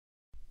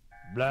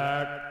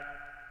Black.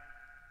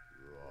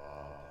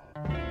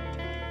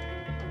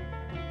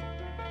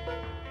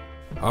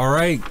 All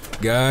right,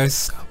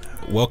 guys,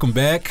 welcome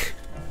back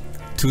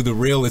to The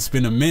Real. It's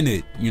been a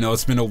minute,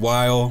 it's been a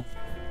while,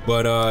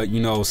 but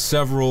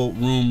several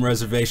room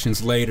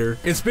reservations later.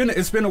 It's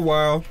been a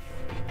while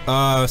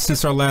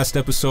since our last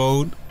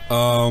episode,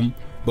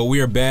 but we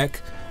are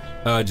back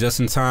just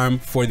in time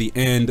for the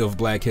end of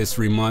Black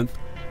History Month.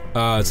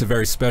 It's a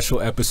very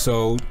special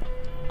episode.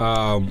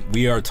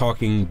 We are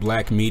talking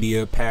black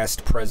media,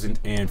 past, present,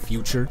 and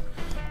future,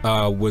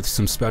 with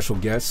some special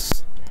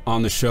guests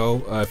on the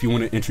show. If you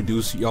want to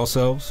introduce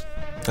yourselves.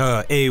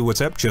 Hey, what's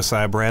up?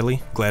 Josiah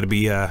Bradley. Glad to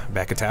be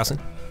back at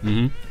Towson.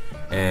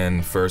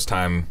 And first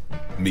time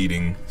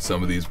meeting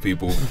some of these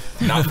people.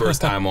 Not first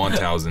time on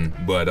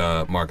Towson,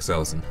 but Marcus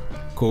Ellison.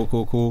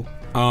 Cool.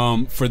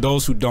 For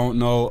those who don't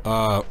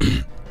know,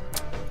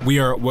 we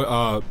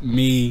are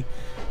me,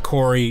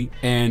 Corey,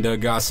 and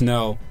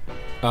Gosnell.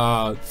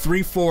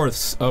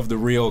 3/4 of The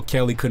Real.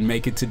 Kelly couldn't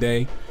make it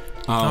today,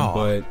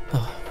 but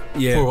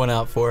yeah, pour one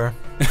out for her.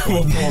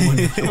 We'll pour one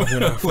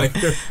out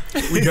later.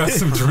 We got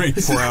some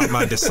drinks. Pour out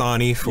my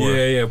Dasani for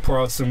yeah. Pour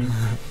out some.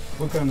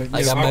 What kind of?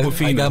 I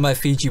got my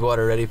Fiji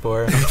water ready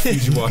for her.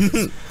 Fiji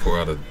water. Pour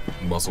out a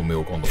muscle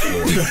milk on the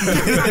floor.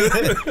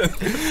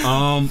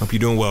 Hope you're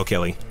doing well,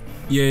 Kelly.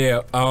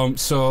 Yeah.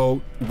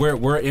 So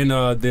we're in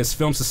this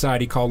film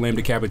society called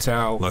Lambda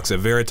Capital. Lux et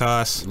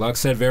Veritas.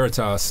 Lux et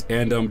Veritas,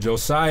 and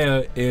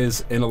Josiah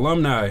is an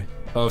alumni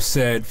of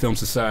said film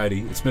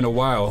society. It's been a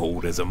while.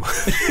 Old as him.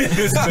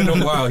 It's been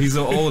a while. He's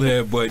an old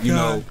head, but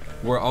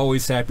we're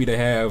always happy to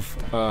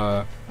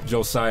have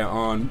Josiah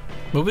on.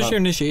 What was your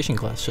initiation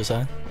class,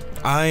 Josiah?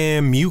 I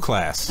am Mu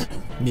class.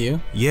 Mu?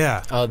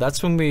 Yeah. Oh,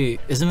 isn't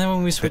that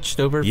when we switched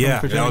over? Yeah,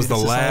 from that was the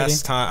society?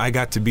 last time I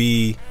got to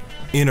be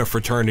in a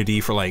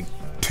fraternity for like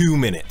 2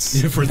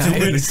 minutes. For 2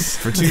 minutes.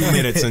 For 2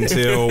 minutes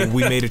until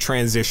we made a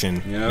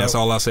transition. Yep. That's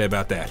all I'll say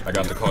about that. I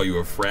got to call you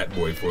a frat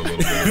boy for a little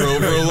bit.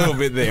 for a little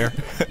bit there.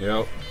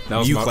 Yep. That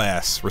was Mu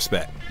class,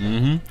 respect.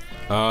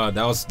 That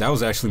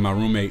was actually my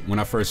roommate when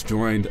I first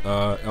joined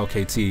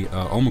LKT,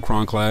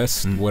 Omicron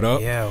class. What up?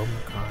 Yeah,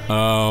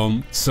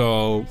 Omicron.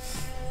 So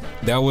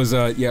that was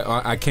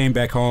I came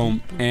back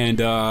home, and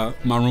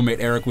my roommate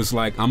Eric was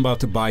like, I'm about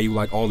to buy you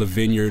like all the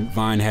Vineyard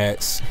Vine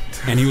hats,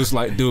 and he was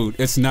like, dude,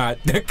 it's not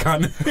that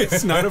kind of,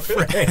 it's not a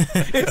frat,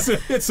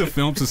 it's a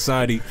film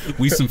society.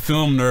 We some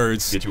film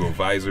nerds. Get you a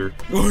visor.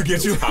 Or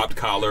get you topped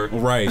collar.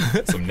 Right.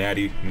 Some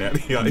natty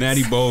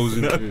bows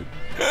and shit.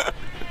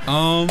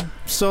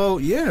 So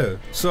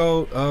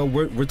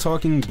we're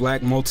talking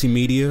black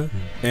multimedia,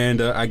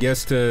 and I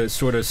guess to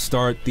sort of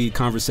start the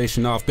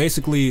conversation off,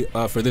 basically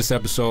for this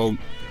episode,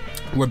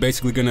 we're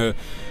basically gonna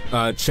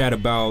chat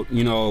about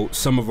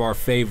some of our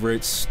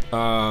favorites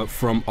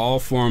from all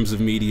forms of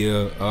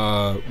media,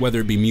 whether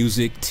it be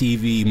music,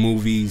 TV,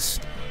 movies,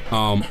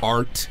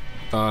 art,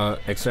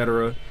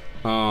 etc.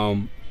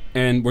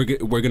 And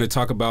we're gonna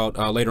talk about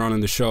later on in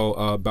the show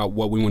about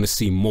what we want to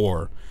see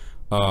more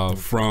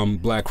from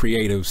black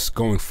creatives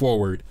going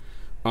forward.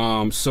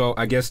 So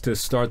I guess to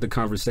start the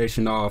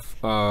conversation off,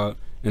 and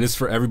this is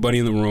for everybody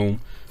in the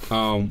room.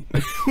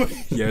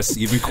 Yes,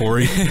 even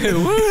Corey.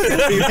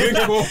 Even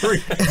Corey.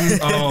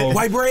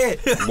 White bread.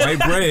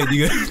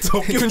 You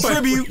gotta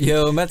contribute.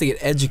 Yo, I'm about to get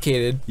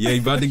educated. Yeah,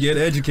 you about to get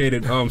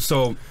educated.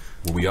 So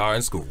well, we are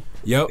in school.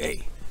 Yep.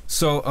 Hey.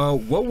 So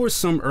what were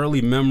some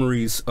early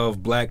memories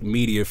of black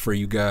media for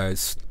you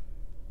guys?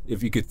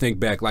 If you could think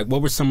back, like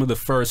what were some of the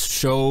first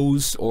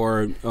shows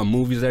or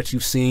movies that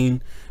you've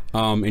seen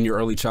in your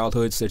early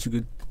childhoods that you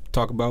could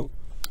talk about?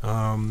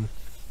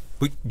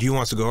 Do you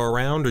want us to go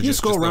around or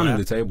just go around at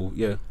the table?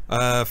 Yeah.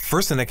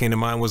 First thing that came to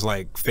mind was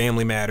like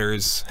Family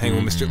Matters, Hang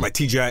with Mr. like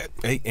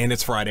TGI, and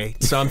it's Friday,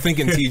 so I'm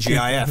thinking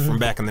TGIF from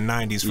back in the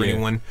 '90s for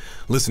anyone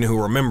listening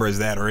who remembers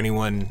that, or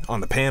anyone on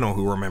the panel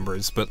who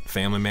remembers. But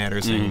Family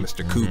Matters, Hang with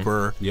Mr.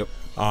 Cooper. Yep.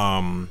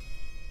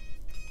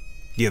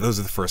 Yeah, those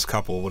are the first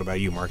couple. What about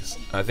you, Marcus?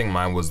 I think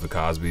mine was the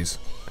Cosby's.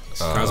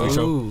 Cosby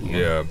Show.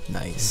 Yeah.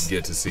 Nice.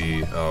 Get to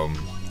see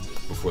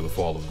before the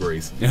fall of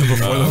grace. Yeah,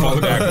 before the fall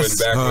of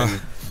grace.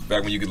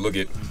 Back when you could look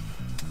at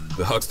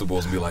the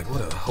Huxtables and be like,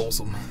 what a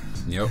wholesome,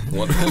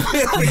 wonderful.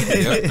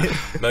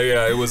 No,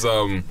 yeah, it was.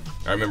 I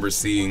remember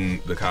seeing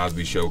the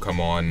Cosby Show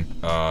come on,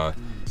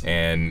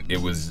 and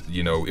it was,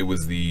 it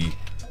was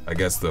I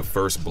guess the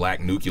first black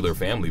nuclear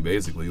family,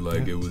 basically.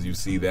 Like it was, you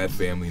see that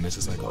family, and it's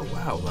just like, oh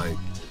wow, like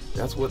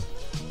that's what.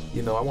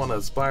 I want to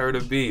aspire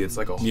to be. It's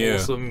like a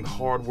wholesome,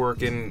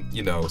 hardworking,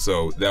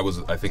 So that was,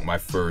 I think, my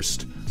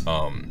first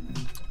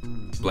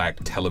black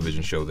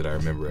television show that I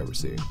remember ever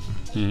seeing.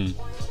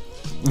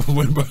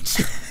 What about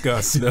you,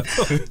 Gus?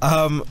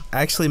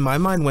 Actually, my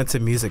mind went to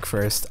music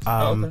first.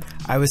 Okay.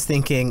 I was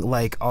thinking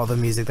like all the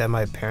music that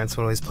my parents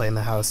would always play in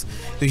the house.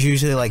 It was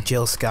usually like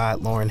Jill Scott,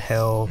 Lauryn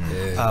Hill,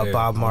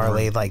 Bob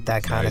Marley, like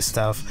that kind of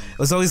stuff. It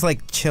was always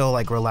like chill,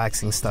 like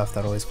relaxing stuff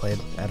that always played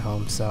at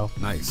home. So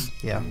nice.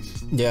 Yeah.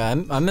 Yeah,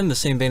 I'm in the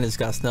same vein as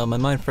Gosnell. My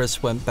mind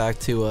first went back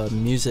to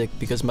music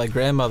because my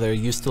grandmother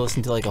used to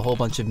listen to like a whole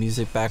bunch of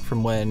music back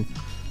from when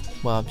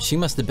Wow, she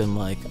must have been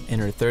like in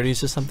her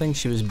 30s or something.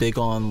 She was big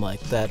on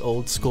like that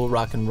old school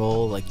rock and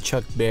roll, like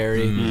Chuck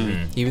Berry,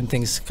 even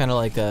things kind of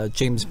like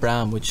James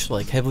Brown, which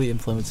like heavily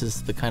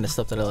influences the kind of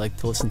stuff that I like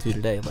to listen to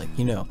today. Like,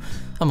 you know,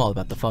 I'm all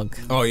about the funk.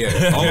 Oh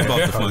yeah, all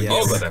about the funk.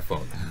 All about that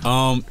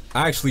funk.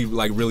 I actually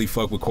like really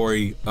fuck with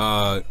Corey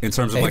in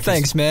terms of Hey, like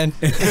thanks, man.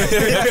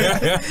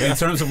 in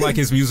terms of like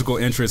his musical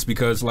interest,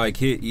 because like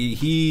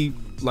he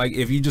like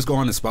if you just go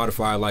on to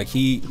Spotify, like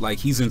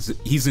he's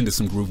into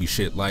some groovy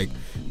shit, like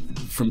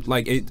from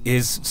like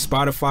his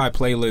Spotify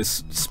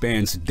playlist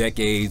spans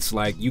decades.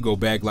 Like you go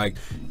back like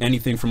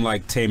anything from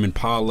like Tame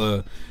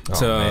Impala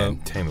to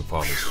Tame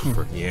Impala is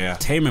freaking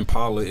Tame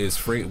Impala is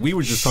free. We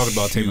were just talking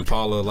about Tame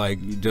Impala like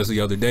just the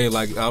other day.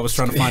 Like I was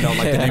trying to find out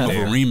like the name of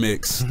a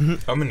remix.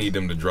 I'm gonna need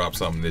them to drop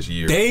something this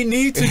year. They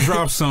need to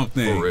drop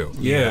something For real.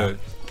 Yeah.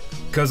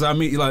 Cause I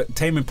mean like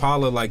Tame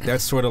Impala, like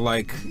that's sort of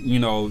like, you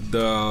know,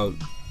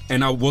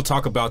 we'll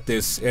talk about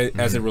this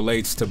as it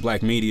relates to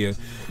black media.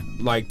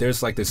 Like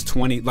there's like this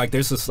thing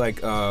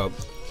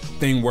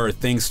where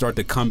things start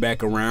to come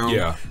back around.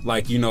 Yeah.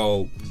 Like, you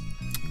know,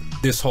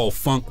 this whole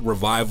funk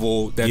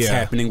revival that's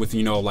happening with,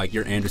 you know, like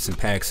your Anderson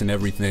 .Paaks and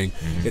everything.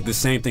 The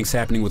same thing's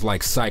happening with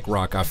like psych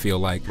rock, I feel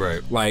like.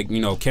 Right. Like,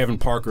 you know, Kevin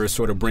Parker is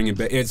sort of bringing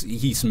back,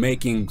 he's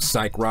making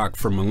psych rock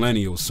for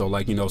millennials. So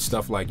like, you know,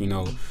 stuff like, you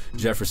know,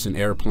 Jefferson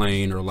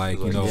Airplane or like,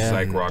 you know.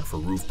 Psych rock for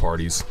roof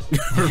parties.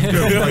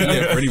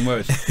 Yeah, pretty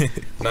much.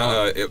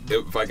 Now,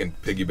 if I can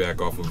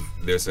piggyback off of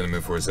their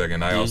sentiment for a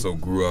second, I also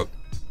grew up,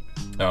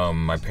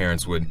 my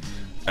parents would,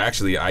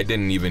 actually, I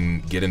didn't even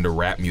get into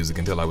rap music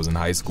until I was in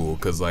high school,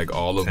 because like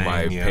all of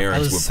my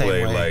parents would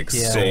play like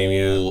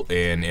soul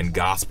and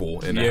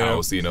gospel in the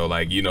house, you know,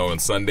 like, you know, on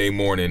Sunday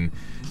morning,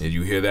 and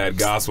you hear that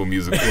gospel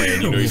music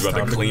playing, you know he's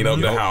about to clean up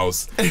the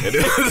house. And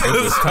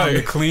it's time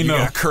to clean up.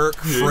 Got Kirk,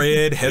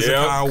 Fred,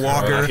 Hezekiah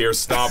Walker. I hear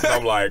stomping,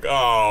 I'm like,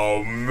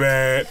 oh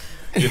man.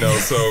 You know,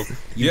 so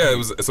yeah, it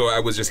was. So I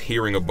was just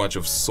hearing a bunch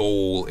of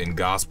soul and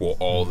gospel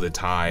all the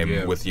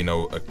time, with, you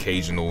know,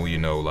 occasional, you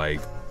know, like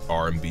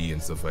R&B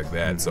and stuff like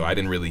that. So I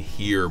didn't really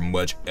hear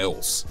much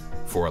else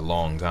for a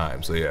long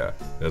time. So yeah,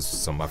 that's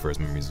some of my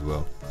first memories as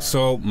well.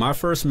 So my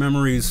first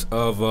memories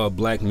of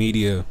black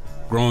media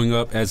growing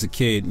up as a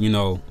kid, you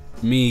know,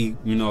 me,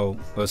 you know,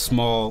 a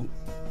small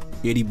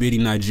itty bitty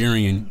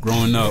Nigerian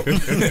growing up,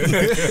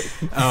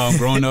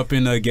 growing up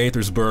in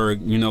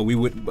Gaithersburg, you know, we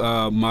would,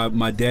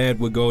 my dad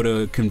would go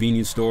to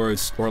convenience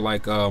stores or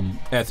like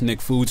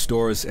ethnic food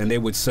stores, and they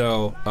would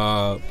sell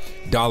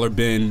dollar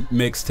bin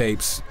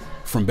mixtapes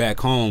from back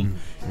home,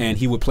 and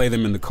he would play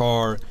them in the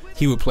car.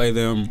 He would play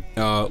them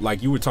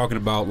like you were talking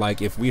about,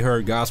 like if we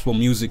heard gospel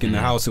music in the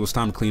house, it was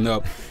time to clean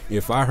up.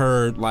 If I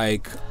heard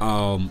like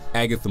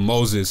Agatha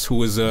Moses,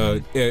 who is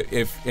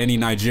if any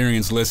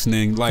Nigerians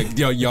listening, like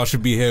y'all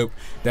should be hip,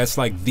 that's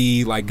like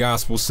the like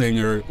gospel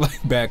singer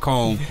like back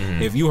home.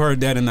 If you heard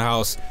that in the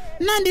house,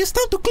 nah, it's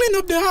time to clean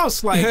up the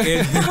house. Like,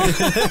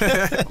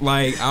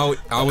 like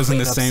I was in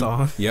the same.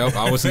 Yep,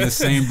 I was in the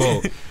same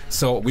boat.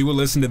 So we would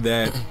listen to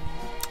that.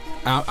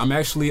 I'm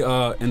actually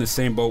in the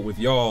same boat with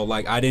y'all.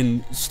 Like, I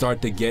didn't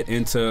start to get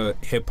into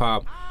hip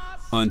hop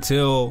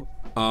until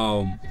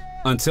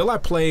I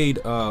played.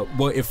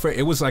 Well,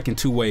 it was like in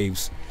two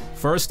waves.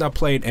 First, I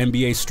played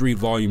NBA Street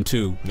Volume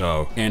 2.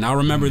 Oh. And I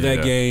remember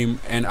that game,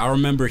 and I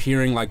remember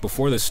hearing, like,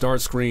 before the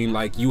start screen,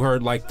 like, you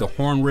heard, like, the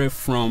horn riff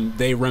from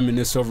They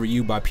Reminisce Over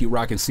You by Pete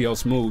Rock and CL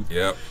Smooth.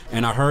 Yep.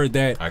 And I heard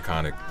that.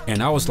 Iconic.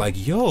 And I was like,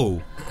 yo,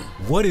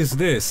 what is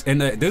this?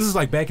 And this is,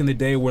 like, back in the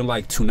day when,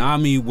 like,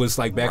 Toonami was,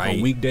 like, back on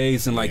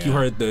weekdays, and, like, you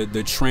heard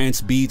the trance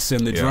beats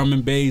and the drum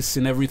and bass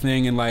and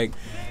everything, and, like,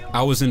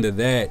 I was into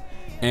that,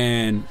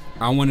 and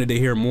I wanted to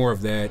hear more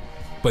of that.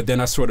 But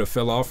then I sort of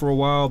fell off for a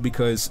while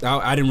because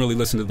I didn't really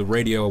listen to the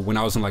radio when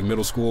I was in like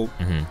middle school.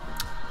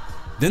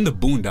 Then the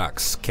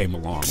Boondocks came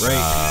along,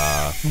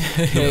 right?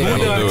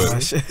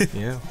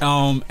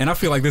 And I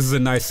feel like this is a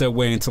nice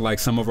segue into like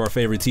some of our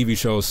favorite TV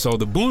shows. So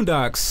the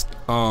Boondocks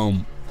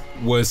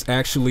was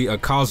actually a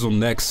causal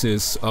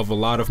nexus of a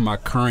lot of my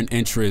current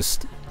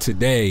interest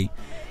today.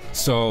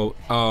 So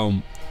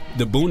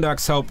the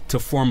Boondocks helped to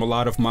form a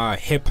lot of my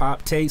hip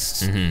hop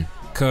tastes.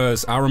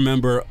 Cause I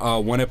remember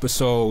one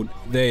episode,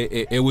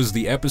 it was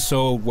the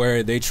episode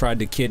where they tried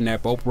to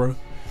kidnap Oprah,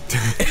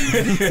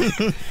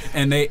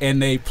 and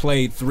they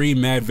played 3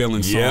 Mad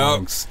Villain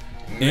songs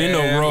in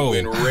a row.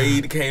 When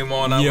Raid came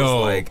on, I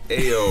was like,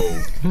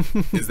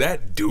 "Ayo, is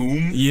that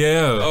Doom?"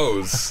 Yeah.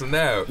 Oh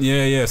snap.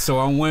 Yeah. So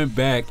I went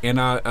back and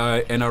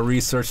I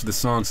researched the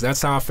songs.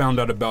 That's how I found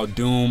out about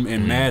Doom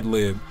and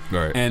Madlib.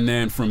 Right. And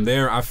then from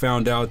there, I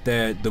found out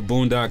that the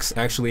Boondocks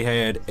actually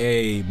had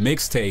a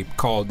mixtape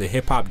called The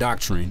Hip Hop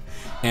Doctrine,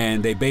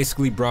 and they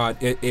basically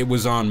brought it. It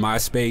was on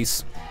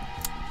MySpace.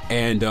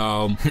 And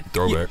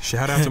throwback.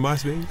 Shout out to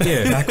MySpace.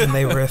 Yeah, back when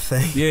they were a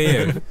thing.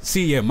 Yeah.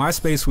 See,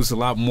 MySpace was a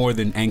lot more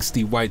than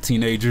angsty white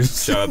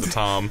teenagers. Shout out to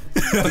Tom.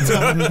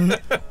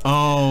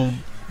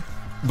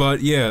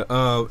 But yeah,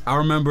 I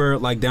remember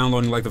like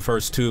downloading like the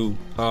first 2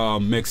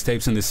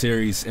 mixtapes in the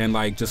series, and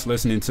like just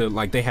listening to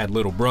like they had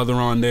Little Brother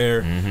on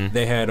there,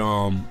 they had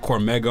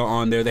Cormega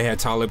on there, they had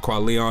Talib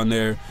Kweli on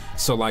there.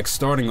 So like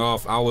starting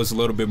off, I was a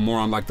little bit more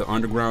on like the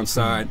underground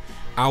side.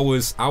 I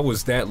was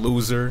that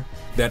loser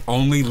that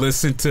only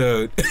listened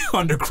to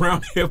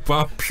underground hip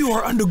hop,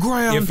 Pure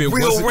underground, if it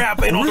real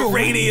rapping on the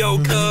radio.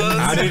 Cuz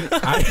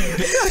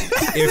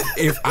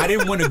if I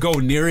didn't want to go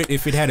near it,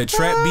 if it had a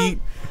trap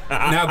beat.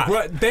 Now,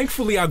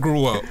 thankfully, I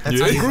grew up. I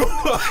grew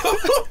up,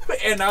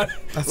 and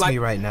That's like, me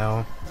right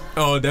now.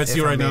 Oh, that's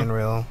you right now.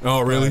 Real.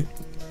 Oh, really?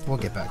 We'll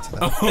get back to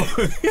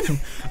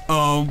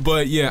that.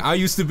 But yeah, I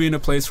used to be in a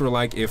place where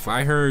like if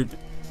I heard,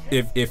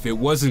 if it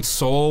wasn't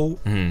soul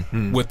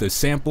with the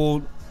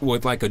sample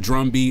with like a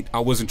drum beat, I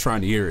wasn't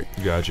trying to hear it.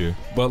 Got you.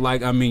 But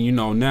like I mean, you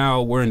know,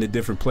 now we're in a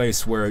different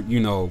place where you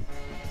know.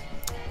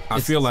 I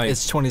feel like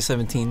it's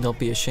 2017. Don't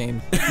be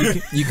ashamed.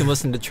 You can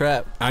listen to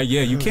trap.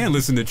 Yeah, you can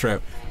listen to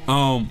trap.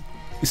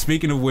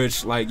 Speaking of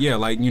which, like yeah,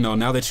 like you know,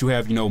 now that you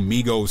have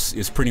Migos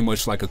is pretty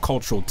much like a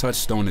cultural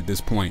touchstone at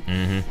this point.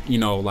 You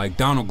know, like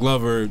Donald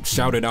Glover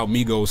shouted out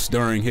Migos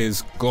during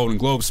his Golden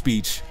Globe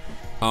speech.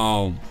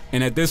 And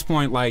at this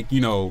point, like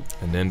you know,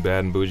 and then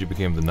Bad and Bougie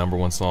became the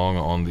 #1 song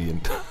on the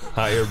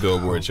entire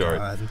Billboard chart.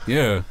 God.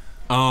 Yeah.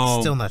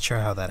 Still not sure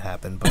how that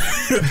happened, but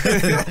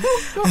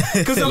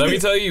Let me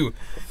tell you,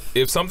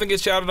 if something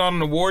gets shouted on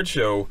an award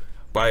show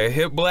by a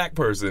hip black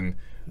person,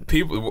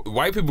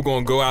 white people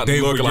gonna go out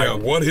and look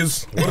like, what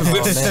is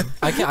this? Man,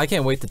 I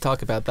can't wait to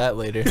talk about that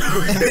later.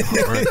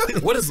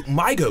 What is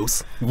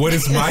Migos? What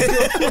is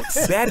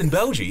Migos? Bad and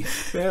Bougie.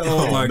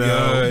 Oh my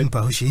God.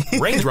 Bogie.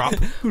 Raindrop.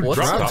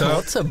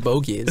 What's a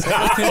bogey? Is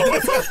that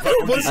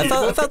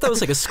I thought that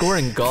was like a score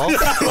in golf.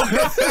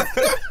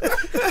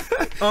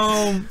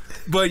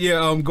 But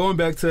yeah, going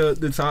back to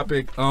the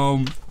topic,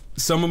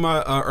 some of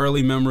my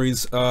early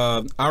memories,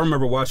 I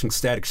remember watching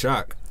Static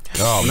Shock.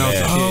 Oh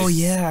man! Oh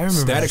yeah, I remember.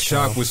 Static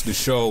Shock was the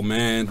show,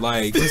 man.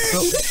 Like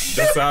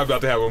that's how I'm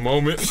about to have a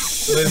moment.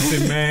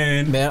 Listen,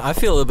 man. Man, I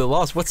feel a little bit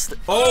lost. What's the?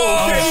 He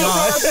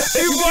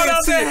brought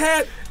out that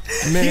hat.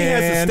 Man, he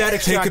has a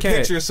Static take Shock a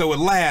picture so it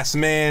lasts,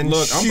 man.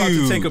 Look, I'm about to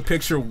Shoot. take a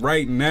picture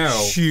right now.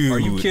 Shoot. Are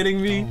you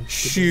kidding me?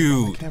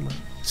 Shoot.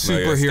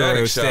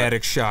 Superhero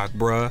Static Shock,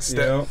 bruh.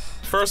 Yeah.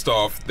 First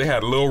off, they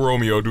had Lil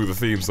Romeo do the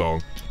theme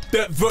song.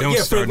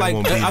 Start like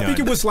no I think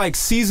it was like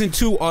season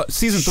 2,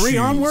 season 3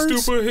 onwards.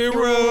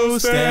 Superhero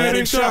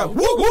Static Shock.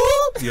 Whoop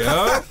whoop.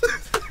 Yeah.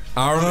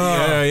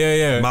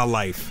 Yeah. My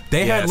life.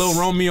 They had Lil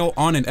Romeo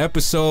on an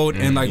episode,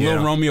 and like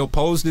Lil Romeo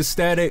posed as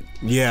Static.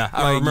 Yeah,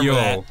 I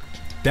remember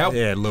that.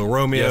 Yeah, Lil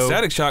Romeo. Yeah,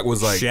 Static Shock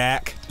was like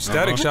Shaq.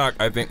 Static Shock,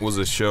 I think, was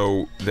a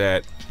show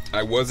that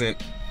I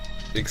wasn't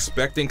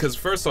expecting, because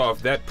first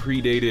off, that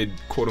predated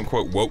quote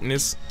unquote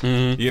wokeness.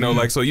 You know,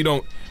 like so you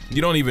don't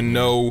even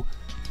know.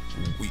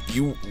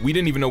 We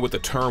didn't even know what the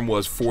term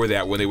was for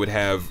that when they would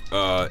have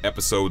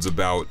episodes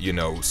about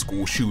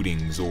school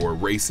shootings or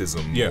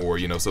racism or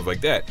stuff like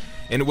that,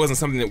 and it wasn't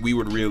something that we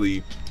would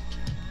really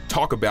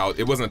talk about.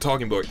 It wasn't a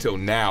talking point till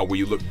now, where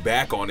you look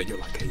back on it, you're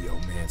like, hey yo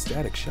man,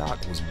 Static Shock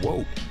was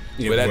woke,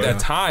 but at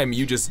that time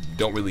you just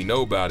don't really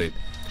know about it.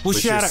 Well,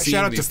 shout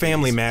out to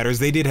Family Matters.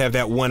 They did have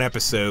that one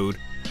episode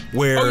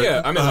where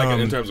I mean like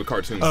in terms of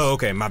cartoons. Oh,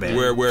 okay, my bad.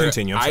 Where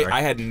continue.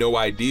 I had no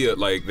idea,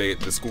 like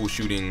the school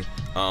shooting.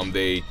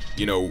 They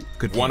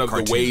one of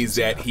the ways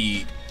that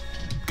he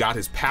got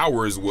his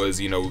powers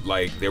was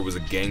like there was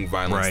a gang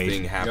violence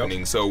thing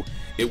happening. So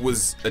it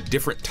was a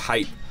different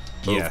type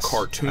of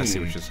cartoon. I see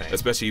what you're saying.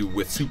 Especially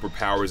with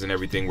superpowers and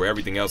everything, where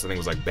everything else I think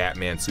was like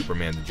Batman,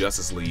 Superman, the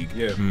Justice League.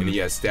 And he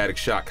had Static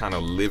Shock kind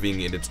of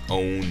living in its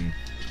own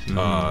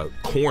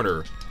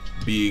corner,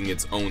 being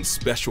its own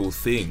special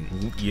thing,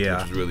 which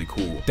is really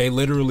cool. They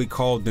literally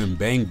called them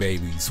bang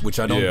babies, which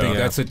I don't think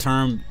that's a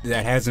term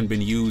that hasn't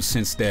been used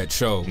since that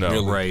show. No,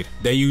 really. right.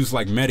 They use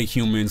like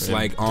metahumans,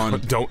 like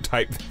on. Don't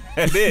type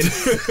that in.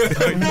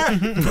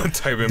 Don't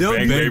type in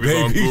bang babies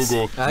on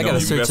Google. I gotta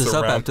search this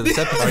up after this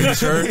episode. Are you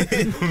sure?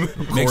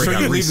 Make sure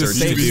you leave the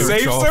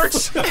safe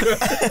search.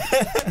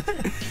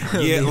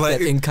 Yeah, like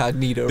that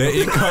incognito.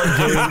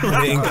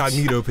 The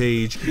incognito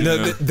page.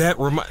 No,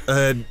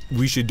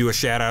 we should do a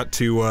shout out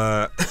to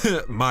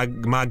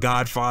my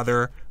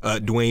godfather,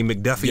 Dwayne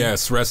McDuffie.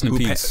 Yes, rest in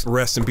peace.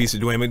 Rest in peace to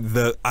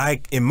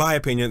Dwayne. In my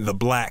opinion, the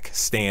Black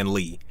Stan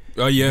Lee.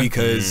 Oh yeah,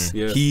 because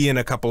he and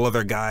a couple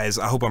other guys,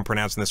 I hope I'm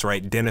pronouncing this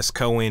right, Dennis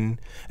Cohen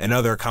and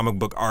other comic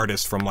book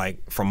artists from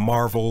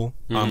Marvel,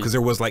 because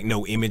there was like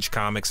no Image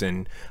Comics,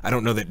 and I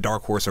don't know that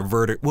Dark Horse or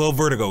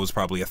Vertigo was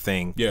probably a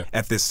thing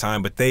at this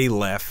time, but they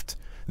left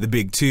the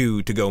big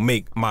two to go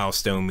make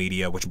Milestone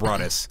Media, which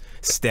brought us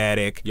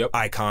Static,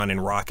 Icon,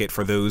 and Rocket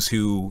for those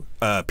who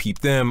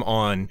peeped them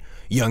on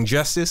Young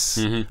Justice.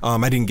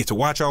 I didn't get to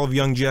watch all of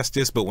Young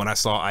Justice, but when I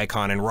saw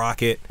Icon and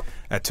Rocket,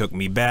 that took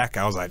me back.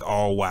 I was like,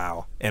 oh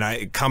wow.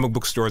 And comic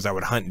book stores, I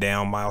would hunt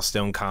down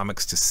Milestone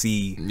comics to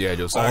see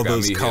Josiah all got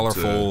those me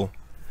colorful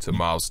to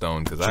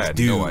Milestone, because I had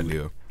no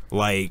idea.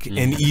 Like,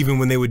 and even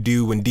when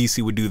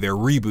DC would do their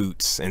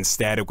reboots and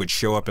Static would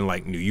show up in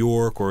like New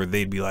York, or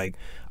they'd be like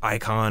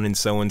Icon and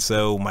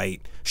so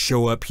might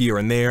show up here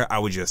and there, I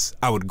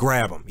would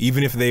grab them,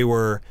 even if they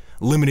were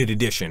limited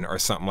edition or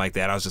something like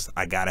that.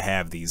 I gotta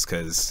have these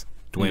because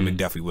Dwayne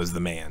McDuffie was the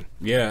man.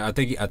 Yeah, I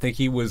think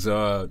he was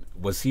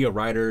he a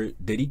writer?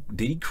 Did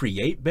he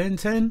create Ben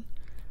 10?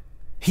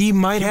 He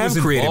might have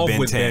created Ben 10.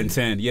 With Ben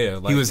 10, yeah.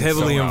 Like, he was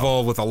heavily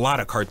involved with a lot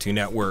of Cartoon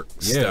Network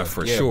stuff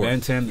for sure. Ben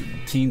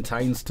 10, Teen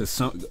Titans to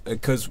some,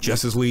 because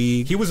Justice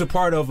League. He was a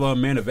part of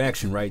Man of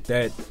Action, right?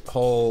 That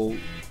whole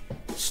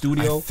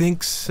studio. I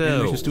think so.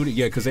 Animation studio,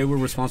 yeah, because they were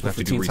responsible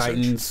for Teen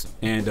Titans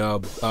and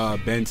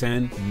Ben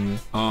 10.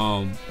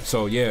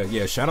 So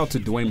yeah. Shout out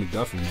to Dwayne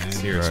McDuffie, man.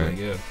 Seriously,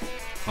 yeah.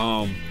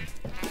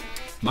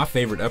 My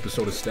favorite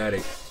episode of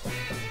Static,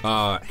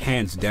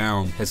 hands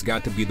down, has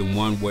got to be the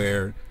one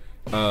where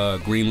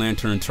Green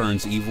Lantern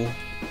turns evil,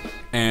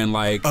 and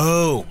like,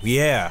 oh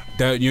yeah,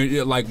 that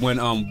you like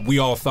when we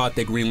all thought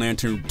that Green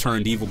Lantern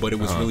turned evil, but it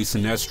was really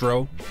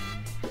Sinestro.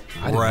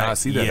 I did not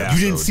see that episode.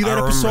 You didn't see that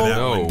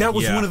episode? That that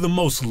was one of the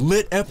most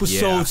lit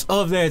episodes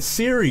of that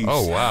series.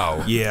 Oh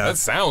wow, yeah, that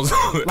sounds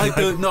like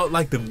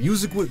the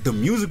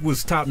music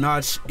was top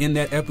notch in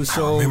that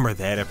episode. I remember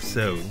that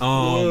episode.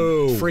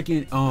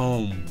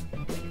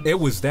 It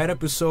was that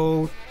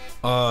episode.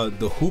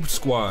 The Hoop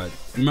Squad.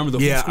 Remember the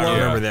Hoop Squad? I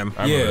remember them.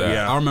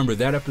 I remember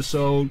that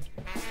episode.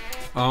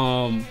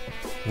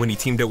 When he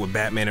teamed up with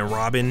Batman and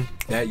Robin.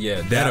 That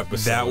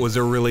episode. That was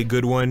a really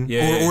good one.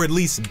 Yeah. Or at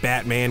least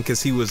Batman,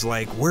 because he was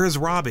like, "Where's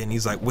Robin?"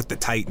 He's like, "With the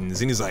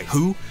Titans." And he's like,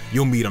 "Who?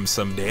 You'll meet him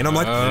someday." And I'm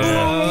like,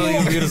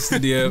 you'll meet us.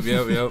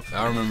 Yep.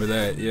 I remember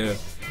that. Yeah,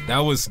 that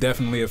was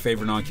definitely a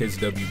favorite on Kids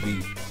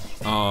WB.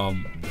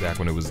 Back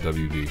when it was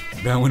WB.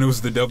 Back when it was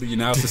the W.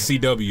 Now it's the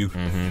CW.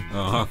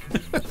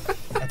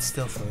 That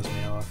still throws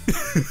me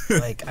off.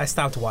 Like, I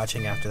stopped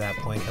watching after that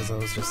point because I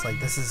was just like,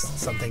 this is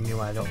something new.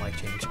 I don't like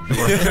change.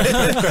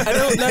 I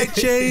don't like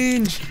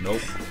change.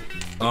 Nope.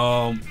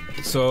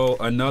 So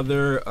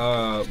another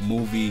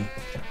movie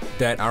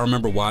that I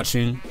remember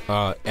watching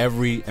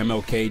every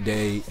MLK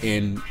Day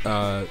in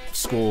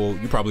school.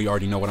 You probably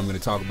already know what I'm going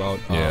to talk about.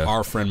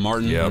 Our Friend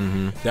Martin.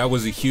 Yep. That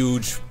was a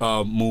huge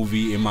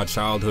movie in my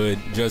childhood.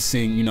 Just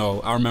seeing,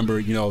 I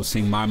remember,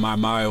 seeing My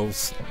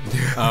Miles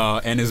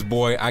and his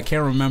boy. I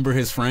can't remember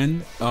his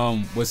friend.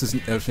 What's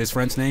his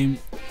friend's name?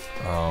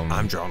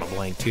 I'm drawing a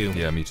blank too.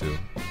 Yeah, me too.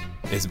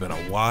 It's been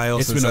a while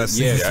since I've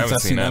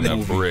seen that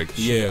movie.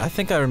 Yeah, I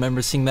think I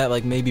remember seeing that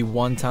like maybe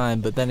one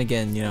time, but then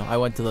again, I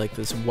went to like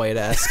this white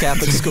ass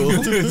Catholic school.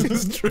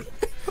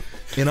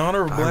 In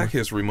honor of Black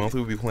History Month,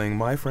 we'll be playing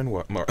My Friend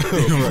Martin.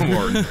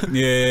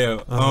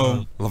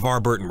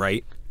 LeVar Burton,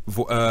 right?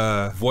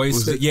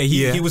 Voice.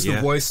 He was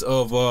the voice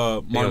of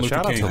Martin Luther King.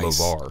 Shout out to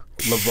LeVar.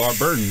 LeVar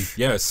Burton.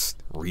 Yes.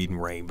 Reading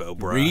Rainbow,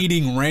 bro.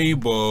 Reading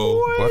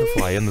Rainbow.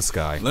 Butterfly in the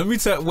Sky. Let me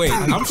tell. Wait,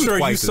 I'm sure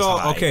you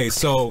saw. Okay,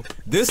 so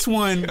this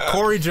one,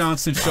 Corey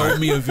Johnson showed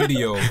me a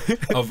video,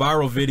 a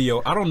viral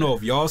video. I don't know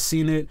if y'all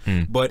seen it,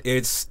 but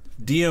it's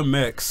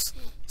DMX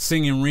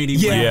singing Reading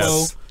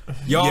Rainbow.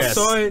 Y'all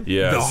saw it?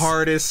 Yes. The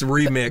hardest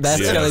remix.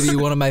 That's gotta be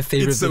one of my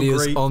favorite so videos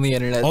great. on the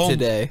internet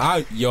today.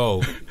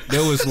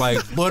 There was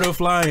like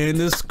butterfly in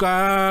the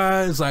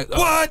sky. It's like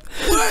what?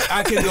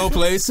 I can go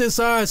places.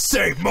 I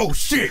say more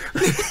shit.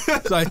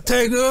 It's like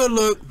take a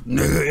look,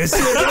 nigga. It's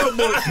in the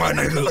book, my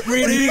nigga.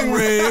 Reading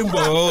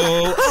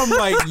Rainbow. I'm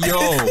like,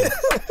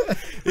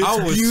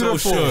 I was so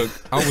shook.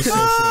 I was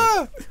so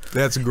shook.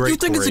 That's great. You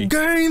think Corey. it's a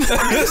game?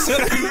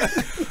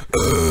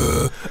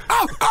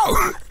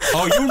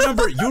 Oh,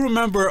 you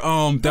remember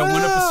that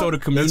one episode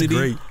of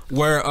Community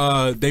where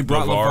they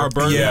brought LeVar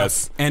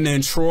Burton, and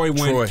then Troy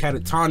went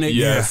catatonic.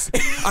 Yes.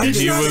 And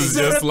he was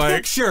just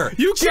like,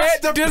 you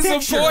can't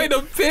disappoint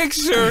a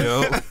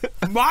picture.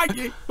 My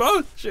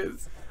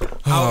emotions.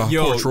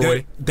 Poor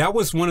Troy. That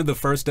was one of the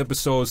first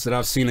episodes that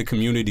I've seen in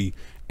Community,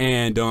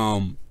 and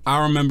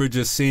I remember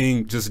just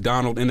seeing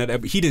Donald in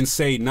that. He didn't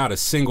say not a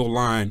single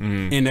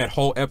line in that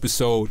whole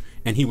episode,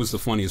 and he was the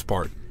funniest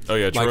part. Oh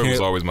yeah, Troy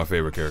was always my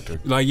favorite character.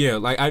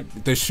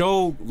 The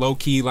show low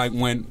key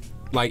went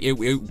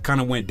it kind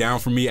of went down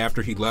for me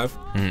after he left.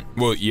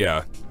 Well,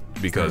 yeah,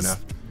 because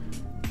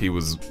he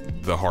was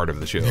the heart of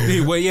the show.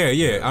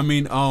 I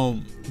mean,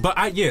 but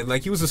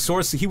he was a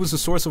source. He was a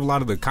source of a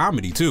lot of the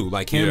comedy too,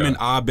 like him and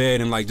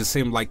Abed, and just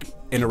him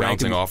interacting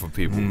bouncing off of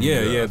people.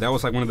 That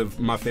was like one of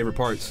my favorite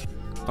parts.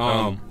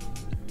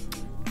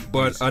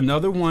 But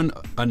another one.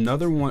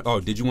 Oh,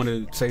 did you want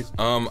to say?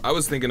 I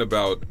was thinking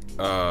about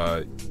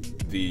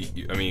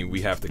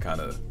we have to kind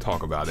of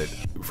talk about it.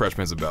 Fresh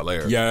Prince of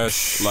Bel-Air.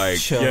 Yes.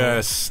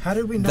 Yes. How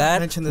did we not that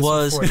mention this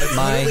was before? That's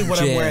my literally what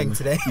jam. I'm wearing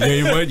today. Yeah,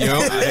 you would,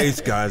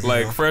 These guys.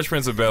 Fresh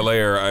Prince of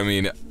Bel-Air,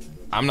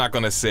 I'm not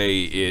going to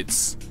say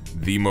it's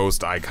the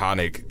most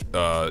iconic,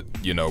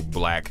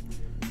 black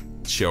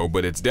show,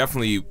 but it's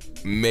definitely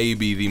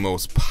maybe the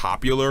most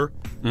popular.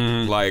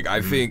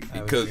 I think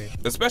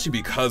especially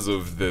because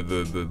of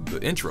the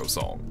intro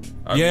song.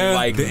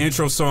 The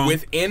intro song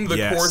within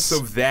the course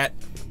of that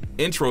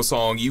intro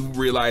song, you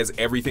realize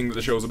everything that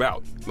the show's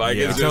about. Like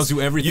it tells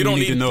you everything you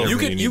need to know.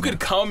 You could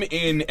come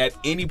in at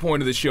any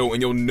point of the show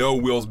and you'll know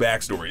Will's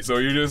backstory. So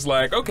you're just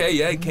like, okay,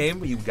 yeah, he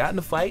came, he got in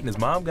a fight, and his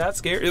mom got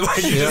scared.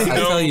 Like, I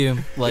tell you,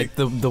 like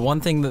the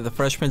one thing that the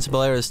Fresh Prince of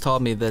Bel-Air has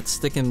taught me that's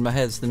sticking in my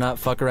head is to not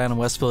fuck around in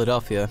West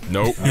Philadelphia.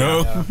 Nope.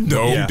 No,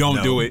 you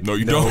don't do it. No,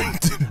 you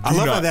don't. I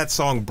love how that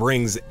song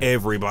brings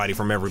everybody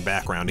from every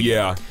background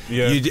together.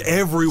 Yeah.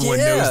 Everyone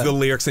knows the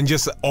lyrics, and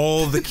just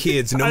all the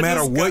kids, no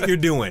matter what you're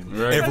doing,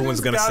 everyone's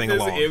gonna sing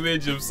along.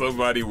 Image of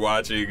somebody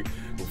watching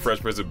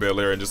Fresh Prince of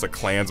Bel-Air and just a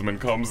Klansman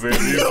comes in.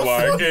 He's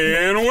like,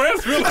 in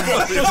West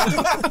Philadelphia.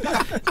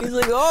 He's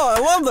like, oh, I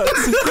love that.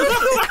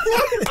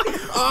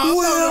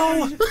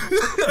 Well,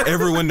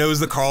 everyone knows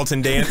the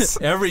Carlton dance.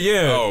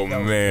 Oh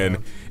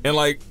man, and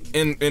like,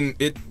 and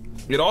it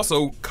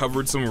also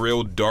covered some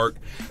real dark.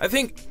 I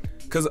think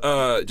because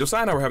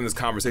Josiah and I were having this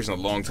conversation a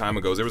long time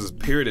ago. There was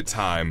this period of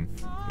time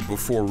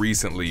before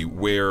recently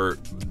where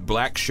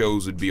black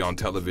shows would be on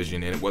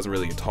television and it wasn't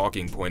really a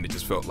talking point. It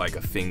just felt like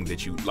a thing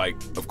that you like.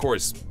 Of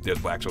course there's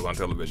black shows on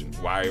television,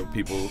 why are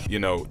people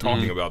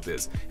talking about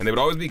this? And they would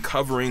always be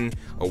covering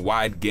a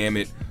wide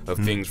gamut of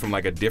things, from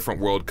like a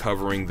different world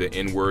covering the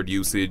N-word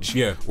usage,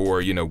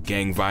 or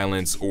gang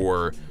violence,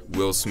 or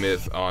Will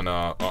Smith on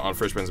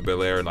Fresh Prince of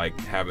Bel-Air, like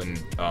having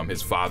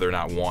his father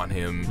not want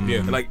him.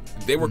 And, like,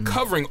 they were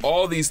covering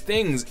all these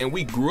things, and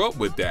we grew up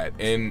with that,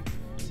 and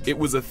it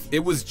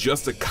was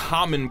just a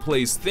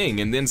commonplace thing,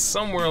 and then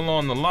somewhere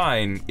along the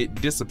line it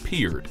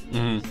disappeared.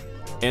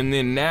 And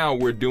then now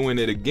we're doing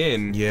it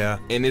again,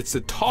 and it's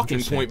a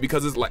talking point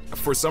because it's like,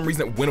 for some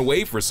reason, it went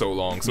away for so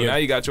long. So now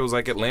you got shows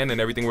like Atlanta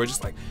and everything where it's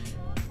just like,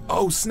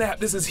 oh snap,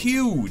 this is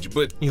huge.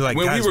 But you're like,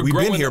 when guys, we've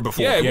been here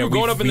before. we were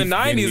growing up in the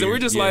 90s, and we're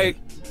just like,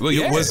 well,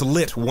 it was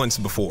lit once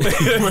before.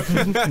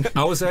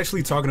 I was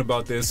actually talking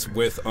about this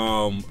with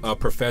a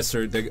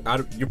professor.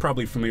 You're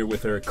probably familiar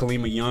with her,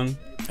 Kalima Young.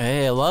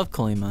 Hey, I love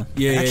Kalima.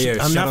 Yeah.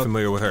 I'm not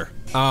familiar with her.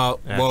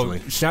 Well,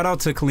 shout out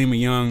to Kalima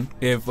Young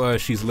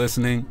if she's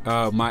listening.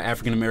 My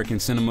African American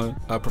cinema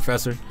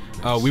professor.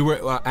 We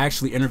were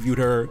actually interviewed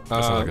her.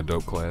 That sounds like a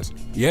dope class.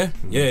 Yeah,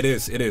 it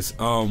is. It is.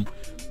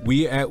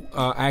 We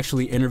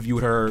actually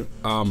interviewed her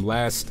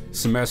last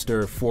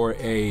semester for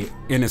a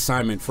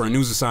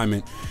news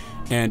assignment,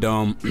 and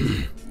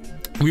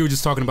we were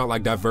just talking about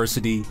like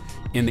diversity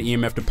in the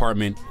EMF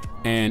department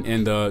and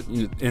in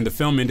the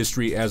film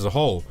industry as a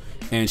whole.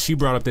 And she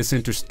brought up this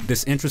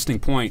interesting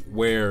point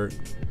where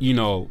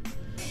we're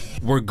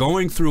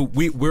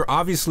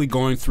obviously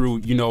going through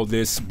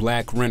this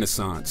black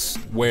renaissance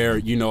where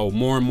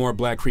more and more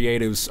black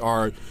creatives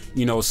are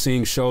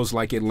seeing shows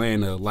like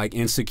Atlanta, like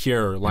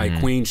Insecure, like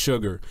Queen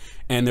Sugar,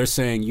 and they're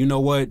saying, you know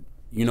what,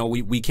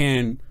 we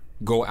can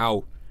go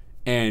out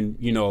and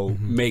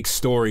make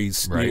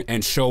stories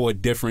and show a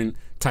different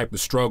type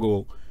of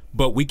struggle,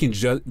 but we can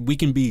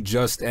be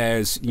just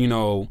as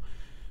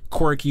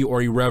quirky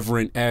or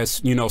irreverent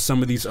as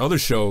some of these other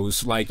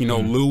shows like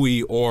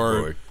Louis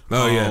or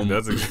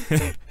that's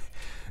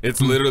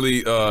it's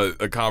literally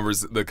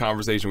the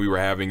conversation we were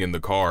having in the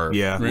car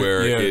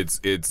where it's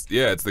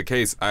the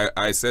case.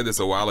 I said this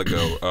a while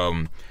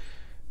ago.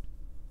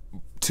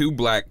 Two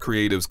black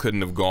creatives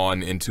couldn't have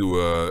gone into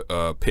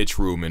a pitch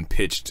room and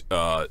pitched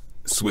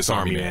Swiss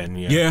Army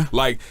Man.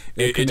 Like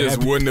it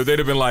just wouldn't have. They'd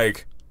have been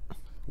like,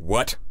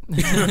 what?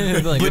 Like,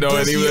 and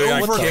he would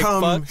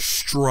overcome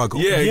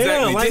struggle. Yeah,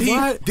 exactly.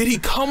 Like, did he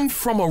come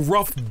from a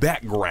rough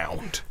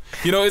background?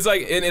 It's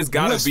like, and it's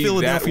gotta be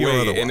that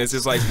way. And it's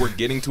just like, we're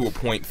getting to a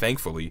point,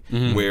 thankfully,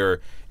 where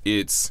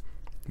it's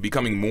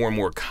becoming more and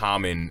more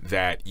common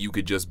that you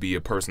could just be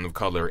a person of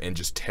color and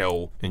just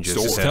tell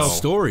stories. Tell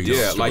stories.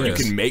 Yeah, like you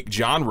can make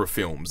genre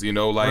films,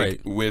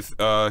 with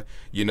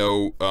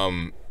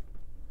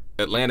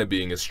Atlanta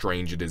being as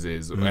strange as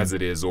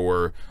it is,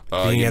 or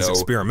being as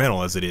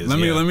experimental as it is. Let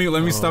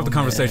me stop the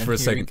conversation for a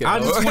second.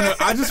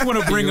 I just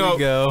want to bring up.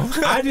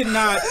 I did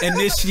not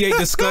initiate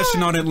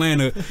discussion on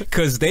Atlanta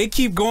because they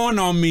keep going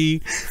on me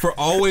for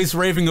always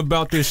raving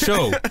about this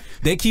show.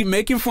 They keep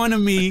making fun of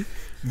me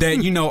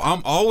that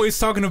I'm always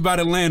talking about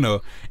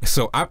Atlanta,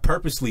 so I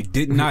purposely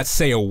did not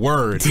say a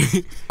word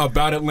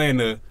about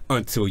Atlanta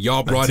until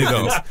y'all brought it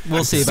up.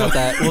 We'll see about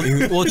that.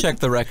 We'll check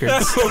the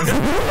records.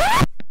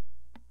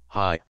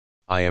 Hi,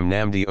 I am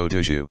Namdi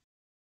Oduju.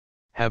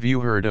 Have you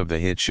heard of the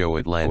hit show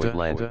Atlanta?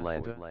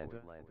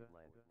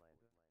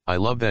 I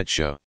love that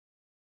show.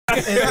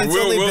 It's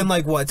only been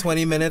like, what,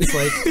 20 minutes?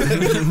 Like,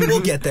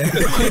 we'll get there.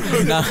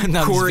 Now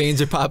his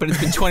veins are popping. It's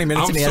been 20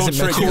 minutes and he hasn't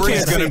mentioned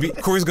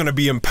Corey's gonna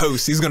be in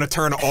post. He's gonna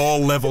turn all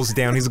levels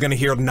down. He's gonna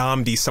hear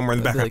Namdi somewhere in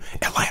the background.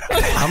 Like, Atlanta.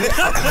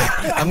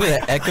 I'm gonna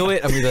echo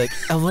it. I'm gonna be like,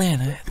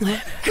 Atlanta.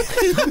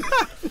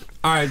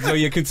 All right,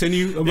 so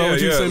continue about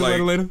what you said about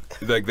Atlanta.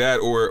 Like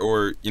that,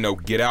 or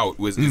Get Out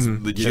is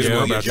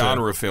legitimately a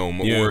genre film,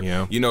 or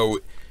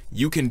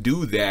you can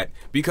do that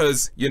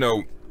because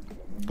no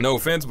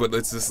offense, but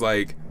it's just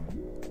like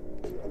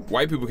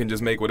white people can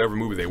just make whatever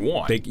movie they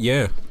want.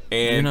 Yeah.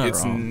 And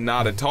it's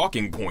not a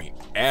talking point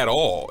at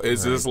all.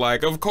 It's just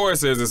like, of course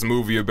there's this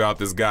movie about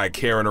this guy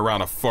carrying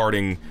around a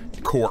farting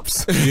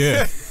corpse.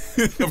 Yeah.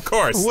 Of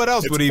course. What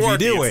else would he be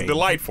doing? It's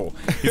delightful.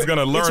 He's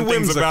gonna learn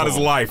things about his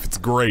life. It's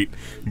great.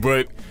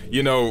 But,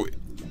 you know,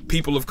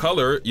 people of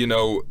color, you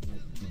know,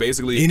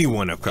 basically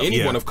anyone of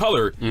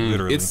color,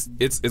 literally,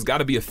 it's got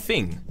to be a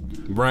thing.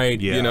 Right.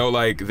 Yeah. You know,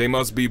 like they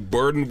must be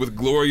burdened with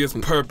glorious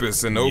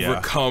purpose and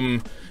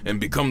overcome and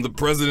become the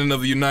president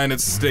of the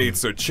United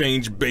States or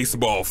change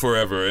baseball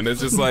forever. And it's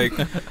just like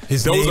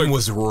his name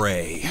was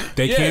Ray.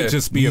 They can't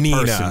just be a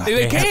person.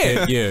 They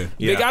can't.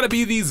 They got to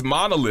be these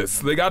monoliths.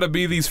 They got to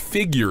be these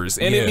figures.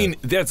 And I mean,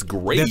 that's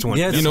great. That's one,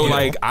 you know,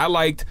 like I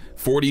liked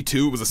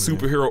 42. It was a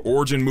superhero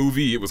origin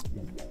movie. It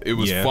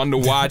was fun to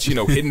watch. You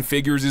know, Hidden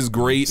Figures is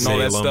great and all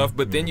that stuff.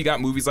 But then you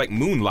got movies like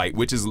Moonlight,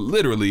 which is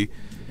literally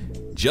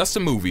just a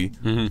movie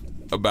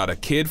about a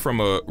kid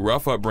from a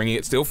rough upbringing.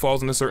 It still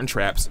falls into certain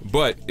traps,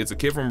 but it's a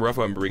kid from a rough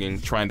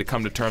upbringing trying to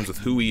come to terms with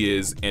who he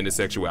is and his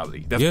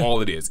sexuality. That's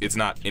all it is. It's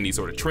not any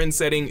sort of trend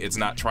setting. It's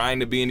not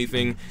trying to be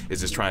anything.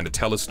 It's just trying to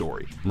tell a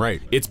story.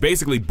 Right. It's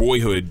basically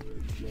Boyhood,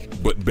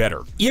 but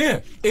better.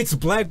 Yeah, it's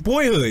Black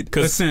Boyhood,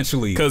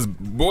 essentially. Because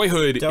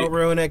Boyhood... Don't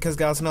ruin it, because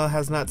Gosnell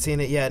has not seen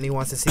it yet, and he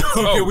wants to see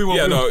it. we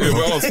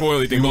won't spoil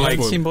anything. You But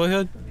like seen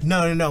Boyhood?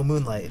 No,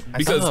 Moonlight.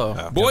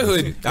 Because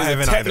Boyhood is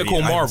a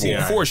technical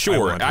marvel, for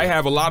sure. I I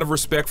have a lot of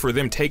respect for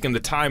them taking the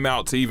time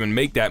out to even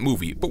make that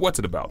movie. But what's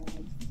it about?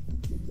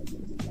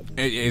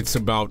 It's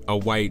about a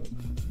white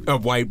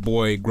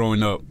boy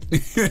growing up.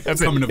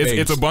 That's coming it. Of age.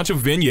 It's a bunch of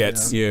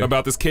vignettes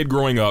about this kid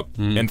growing up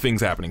and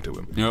things happening to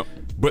him. Yep.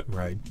 But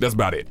that's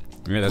about it.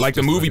 Yeah, that's like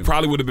the just movie about it.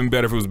 probably would have been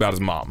better if it was about his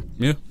mom.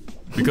 Yeah.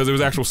 Because there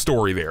was actual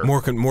story there.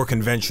 More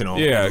conventional.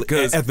 Yeah,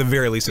 at the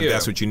very least, if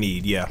that's what you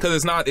need. Yeah. Because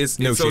it's not. It's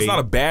not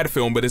a bad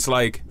film, but it's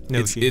like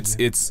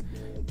it's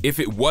if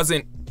it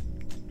wasn't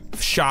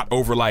shot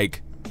over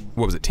like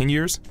what was it, 10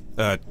 years?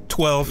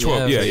 12.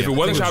 Yeah. If it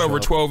wasn't shot over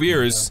 12. 12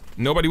 years,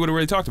 nobody would have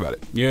really talked about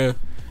it. Yeah.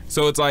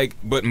 So it's like,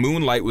 but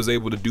Moonlight was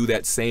able to do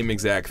that same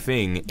exact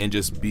thing and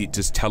just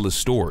tell a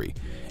story,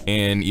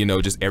 and you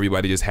know, just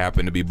everybody just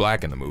happened to be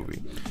black in the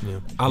movie. Yeah.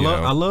 I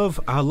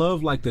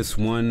love like this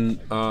one,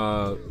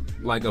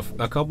 like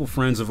a couple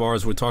friends of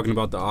ours were talking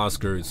about the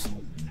Oscars,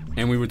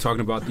 and we were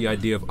talking about the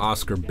idea of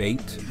Oscar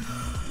bait.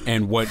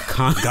 And what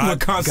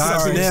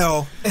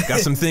Gosnell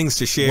got some things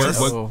to share.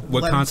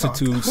 What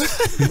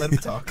constitutes Let him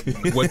talk.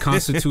 What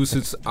constitutes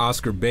its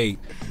Oscar bait?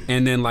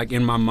 And then, like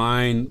in my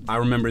mind, I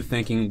remember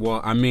thinking,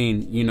 well, I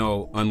mean, you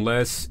know,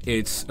 unless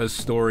it's a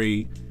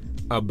story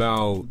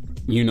about,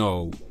 you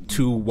know,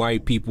 two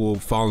white people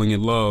falling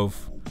in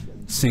love,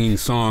 singing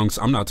songs.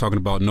 I'm not talking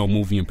about no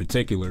movie in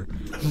particular.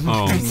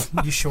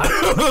 You sure?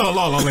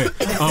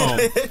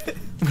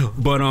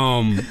 But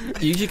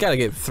You just gotta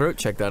get throat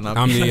checked out now.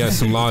 I mean, yeah,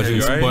 some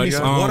lozenges. Right? But You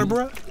got water,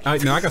 bro? I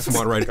got some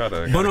water right. Got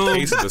a But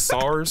case of the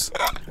SARS.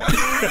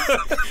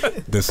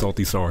 The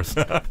salty SARS.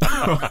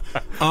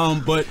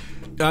 But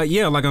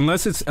yeah, like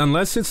unless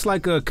it's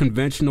like a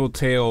conventional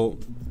tale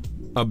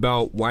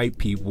about white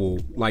people,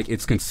 like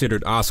it's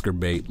considered Oscar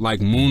bait. Like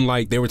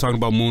Moonlight, they were talking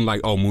about Moonlight.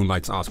 Oh,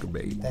 Moonlight's Oscar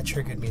bait. That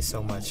triggered me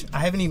so much.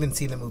 I haven't even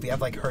seen the movie.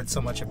 I've like heard so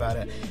much about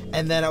it,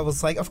 and then I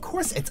was like, of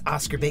course it's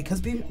Oscar bait,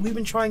 because we've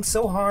been trying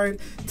so hard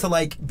to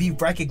like be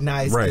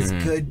recognized as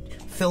good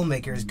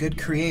filmmakers,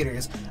 good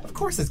creators. Of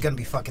course it's gonna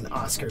be fucking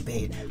Oscar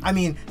bait. I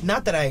mean,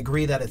 not that I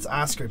agree that it's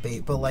Oscar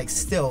bait, but like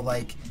still,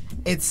 like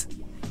it's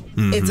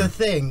a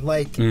thing.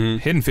 Like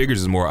Hidden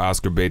Figures is more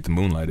Oscar bait than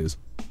Moonlight is.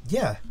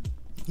 yeah.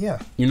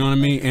 You know what I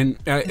mean? And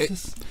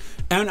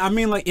and I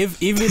mean, like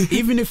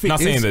even if it Not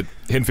is, saying that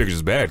Hidden Figures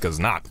is bad, because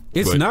it's not.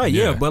 It's but,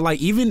 not, but like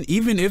even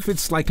if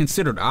it's like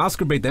considered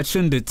Oscar bait, that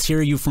shouldn't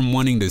deter you from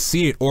wanting to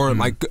see it. Or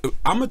like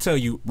I'm gonna tell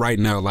you right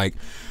now, like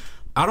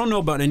I don't know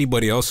about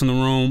anybody else in the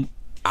room.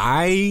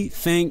 I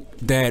think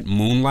that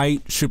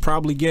Moonlight should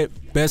probably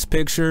get Best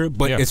Picture,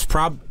 but it's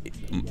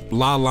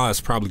La La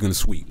is probably gonna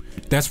sweep.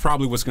 That's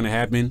probably what's gonna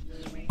happen.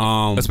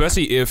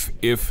 Especially if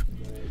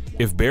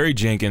Barry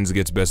Jenkins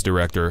gets Best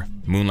Director,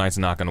 Moonlight's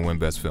not going to win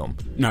Best Film.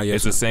 No, yeah,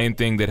 it's the same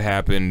thing that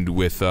happened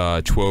with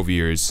 12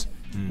 Years,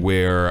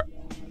 where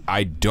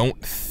I don't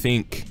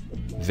think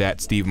that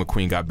Steve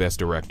McQueen got Best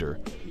Director,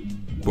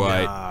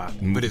 but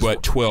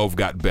 12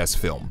 got Best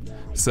Film.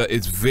 So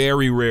it's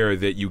very rare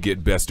that you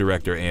get Best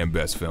Director and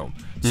Best Film.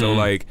 So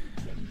like,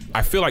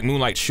 I feel like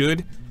Moonlight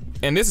should.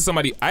 And this is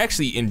somebody I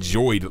actually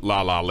enjoyed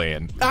La La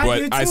Land,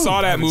 but I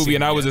saw that movie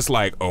and I was just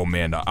like, oh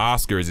man, the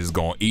Oscars is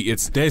going.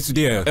 Was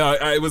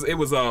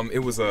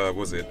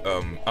it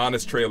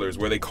Honest Trailers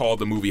where they called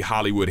the movie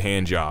Hollywood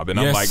Handjob, and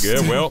I'm like,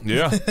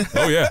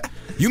 oh yeah,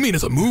 you mean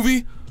it's a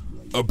movie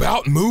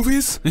about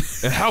movies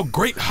and how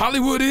great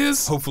Hollywood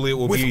is? Hopefully it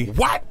will be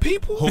white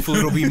people. Hopefully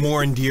it'll be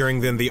more endearing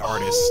than The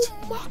Artist.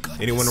 Oh my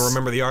goodness. Anyone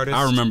remember The Artist?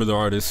 I remember The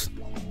Artist.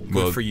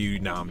 Good for you,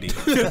 Namdi.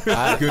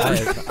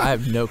 I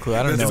have no clue.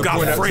 I don't know.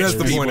 That's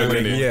the point of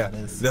it. in it. Yeah,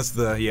 that's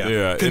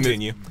the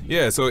Continue.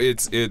 So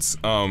it's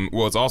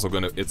well,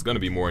 it's gonna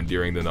be more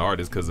endearing than the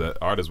artist because the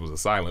artist was a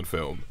silent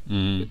film.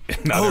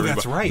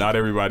 That's right. Not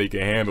everybody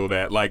can handle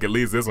that. Like at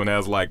least this one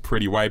has like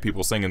pretty white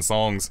people singing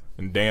songs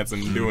and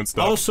dancing and doing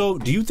stuff. Also,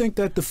 do you think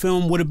that the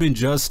film would have been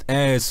just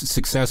as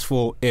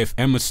successful if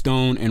Emma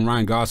Stone and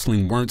Ryan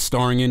Gosling weren't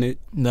starring in it?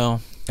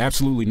 No,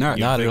 absolutely not.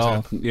 Not at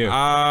all.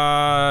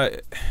 Yeah.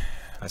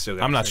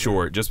 I'm not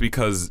sure. Just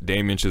because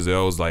Damien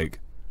Chazelle is like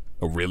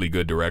a really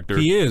good director.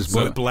 He is,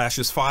 but Whiplash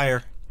is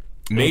fire.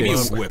 Maybe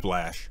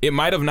Whiplash. It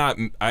might have not.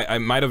 I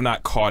might have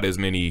not caught as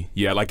many.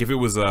 Yeah, like if it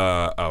was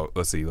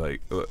let's see,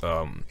 like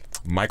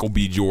Michael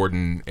B.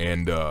 Jordan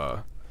and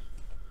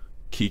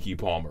Keke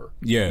Palmer.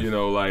 Yeah, you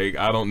know, like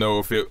I don't know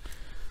if it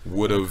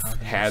would have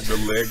had the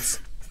legs.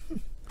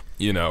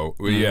 You know,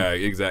 yeah,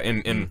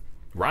 exactly. And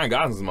Ryan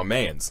Gosling's my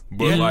man's,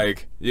 but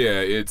like,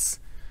 yeah,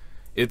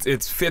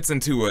 it fits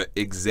into a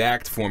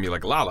exact formula.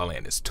 Like La La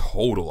Land is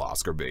total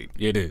Oscar bait.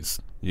 It is.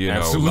 You know,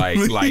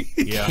 absolutely. like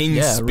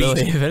King's Speech.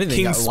 Really. If anything,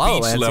 King's La La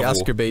Speech Land's the level.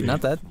 Oscar bait,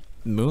 not that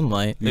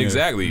Moonlight. Yeah.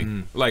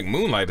 Exactly. Like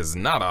Moonlight is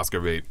not Oscar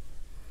bait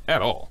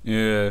at all.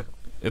 Yeah.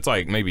 It's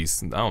like maybe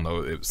I don't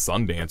know, it was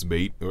Sundance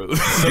bait.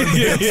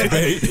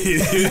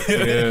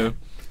 Yeah.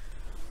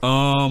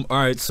 All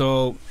right.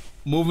 So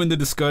moving the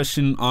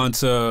discussion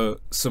onto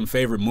some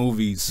favorite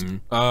movies.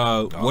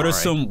 What are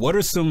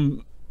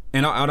some?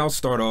 And I'll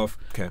start off.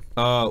 Okay.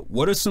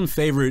 What are some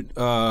favorite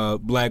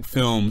black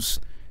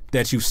films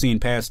that you've seen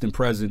past and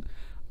present?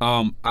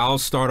 I'll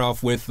start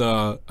off with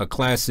a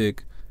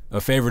classic,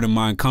 a favorite of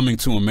mine, Coming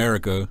to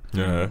America.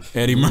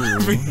 Eddie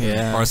Murphy.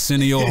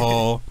 Arsenio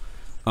Hall.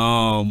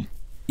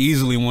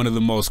 Easily one of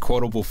the most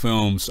quotable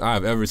films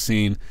I've ever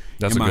seen.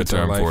 That's in a my good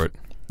term entire life. for it.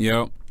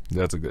 Yep.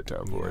 That's a good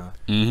term for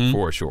it.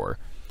 For sure.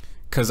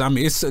 Because I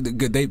mean, it's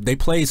good. They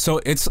play so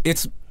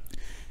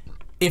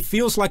it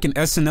feels like an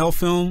SNL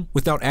film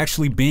without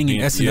actually being an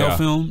SNL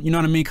film. You know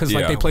what I mean? Because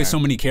like they play so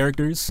many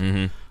characters.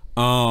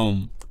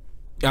 I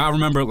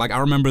remember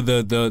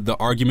the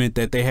argument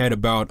that they had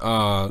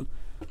about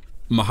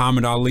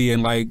Muhammad Ali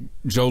and like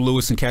Joe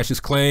Louis and Cassius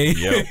Clay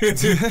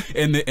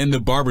in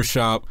the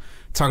barbershop,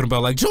 talking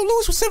about like Joe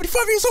Louis was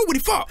 75 years old when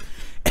he fought.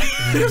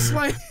 It's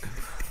like,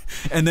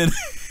 and then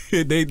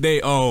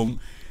they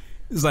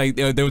it's like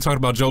they were talking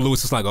about Joe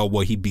Louis. It's like, oh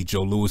well, he beat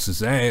Joe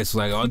Lewis's ass.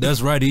 Like, oh,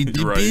 that's right, he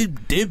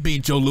did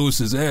beat Joe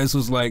Lewis's ass. It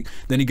was like,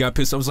 then he got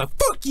pissed. I was like,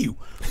 fuck you,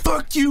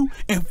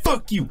 and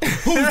fuck you.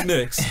 Who's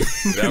next?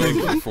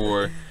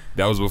 That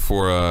was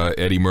before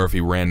Eddie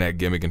Murphy ran that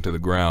gimmick into the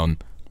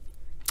ground.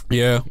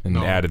 Yeah, and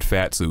added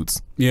fat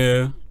suits.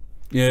 Yeah,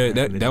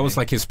 that was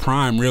like his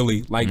prime,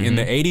 really. Like in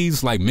the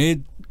 '80s, like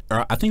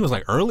I think it was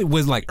like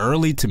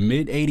early to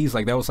mid '80s.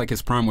 Like that was like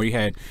his prime, where he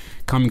had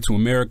Coming to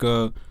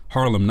America,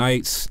 Harlem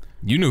Nights.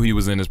 You knew he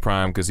was in his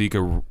prime because he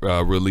could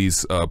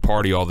release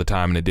Party all the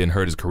time and it didn't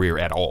hurt his career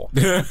at all.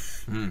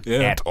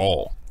 At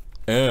all.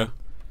 Yeah.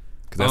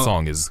 Because that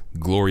song is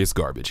glorious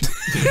garbage.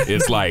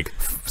 It's like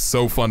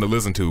so fun to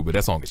listen to, but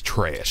that song is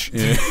trash.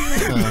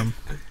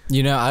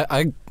 You know,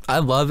 I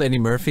love Eddie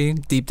Murphy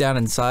deep down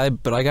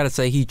inside, but I gotta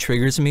say he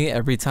triggers me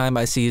every time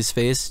I see his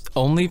face,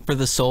 only for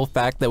the sole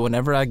fact that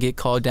whenever I get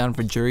called down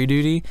for jury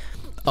duty,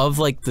 of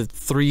like the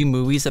 3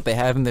 movies that they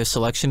have in their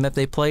selection that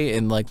they play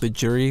in like the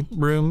jury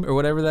room or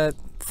whatever that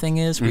thing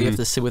is, where you have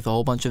to sit with a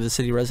whole bunch of the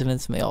city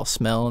residents and they all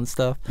smell and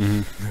stuff.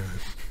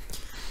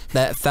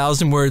 That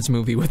 1,000 Words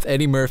movie with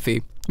Eddie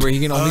Murphy, where he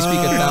can only speak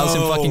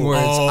 1,000 fucking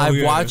words.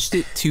 I've watched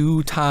it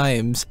 2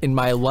 times in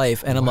my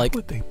life, and I'm like,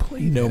 they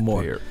play no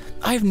more. There?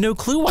 I have no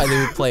clue why they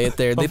would play it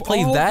there. They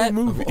play that.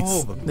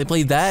 They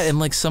play that and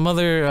like some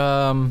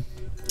other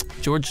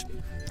George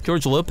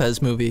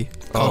Lopez movie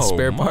called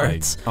Spare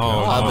Parts.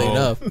 Oddly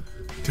enough.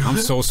 I'm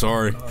so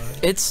sorry.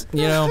 It's,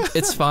 you know,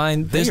 it's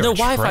fine. There's no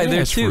Wi-Fi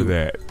there too. For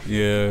that.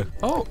 Yeah.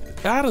 Oh,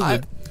 out of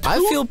the. I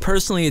feel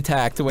personally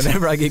attacked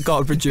whenever I get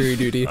called for jury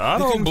duty. I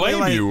don't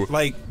blame you.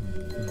 Like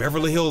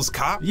Beverly Hills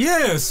Cop.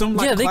 Yeah, some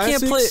like they classics.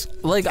 can't play.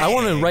 Like, I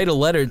want to write a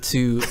letter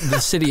to the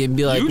city and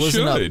be like,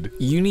 listen up,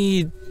 you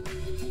need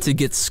to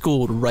get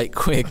schooled right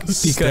quick because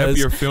Step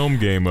your film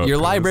game up. Your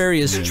library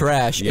is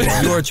trash,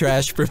 and you're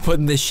trash for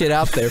putting this shit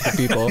out there for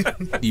people.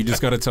 You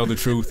just gotta tell the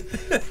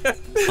truth.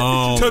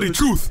 Tell the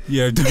truth.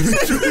 Yeah.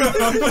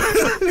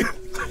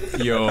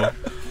 Yo.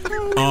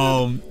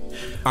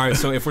 All right,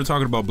 so if we're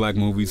talking about black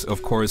movies,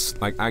 of course,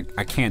 like I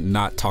can't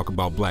not talk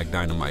about Black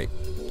Dynamite.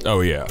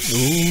 Oh yeah.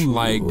 Ooh,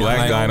 like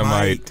Black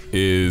Dynamite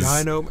is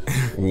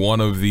one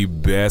of the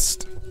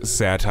best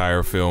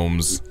satire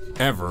films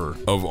ever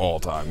of all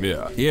time.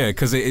 Yeah. Yeah,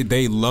 because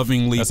they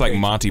lovingly. That's like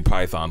Monty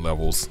Python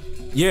levels.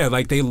 Yeah,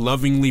 like they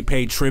lovingly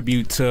pay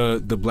tribute to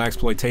the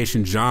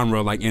blaxploitation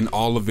genre, like in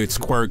all of its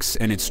quirks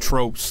and its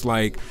tropes,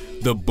 like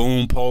the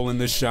boom pole in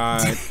the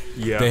shot.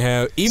 Yeah, they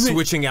have even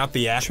switching out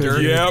the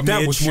actor. Yeah,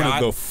 that was one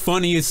of the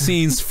funniest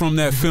scenes from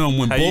that film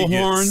when How you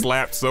get Bullhorn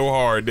slapped so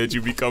hard that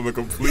you become a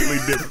completely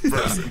different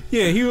person.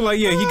 Yeah, he was like,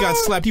 yeah, he got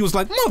slapped. He was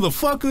like,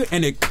 motherfucker,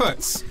 and it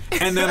cuts,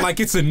 and then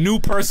like it's a new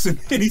person,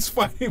 and he's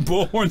fighting.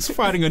 Bullhorn's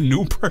fighting a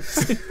new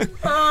person. In the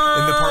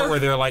part where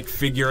they're like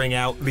figuring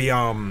out the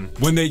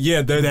when they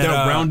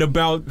that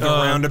roundabout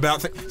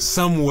roundabout thing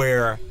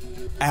somewhere.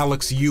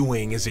 Alex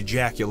Ewing is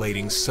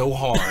ejaculating so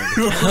hard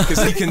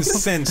because he can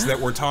sense that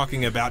we're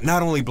talking about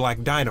not only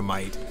Black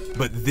Dynamite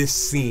but this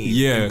scene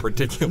in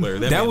particular.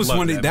 That was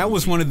one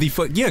of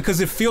the because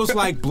it feels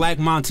like Black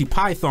Monty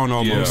Python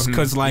almost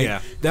because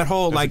that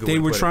whole like they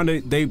were trying to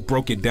they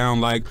broke it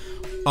down like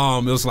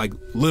it was like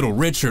Little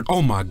Richard.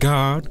 Oh my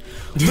God,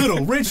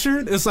 Little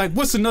Richard. It's like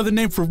what's another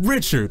name for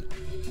Richard?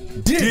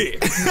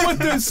 Dick.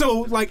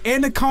 So like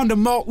Anaconda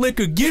malt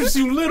liquor gives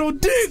you little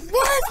dick.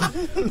 What?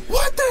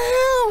 What the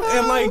hell?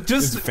 And like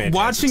just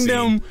watching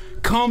them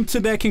come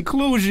to that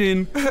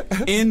conclusion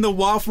in the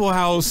Waffle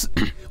House.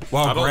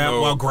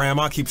 While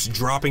Grandma keeps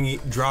dropping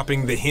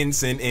the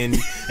hints and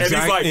he's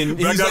like,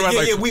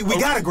 we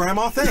got it,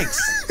 Grandma. Thanks.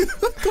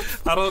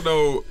 I don't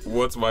know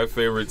what's my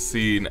favorite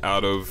scene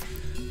out of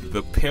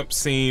the pimp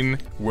scene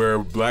where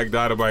Black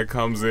Dynamite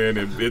comes in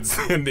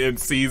and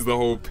sees the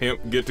whole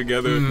pimp get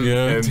together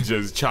and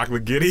just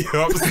chocolate giddy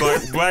up. It's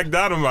like Black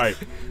Dynamite,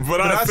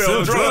 but I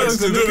sell drugs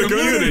to the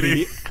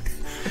community.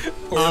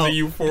 Or the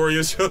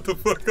Euphoria, shut the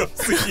fuck up.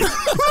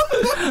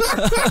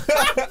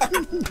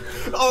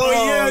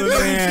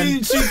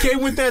 Man. She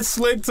came with that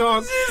slick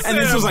talk, and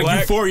then she was like,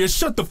 Euphoria,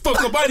 shut the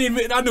fuck up. I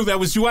knew that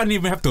was you. I didn't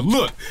even have to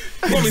look.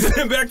 Want me to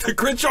send back to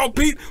Crenshaw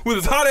Pete with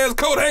his hot ass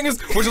coat hangers?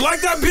 Would you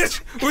like that,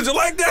 bitch? Would you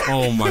like that?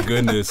 Oh my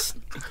goodness.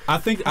 I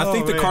think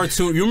the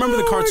cartoon. You remember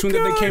the cartoon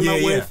that they came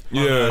out with?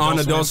 Yeah. On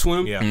Adult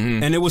Swim. Yeah.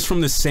 And it was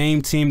from the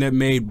same team that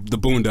made the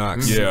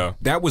Boondocks. Yeah.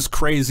 That was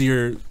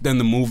crazier than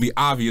the movie,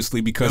 obviously,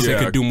 because they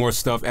could do more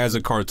stuff as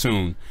a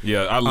cartoon.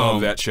 Yeah, I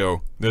love that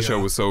show. That show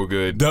was so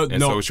good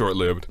and so short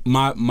lived.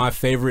 My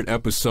favorite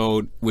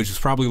episode, which is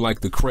probably like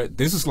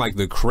this is like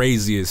the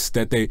craziest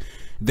that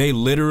they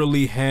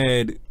literally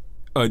had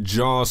a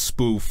Jaws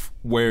spoof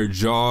where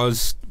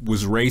Jaws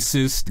was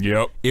racist.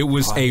 Yep. It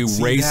was a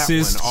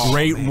racist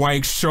great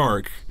white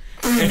shark.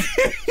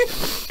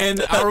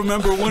 And I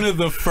remember one of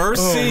the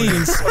first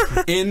scenes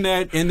in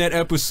that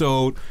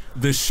episode,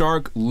 the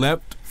shark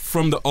leapt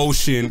from the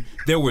ocean.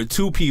 There were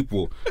two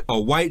people, a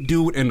white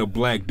dude and a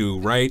black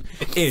dude, right?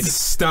 It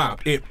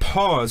stopped. It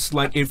paused,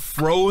 like it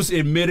froze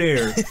in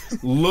midair,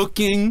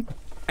 looking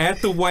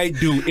at the white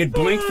dude. It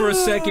blinked for a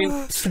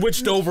second,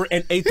 switched over,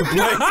 and ate the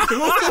black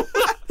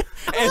dude.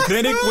 And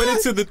then it went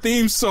into the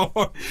theme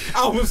song.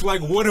 I was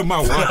like, what am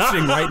I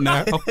watching right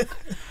now?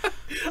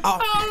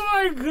 Oh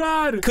my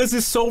God. Because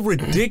it's so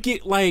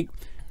ridiculous. Like,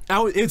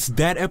 it's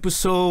that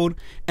episode,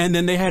 and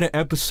then they had an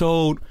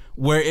episode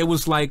where it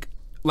was like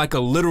a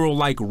literal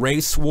like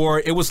race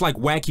war. It was like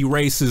wacky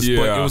races,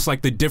 but it was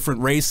like the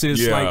different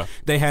races. Like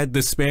they had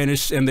the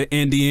Spanish and the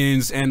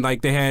Indians, and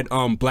like they had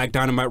Black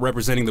Dynamite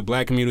representing the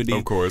black community.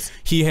 Of course.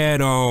 He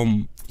had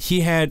a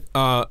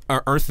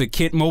Eartha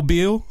Kitt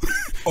mobile.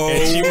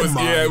 And she was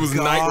it was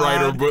Knight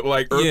Rider, but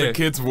like Eartha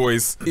Kitt's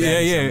voice.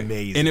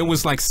 Amazing. And it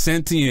was like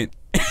sentient.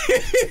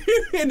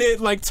 And it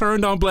like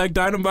turned on Black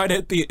Dynamite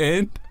at the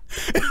end.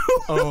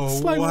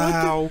 Like,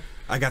 wow.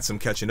 I got some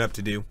catching up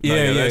to do.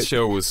 That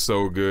show was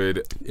so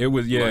good. It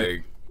was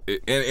like, I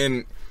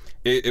think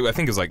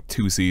it was like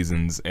 2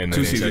 seasons and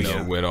then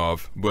it went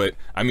off. But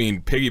I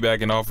mean,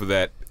 piggybacking off of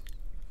that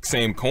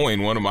same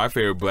coin, one of my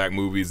favorite black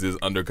movies is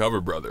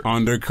Undercover Brother.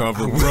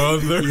 Undercover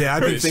Brother. Yeah,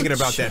 I've been thinking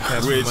about that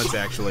past few months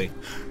actually.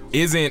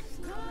 Isn't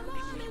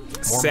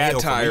more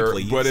satire,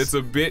 but it's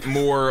a bit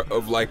more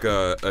of like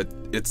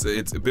it's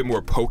a bit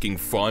more poking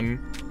fun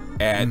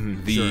at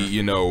the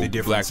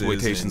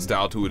blaxploitation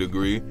style to a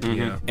degree.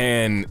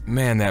 And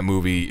man, that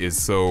movie is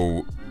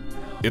so.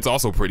 It's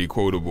also pretty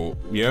quotable.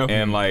 Yeah.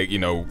 And like,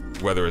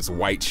 whether it's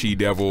White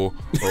She-Devil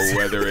or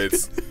whether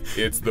it's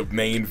the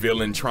main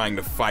villain trying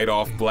to fight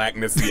off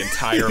blackness the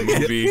entire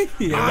movie.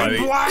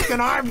 I'm black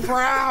and I'm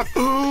proud.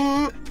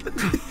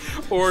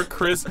 Or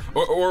Chris,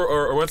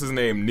 or what's his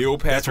name? Neil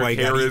Patrick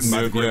Harris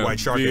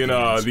being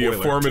the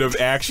affirmative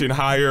action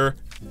hire.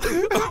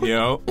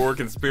 Or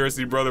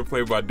Conspiracy Brother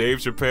played by Dave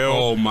Chappelle.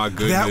 Oh my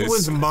goodness. That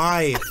was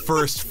my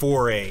first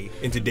foray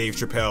into Dave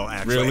Chappelle,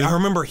 actually. Really? I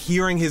remember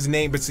hearing his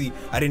name, but see,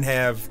 I didn't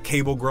have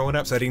cable growing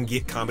up, so I didn't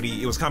get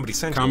comedy. It was Comedy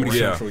Central.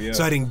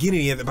 So I didn't get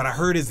any of it, but I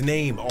heard his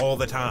name all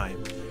the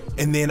time.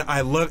 And then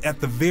at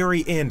the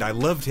very end, I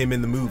loved him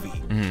in the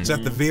movie. So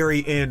at the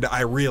very end,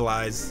 I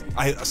realized,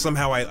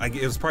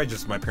 it was probably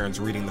just my parents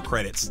reading the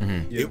credits.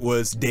 It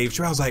was Dave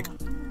Chappelle. I was like,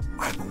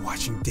 I've been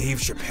watching Dave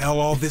Chappelle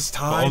all this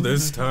time.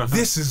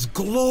 This is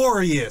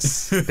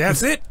glorious.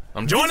 That's it.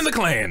 I'm joining the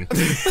Klan.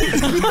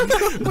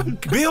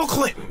 Bill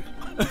Clinton,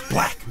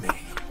 black man.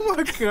 Oh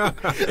my God.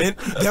 And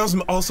that was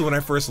also when I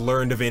first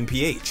learned of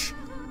NPH.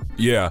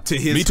 Yeah. To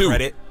his Me too.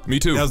 credit. Me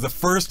too. That was the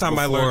first time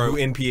I learned who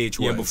NPH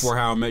was. Yeah, before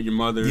How I Met Your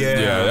Mother.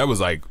 Yeah. That was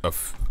like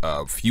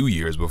a few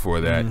years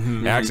before that.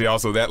 Actually,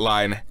 also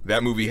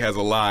that movie has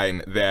a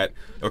line that,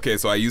 okay,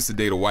 so I used to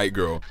date a white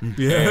girl.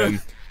 Yeah.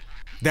 And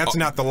that's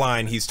not the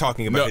line he's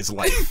talking about. No. His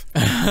life.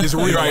 His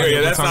real right, life.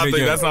 yeah,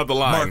 that's not the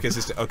line. Marcus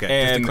is okay.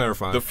 And just to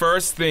clarify. the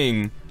first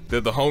thing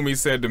that the homie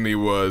said to me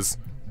was,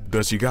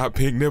 "Does she got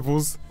pink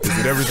nipples? Is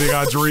it everything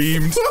I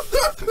dreamed?"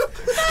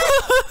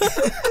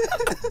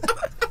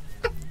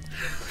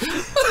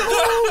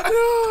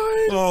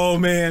 Oh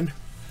man.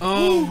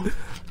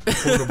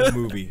 Horrible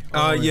movie.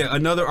 Yeah,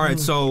 another. All right,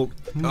 so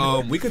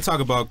we could talk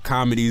about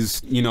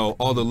comedies,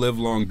 all the live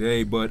long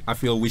day, but I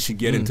feel we should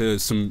get into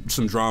some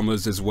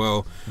dramas as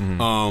well.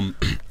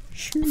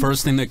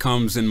 First thing that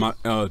comes in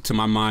to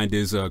my mind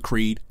is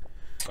Creed.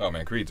 Oh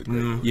man, Creed's a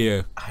great.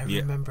 Yeah, I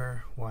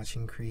remember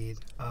watching Creed.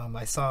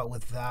 I saw it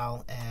with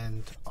Val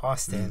and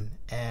Austin,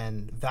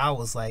 and Val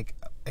was like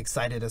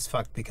excited as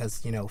fuck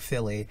because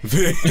Philly.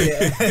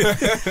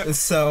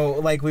 So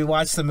like we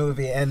watched the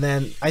movie, and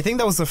then I think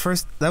that was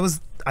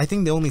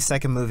the only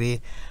second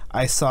movie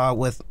I saw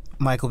with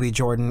Michael B.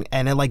 Jordan,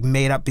 and it like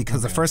made up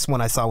because the first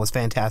one I saw was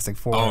Fantastic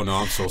Four. Oh no,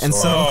 I'm so sorry. And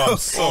so, I'm so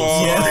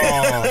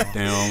sorry.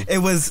 Damn. it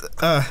was.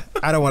 I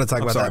don't want to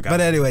talk about sorry, that, guys. but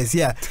anyways,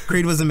 yeah,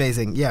 Creed was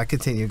amazing. Yeah,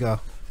 continue, go.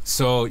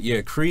 So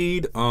yeah,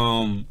 Creed.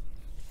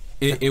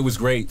 It was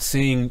great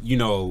seeing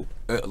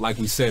like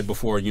we said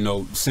before,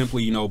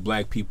 simply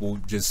black people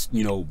just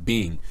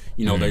being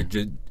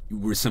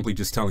we're simply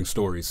just telling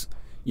stories.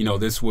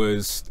 This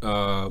was.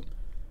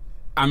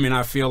 I mean,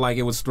 I feel like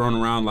it was thrown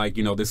around like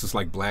this is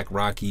like Black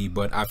Rocky,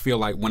 but I feel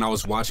like when I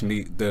was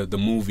watching the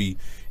movie,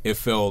 it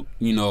felt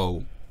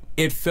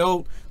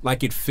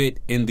like it fit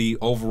in the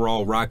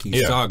overall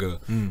Rocky saga,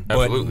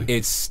 but absolutely.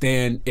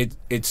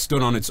 it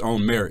stood on its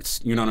own merits.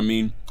 You know what I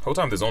mean? Whole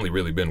time there's only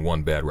really been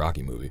one bad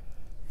Rocky movie.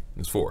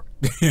 It's 4.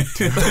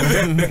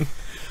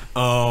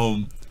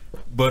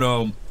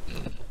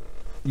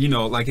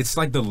 Like it's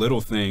like the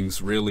little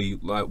things really.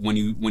 Like when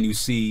you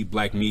see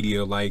black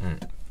media, like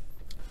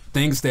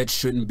things that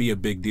shouldn't be a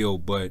big deal,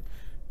 but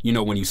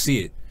when you see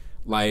it,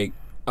 like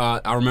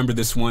I remember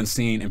this one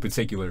scene in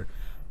particular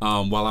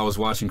while I was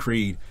watching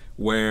Creed,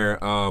 where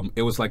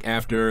it was like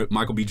after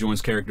Michael B.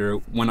 Jordan's character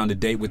went on a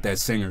date with that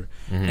singer,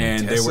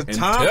 and they were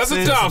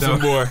Tessa Thompson,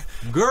 boy,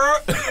 girl.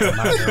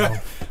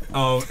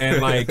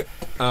 And like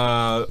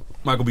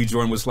Michael B.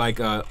 Jordan was like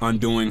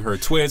undoing her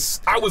twists.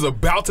 I was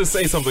about to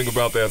say something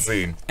about that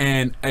scene,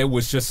 and it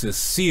was just a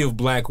sea of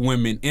black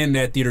women in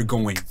that theater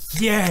going,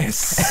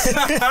 yes,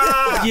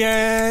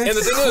 yes. And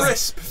the thing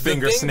Crisp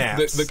finger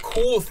snaps. The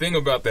cool thing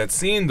about that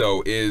scene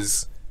though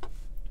is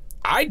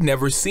I'd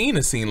never seen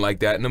a scene like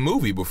that in a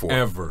movie before.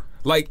 Ever.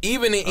 Like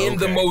even in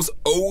the most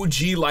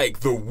OG, like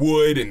The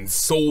Wood and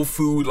Soul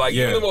Food, like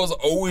even the most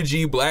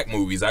OG black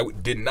movies, I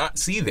did not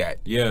see that.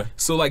 Yeah.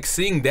 So like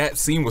seeing that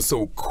scene was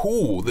so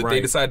cool that they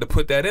decided to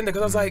put that in there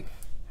because I was like,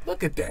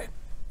 look at that.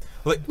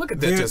 Like look at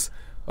that, just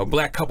a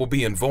black couple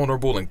being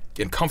vulnerable and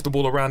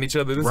comfortable around each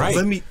other. This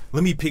is-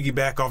 Let me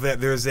piggyback off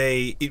that. There's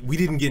we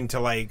didn't get into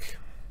like.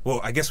 Well,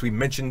 I guess we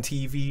mentioned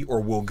TV, or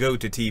we'll go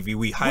to TV.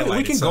 We highlighted.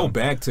 We can go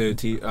back to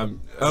TV.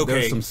 Okay,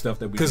 there's some stuff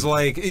that we because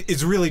like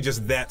it's really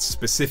just that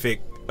specific,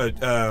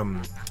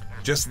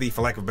 just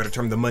for lack of a better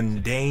term, the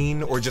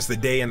mundane or just the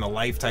day in the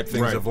life type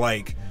things of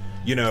like,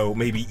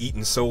 maybe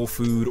eating soul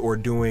food or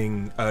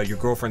doing your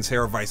girlfriend's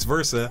hair or vice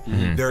versa.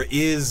 There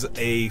is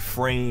a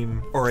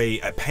frame or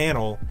a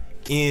panel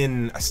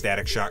in a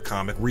Static Shock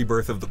comic,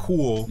 Rebirth of the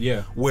Cool,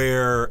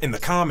 where in the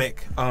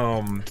comic,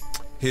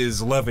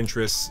 his love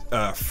interest,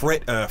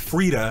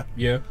 Frida.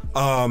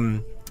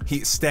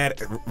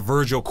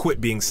 Virgil quit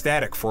being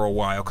Static for a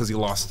while because he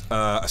lost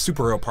a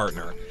superhero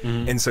partner,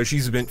 and so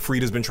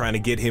Frida's been trying to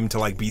get him to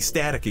like be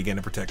Static again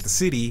to protect the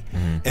city,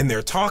 and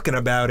they're talking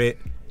about it,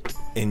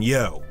 and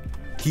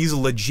he's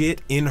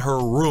legit in her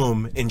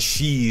room and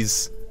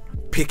she's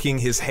picking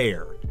his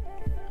hair,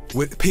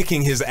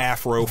 picking his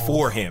afro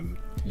for him,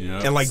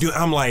 and like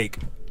I'm like.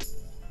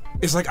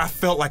 It's like I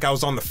felt like I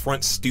was on the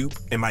front stoop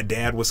and my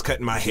dad was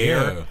cutting my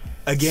hair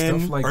again,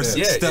 stuff like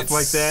that. stuff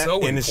like that,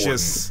 so and it's important.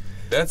 just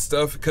that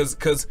stuff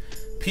because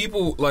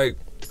people like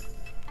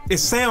it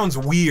sounds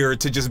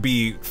weird to just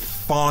be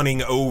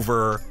fawning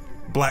over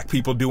black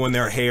people doing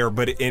their hair,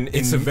 but in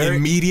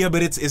media,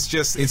 but it's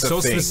so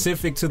a thing.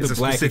 specific to the It's a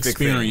black specific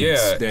thing.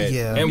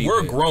 experience. And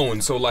we're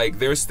grown, so like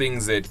there's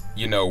things that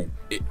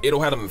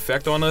it'll have an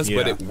effect on us,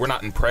 but we're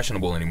not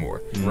impressionable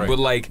anymore. But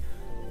like.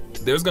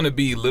 There's gonna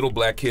be little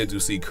black kids who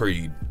see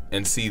Creed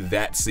and see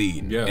that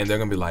scene, and they're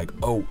gonna be like,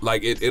 "Oh,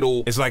 like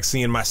it'll." It's like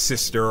seeing my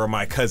sister or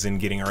my cousin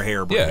getting her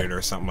hair braided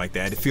or something like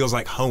that. It feels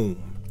like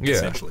home,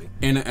 essentially.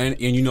 And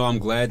I'm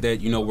glad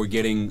that we're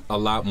getting a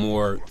lot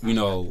more.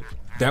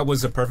 That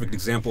was a perfect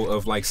example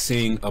of like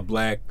seeing a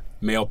black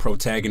male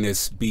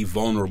protagonists be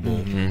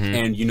vulnerable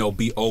and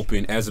be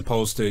open, as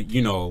opposed to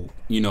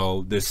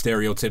the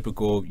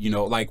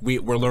stereotypical like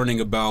we're learning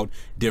about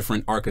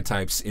different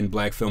archetypes in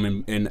black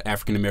film and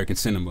African American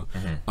cinema.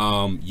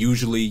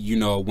 Usually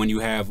when you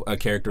have a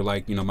character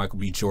like Michael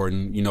B.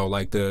 Jordan,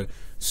 like the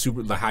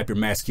hyper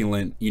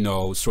masculine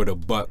sort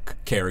of buck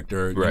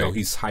character,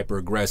 he's hyper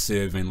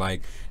aggressive and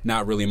like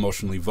not really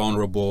emotionally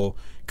vulnerable,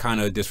 kind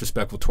of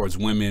disrespectful towards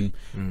women.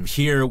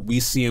 Here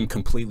we see him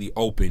completely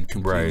open,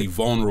 completely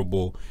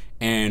vulnerable,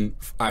 and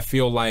I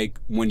feel like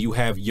when you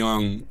have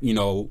young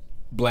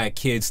black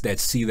kids that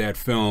see that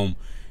film,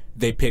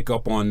 they pick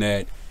up on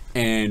that,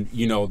 and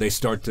they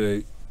start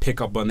to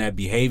pick up on that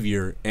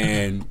behavior,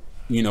 and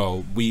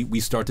we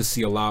start to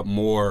see a lot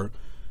more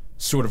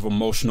sort of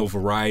emotional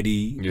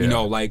variety.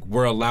 Like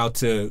we're allowed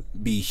to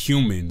be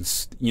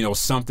humans,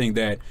 something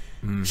that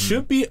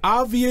should be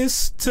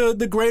obvious to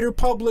the greater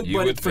public,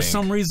 but for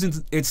some reason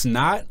it's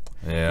not.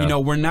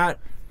 We're not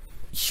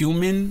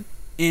human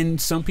in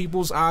some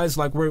people's eyes.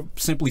 Like we're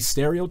simply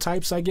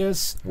stereotypes, I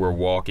guess. We're a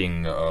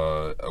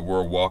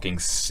walking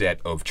set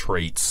of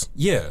traits.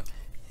 Yeah.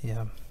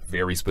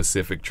 Very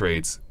specific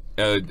traits.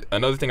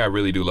 Another thing I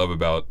really do love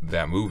about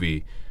that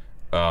movie,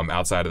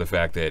 outside of the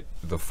fact that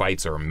the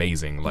fights are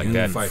amazing, like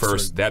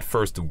that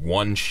first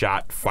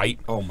one-shot fight.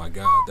 Oh my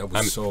God, that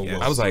was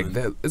I was like,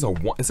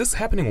 is this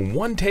happening in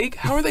one take?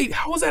 How is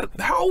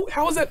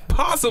that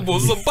possible?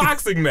 This is a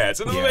boxing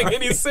match. It doesn't make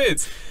any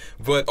sense.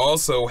 But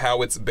also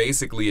how it's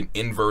basically an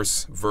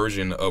inverse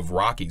version of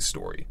Rocky's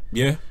story.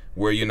 Yeah.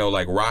 Where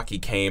like Rocky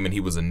came and he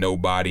was a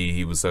nobody,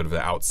 he was sort of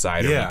the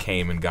outsider. He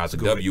came and got the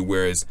W.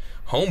 Whereas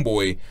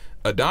Homeboy,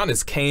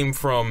 Adonis, came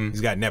from...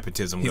 He's got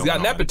nepotism.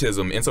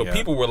 And so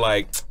people were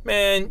like,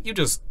 man, you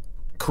just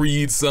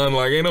Creed's son,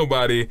 like ain't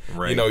nobody.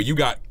 You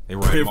got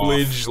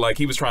privilege. Like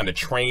he was trying to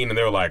train, and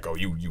they were like, oh,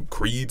 you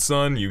Creed's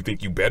son, you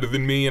think you better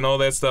than me and all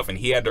that stuff. And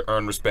he had to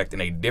earn respect in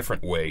a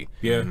different way.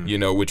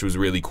 Which was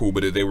really cool.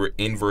 But they were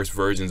inverse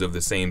versions of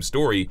the same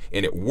story,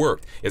 and it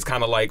worked. It's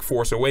kind of like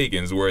Force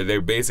Awakens, where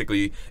they're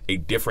basically a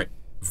different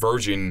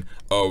version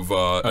of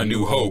A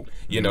New Hope.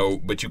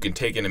 But you can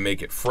take it and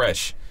make it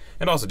fresh.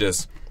 And also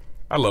just,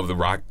 I love the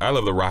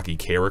Rocky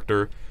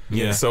character.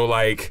 So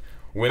like,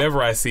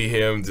 whenever I see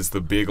him, just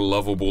the big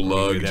lovable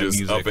lug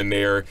just up in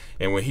there,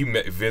 and when he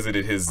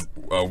visited his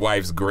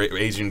wife's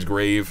Asian's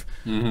grave,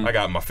 I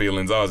got my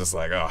feelings. I was just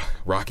like, oh,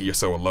 Rocky, you're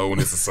so alone.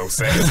 This is so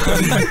sad.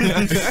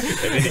 And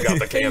then he got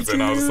the cancer,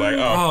 and I was like,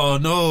 oh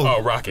no,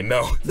 oh Rocky,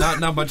 no,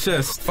 not my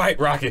chest. Fight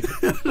Rocky.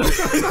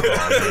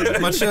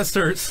 My chest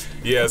hurts.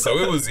 Yeah, so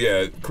it was.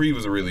 Yeah, Creed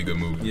was a really good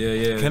movie.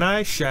 Yeah. Can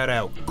I shout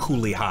out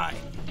Coolie High?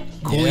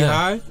 Coolie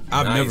High?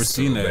 I've never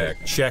seen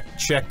that.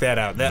 Check that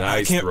out.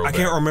 Nice I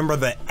can't remember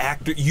the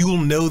actor. You'll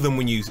know them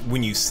when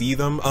you see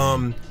them.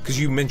 Because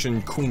you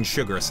mentioned Queen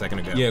Sugar a second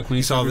ago. Yeah, Queen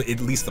you Sugar. saw at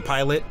least the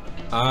pilot.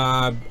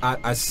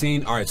 I've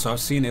seen. All right, so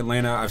I've seen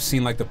Atlanta. I've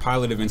seen like the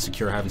pilot of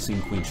Insecure. I haven't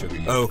seen Queen Sugar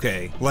yet.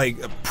 Okay, like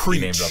Preach.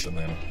 He named dropped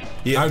Atlanta.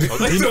 Yeah,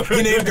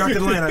 he named dropped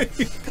Atlanta.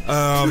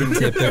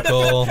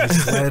 Typical.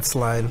 That's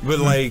line. But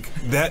like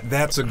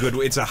that's a good.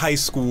 It's a high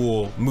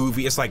school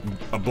movie. It's like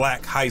a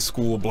black high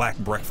school black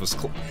breakfast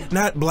club.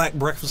 Not Black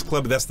Breakfast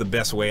Club, but that's the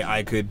best way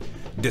I could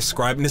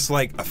describe it. And it's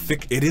like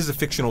it is a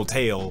fictional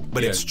tale,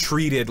 but it's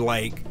treated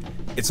like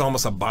it's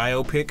almost a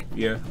biopic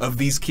of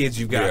these kids.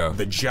 You've got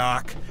the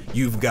jock,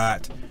 you've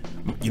got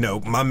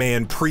my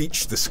man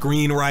Preach, the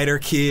screenwriter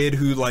kid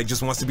who like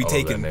just wants to be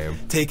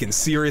taken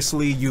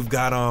seriously. You've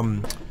got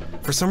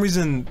for some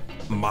reason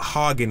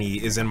Mahogany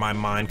is in my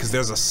mind because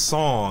there's a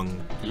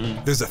song,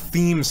 there's a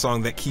theme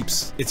song that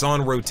it's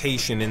on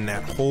rotation in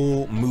that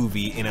whole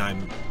movie, and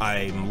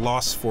I'm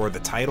lost for the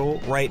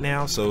title right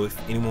now, so if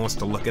anyone wants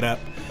to look it up,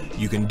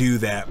 you can do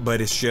that.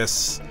 But it's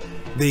just,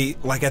 they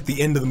like at the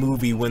end of the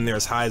movie when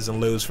there's highs and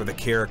lows for the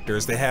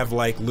characters, they have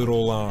like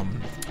little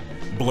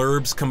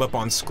blurbs come up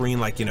on screen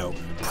like,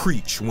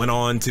 Preach went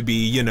on to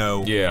be,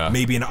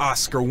 maybe an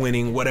Oscar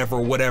winning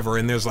whatever,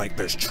 and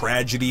there's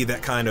tragedy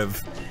that kind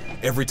of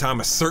every time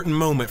a certain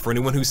moment for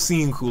anyone who's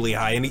seen Coolie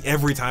High, and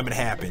every time it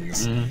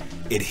happens,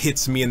 it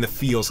hits me in the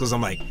feels because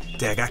I'm like,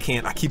 dag,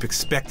 I keep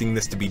expecting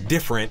this to be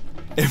different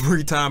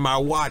every time I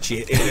watch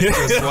it, and it's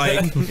just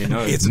like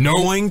it's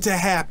going to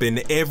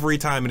happen every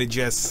time, and it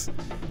just.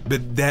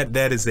 But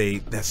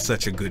that's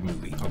such a good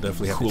movie. I'll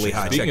definitely have Coolie to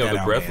High. Speaking check of that the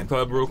out, Breakfast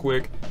Club, real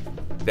quick,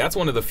 that's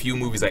one of the few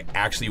movies I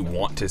actually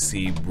want to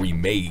see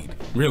remade.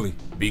 Really?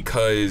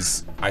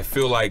 Because I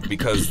feel like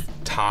because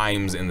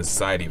times in the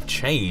society have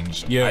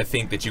changed, I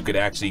think that you could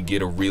actually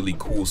get a really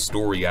cool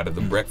story out of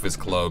the Breakfast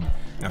Club,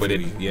 but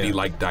it'd be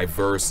like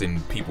diverse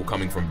and people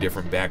coming from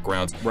different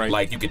backgrounds. Right.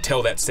 Like you could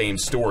tell that same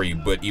story,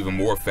 but even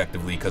more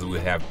effectively because it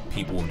would have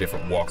people with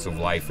different walks of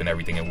life and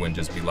everything. It wouldn't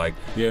just be like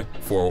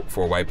four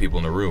white people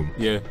in a room.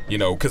 Yeah.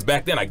 Because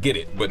back then I get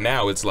it, but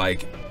now it's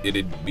like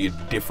it'd be a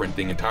different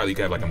thing entirely. You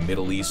could have like a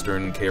Middle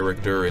Eastern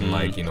character and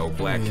like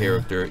black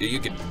character. You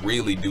could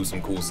really do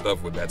some cool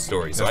stuff with that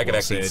story. So I could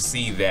actually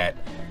see that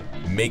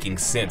making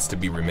sense to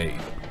be remade.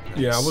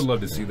 Yeah, I would love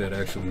to see that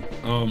actually.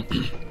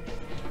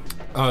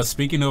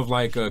 Speaking of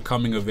like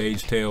coming of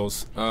age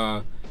tales,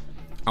 I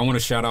want to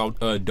shout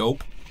out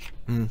Dope.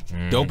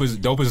 Dope is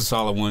a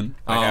solid one.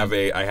 I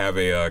have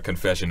a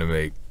confession to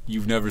make.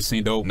 You've never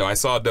seen Dope? No, I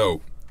saw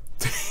Dope,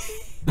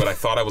 but I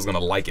thought I was gonna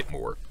like it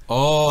more.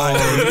 Oh,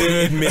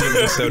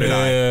 admittedly, so did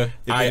I.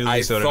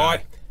 I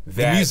thought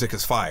that the music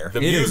is fire.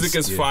 The music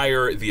is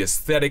fire. The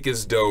aesthetic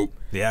is dope.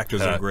 The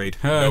actors are great.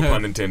 No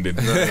pun intended.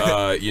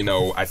 You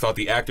know, I thought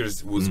the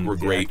actors were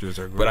great,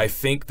 but I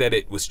think that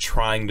it was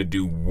trying to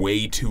do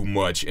way too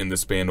much in the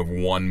span of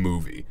one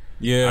movie.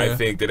 Yeah, I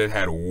think that it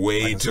had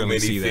way too many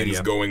things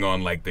going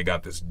on. Like they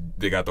got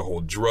the whole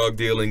drug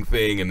dealing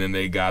thing, and then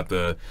they got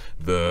the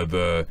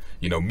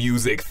you know,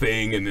 music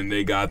thing, and then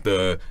they got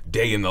the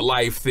day in the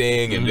life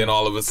thing, and then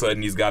all of a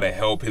sudden he's got to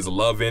help his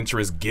love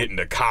interest get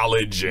into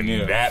college, and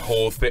that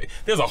whole thing.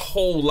 There's a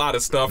whole lot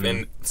of stuff,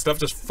 and stuff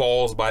just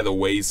falls by the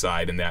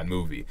wayside in that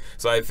movie.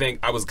 So I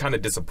think I was kind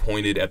of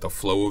disappointed at the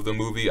flow of the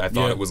movie. I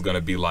thought it was gonna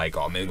be like,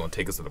 oh man, they're gonna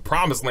take us to the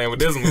promised land with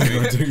this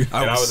movie,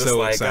 and I was just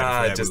like,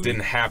 it just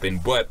didn't happen.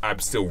 But I'm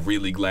still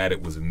really glad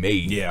it was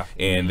made,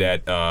 and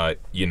that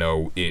you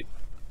know, it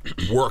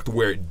worked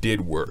where it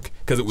did work,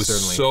 because it was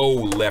so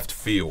left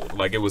field.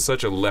 Like, it was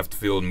such a left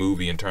field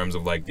movie in terms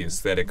of like the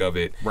aesthetic of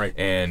it,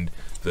 and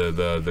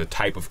the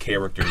type of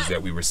characters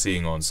that we were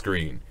seeing on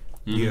screen.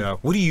 Yeah.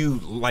 What do you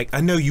like?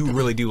 I know you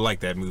really do like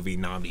that movie,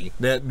 Nami.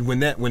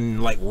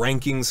 When like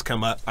rankings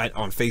come up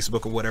on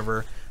Facebook or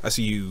whatever, I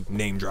see you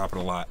name dropping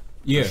a lot.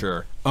 Yeah, for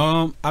sure.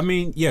 I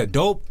mean, yeah,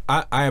 Dope.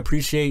 I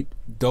appreciate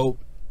Dope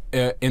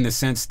in the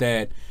sense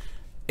that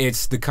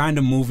it's the kind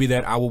of movie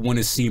that I would want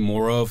to see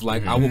more of.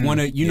 Like, I would want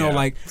to, you know,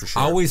 like,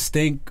 I always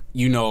think,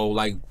 you know,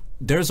 like,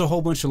 there's a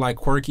whole bunch of like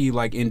quirky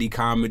like indie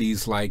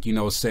comedies, like, you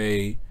know,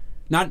 say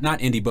not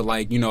indie, but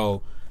like, you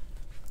know,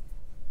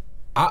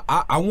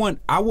 I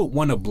would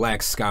want a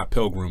black Scott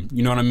Pilgrim,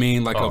 you know what I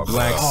mean, like a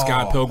black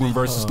Scott Pilgrim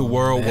versus the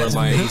world, where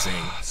like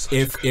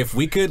if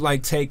we could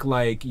like take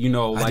like, you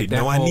know, like, I didn't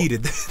know I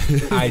needed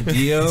that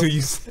idea until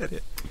you said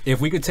it. If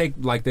we could take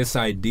like this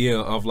idea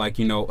of like,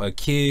 you know, a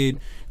kid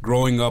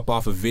growing up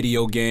off of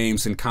video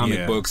games and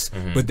comic books,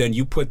 but then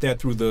you put that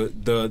through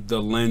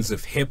the lens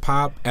of hip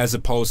hop, as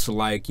opposed to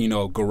like, you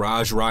know,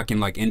 garage rock and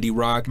like indie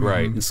rock,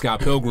 and Scott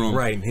Pilgrim,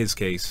 in his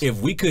case.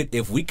 If we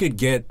could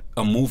get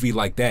a movie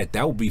like that,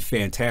 that would be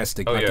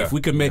fantastic. Like, if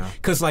we could make,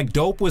 because like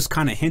Dope was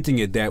kind of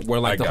hinting at that, where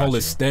like the whole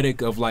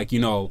aesthetic of like,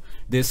 you know,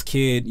 this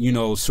kid, you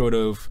know, sort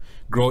of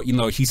grow, you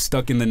know, he's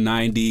stuck in the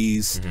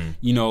 90s,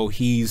 you know,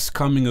 he's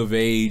coming of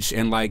age,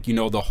 and like, you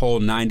know, the whole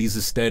 90s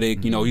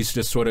aesthetic, you know, he's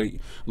just sort of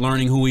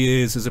learning who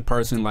he is as a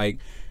person. Like,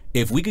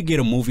 if we could get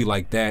a movie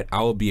like that,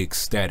 I would be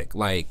ecstatic.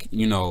 Like,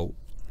 you know,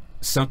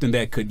 something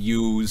that could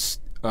use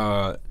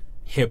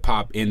hip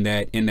hop in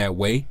that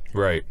way,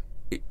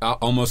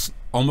 almost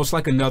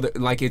like another,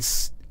 like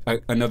it's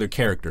another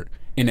character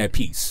in that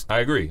piece. I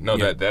agree. No,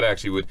 that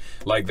actually would,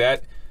 like,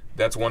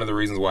 that's one of the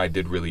reasons why I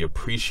did really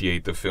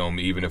appreciate the film,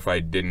 even if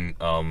I didn't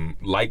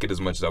like it as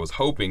much as I was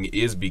hoping,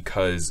 is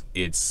because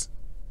it's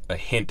a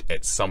hint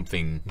at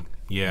something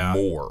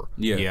more,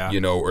 you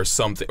know, or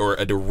something, or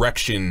a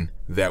direction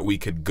that we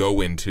could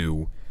go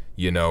into,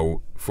 you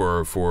know,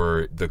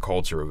 for the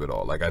culture of it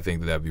all. Like, I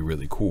think that'd be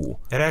really cool.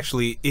 And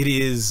actually, it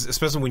is,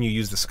 especially when you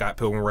use the Scott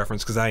Pilgrim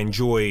reference, because I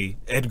enjoy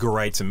Edgar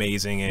Wright's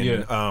amazing,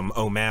 and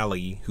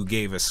O'Malley, who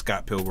gave us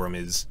Scott Pilgrim,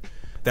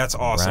 that's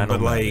awesome.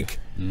 But like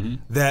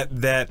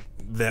that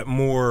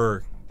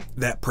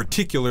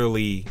particular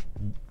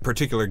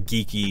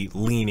geeky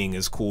leaning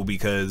is cool,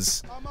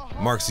 because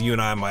Marcus, you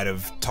and I might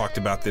have talked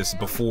about this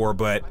before,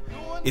 but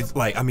it's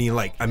like, I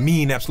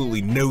mean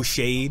absolutely no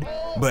shade,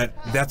 but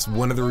that's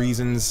one of the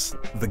reasons,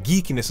 the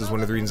geekiness is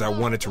one of the reasons I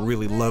wanted to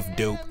really love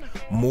Dope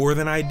more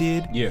than I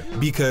did.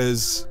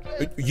 Because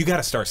you got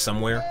to start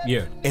somewhere.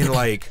 And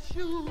like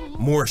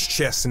Morris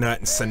Chestnut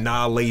and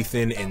Sanaa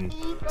Lathan and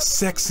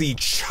sexy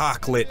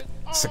chocolate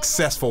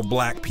successful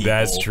black people,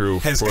 that's true,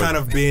 has kind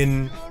of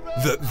been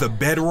the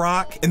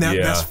bedrock, and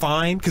that's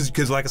fine,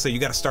 because like I said, you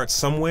got to start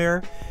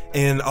somewhere.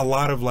 And a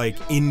lot of like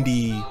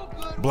indie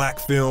black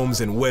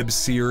films and web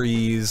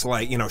series,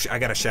 like, you know, I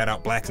gotta shout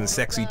out Blacks and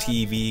Sexy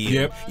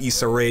TV,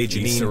 Issa Rae,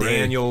 Janine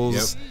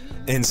Daniels,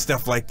 and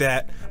stuff like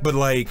that. But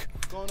like,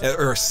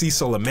 or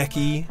Cecil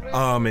Lemecki,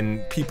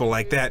 and people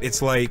like that.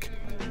 It's like,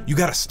 you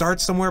gotta start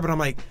somewhere, but I'm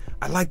like,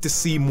 I like to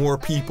see more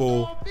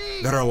people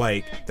that are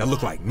like, that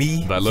look like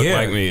me. That look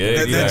like me,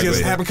 exactly. That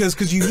just happen,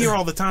 because you hear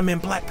all the time, man,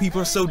 black people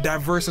are so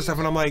diverse and stuff,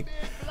 and I'm like,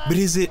 but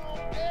is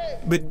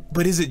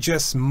it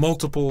just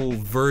multiple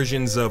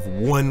versions of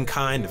one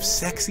kind of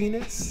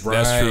sexiness?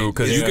 That's true,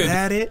 because you could,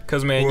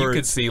 you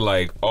could see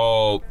like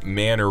all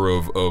manner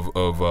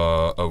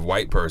of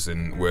white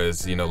person,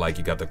 whereas, you know, like,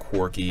 you got the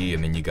quirky,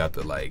 and then you got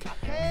the like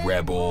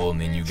rebel, and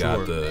then you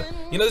got the,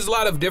 you know, there's a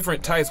lot of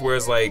different types.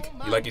 Whereas like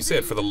you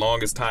said, for the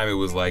longest time it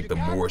was like the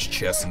Morris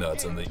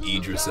Chestnuts and the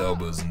Idris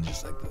Elbas, and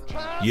just like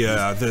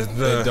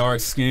the dark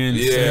skin,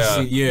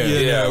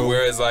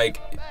 Whereas like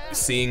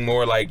seeing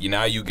more like, you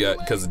know, you got,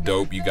 because of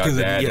Dope, you got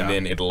that, and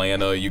then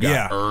Atlanta, you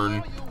got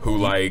Earn, who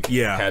like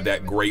had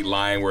that great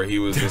line where he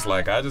was just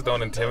like, I just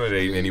don't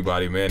intimidate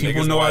anybody, man.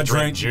 People Niggas know I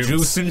drank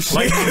juice and shit.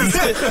 Like,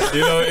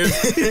 you know,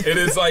 it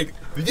is like,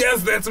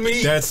 yes, that's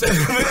me. That's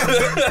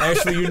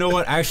actually, you know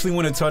what? I actually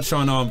want to touch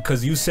on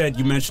because you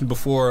mentioned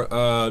before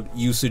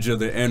usage of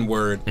the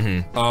N-word.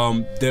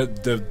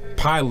 The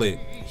pilot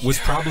was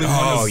probably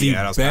one of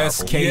the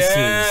best cases.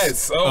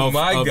 Yes. Oh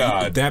my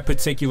God. That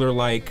particular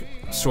like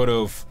sort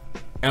of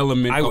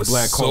element of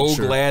black culture. I was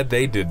so glad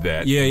they did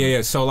that.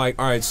 Yeah. So like,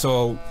 all right,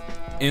 so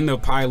in the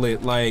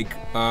pilot, like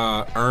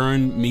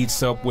Earn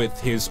meets up with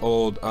his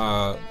old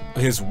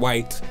his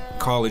white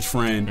college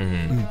friend,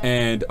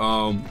 and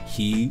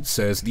he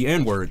says the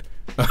N-word.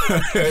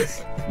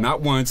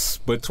 Not once,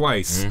 but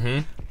twice.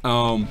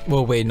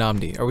 Well, wait,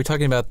 Namdi, are we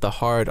talking about the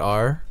hard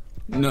R?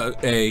 No,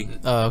 okay.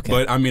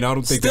 But I mean, I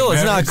don't think still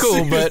it's not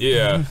cool, but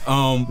yeah.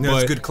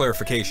 That's good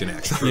clarification,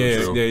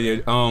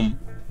 actually. Yeah.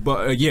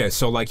 But yeah,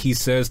 so like he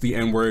says the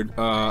N-word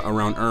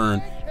around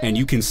Earn, and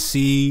you can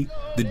see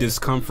the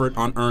discomfort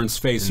on Earn's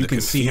face. You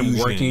can see him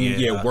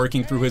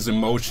working through his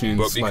emotions.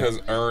 But because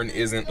Earn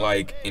isn't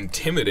like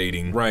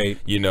intimidating, right?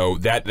 You know,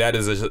 that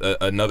is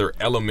another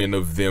element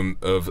of them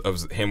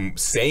of him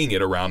saying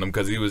it around him,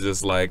 because he was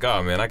just like,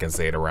 oh man, I can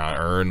say it around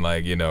Earn,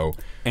 like, you know.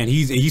 And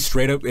he's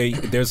straight up.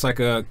 There's like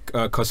a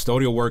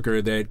custodial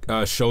worker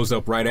that shows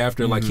up right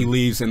after, like he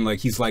leaves, and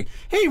like he's like,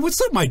 "Hey,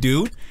 what's up, my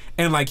dude?"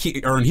 And like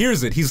Earn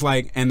hears it. He's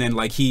like, and then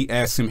like he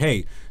asks him,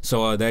 "Hey,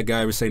 so that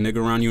guy ever say nigga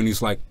around you?" And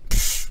he's like,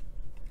 "Psh,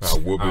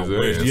 I'll whoop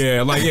his ass."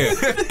 Yeah, like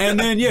and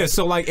then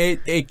so like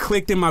it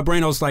clicked in my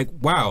brain. I was like,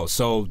 wow.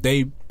 So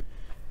that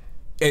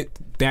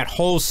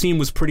whole scene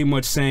was pretty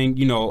much saying,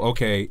 you know,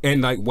 okay,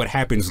 and like what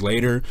happens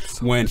later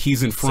when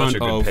he's in front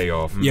Such a good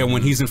payoff. Yeah,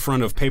 when he's in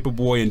front of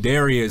Paperboy and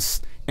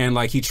Darius, and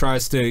like he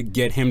tries to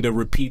get him to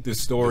repeat the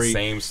story, the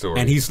same story,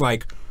 and he's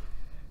like,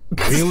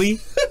 really?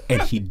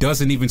 And he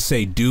doesn't even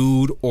say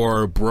dude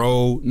or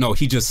bro. No,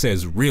 he just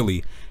says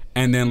really.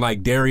 And then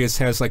like Darius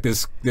has like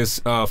this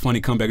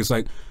funny comeback. It's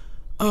like,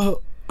 I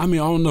mean,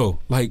 I don't know,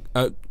 like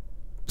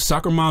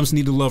soccer moms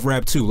need to love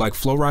rap too. Like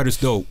Flow Rider's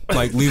dope.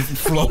 Like leave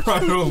Flow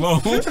Rider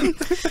alone. And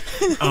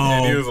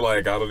he was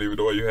like, I don't even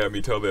know why you had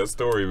me tell that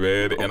story,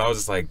 man. And I was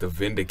just like, the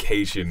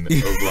vindication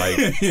of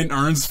like in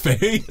Earn's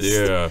face.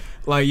 Yeah.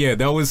 Like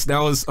that was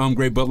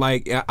great. But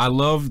like I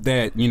love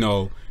that, you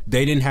know,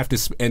 they didn't have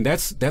to, and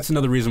that's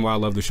another reason why I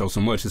love the show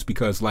so much, is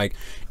because like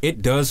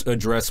it does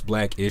address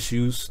black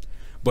issues,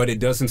 but it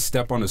doesn't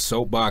step on a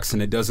soapbox,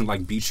 and it doesn't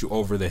like beat you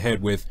over the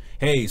head with,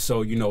 hey,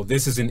 so you know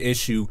this is an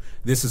issue,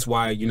 this is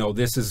why, you know,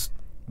 this is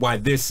why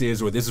this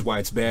is, or this is why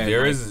it's bad.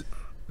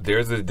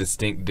 There's a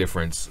distinct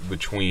difference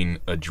between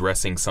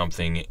addressing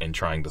something and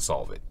trying to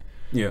solve it.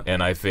 Yeah.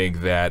 And I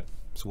think that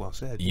it's well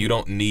said. You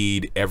don't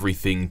need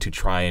everything to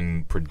try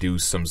and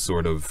produce some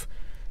sort of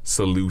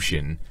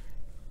solution.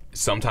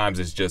 Sometimes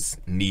it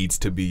just needs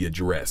to be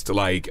addressed,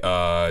 like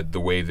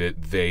the way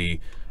that they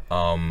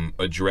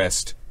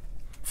addressed,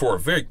 for a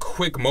very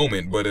quick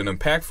moment but an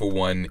impactful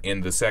one,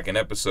 in the second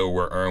episode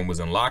where Earn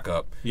was in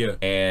lockup. Yeah.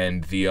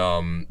 And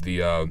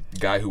the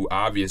guy who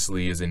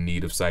obviously is in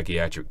need of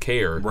psychiatric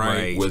care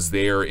was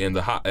there in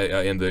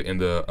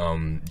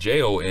the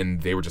jail,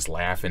 and they were just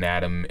laughing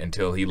at him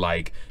until he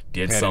like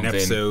did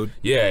something.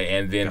 Yeah,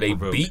 and then they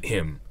beat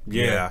him.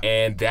 Yeah.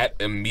 And that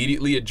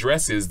immediately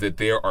addresses that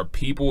there are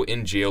people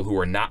in jail who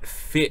are not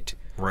fit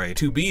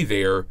to be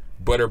there,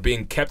 but are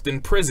being kept in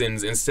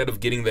prisons instead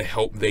of getting the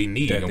help they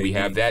need. And we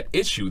have that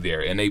issue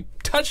there. And they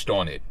touched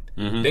on it.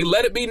 They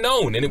let it be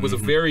known. And it was a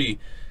very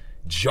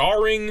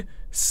jarring,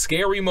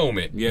 scary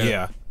moment.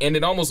 Yeah. And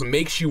it almost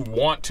makes you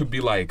want to be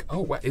like,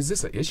 oh, what, is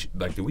this an issue?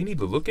 Like, do we need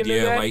to look into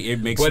that? Yeah, like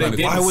it makes but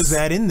why was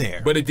that in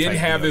there? But it didn't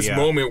have this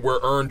moment where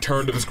Earn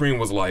turned to the screen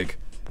and was like,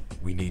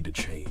 we need to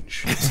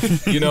change.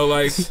 You know,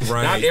 like,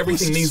 not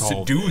everything needs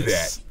to do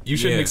that. You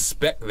shouldn't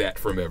expect that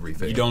from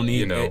everything. You don't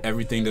need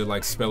everything to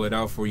like spell it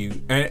out for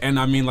you. And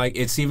I mean, like,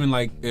 it's even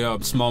like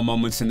small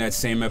moments in that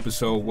same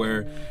episode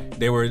where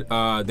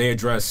they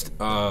addressed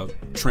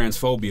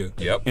transphobia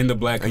in the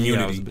black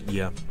community.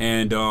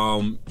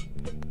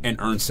 And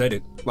Earn said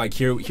it. Like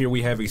here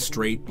we have a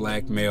straight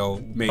black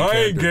male main character.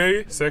 I ain't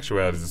gay.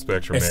 Sexuality is a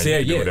spectrum, man. You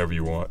can do whatever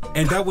you want.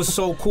 And that was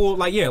so cool.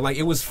 Like, yeah, like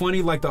it was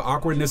funny, like the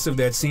awkwardness of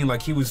that scene.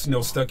 Like he was, you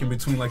know, stuck in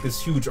between like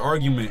this huge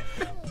argument.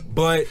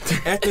 But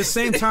at the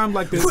same time,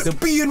 like the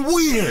being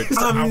weird.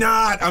 I'm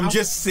not. I'm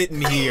just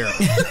sitting here.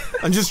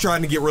 I'm just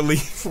trying to get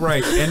relief.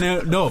 Right.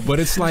 And no,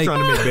 but it's like trying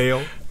to make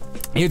bail.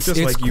 It's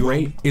like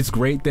great. It's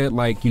great that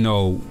like, you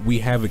know, we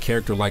have a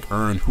character like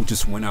Earn who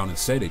just went out and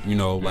said it. You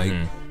know, like.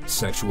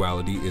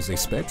 Sexuality is a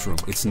spectrum.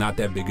 It's not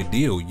that big a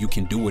deal. You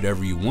can do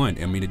whatever you want.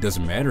 I mean, it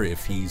doesn't matter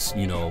if he's,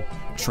 you know,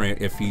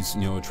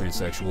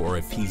 transsexual, or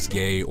if he's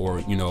gay, or,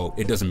 you know,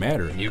 it doesn't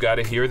matter. You got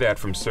to hear that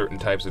from certain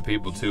types of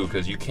people too,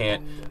 because you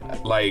can't,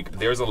 like,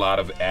 there's a lot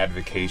of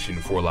advocacy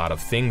for a lot of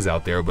things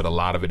out there, but a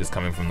lot of it is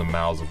coming from the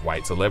mouths of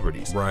white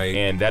celebrities. Right.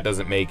 And that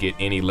doesn't make it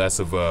any less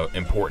of a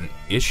important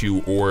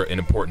issue or an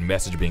important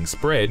message being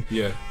spread.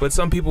 Yeah. But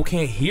some people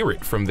can't hear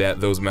it from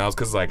those mouths,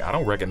 because like, I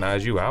don't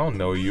recognize you. I don't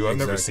know you. I've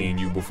never seen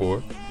you before.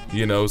 before.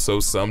 You know, so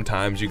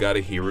sometimes you got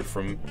to hear it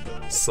from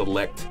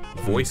select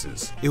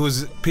voices. It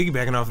was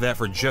piggybacking off that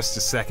for just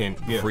a second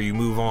before you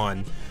move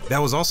on. That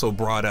was also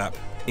brought up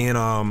in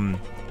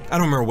I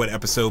don't remember what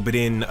episode, but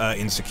in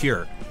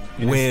Insecure,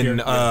 when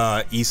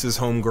Issa's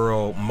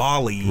homegirl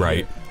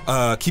Molly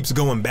keeps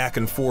going back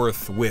and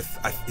forth with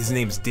his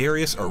name's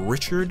Darius or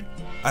Richard.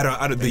 I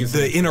don't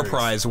the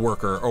Enterprise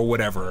worker or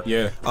whatever.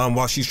 Yeah.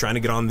 While she's trying to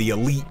get on the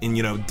elite and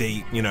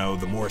date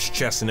the Morris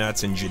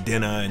Chestnuts and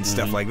Jadena and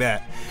stuff like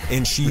that,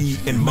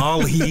 and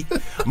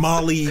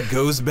Molly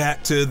goes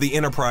back to the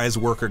Enterprise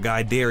worker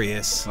guy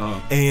Darius,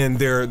 and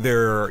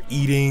they're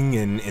eating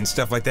and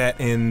stuff like that,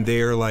 and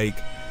they're like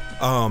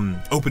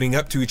opening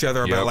up to each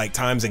other about like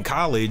times in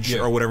college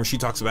or whatever. She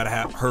talks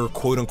about her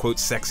quote unquote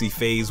sexy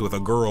phase with a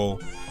girl,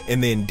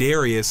 and then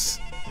Darius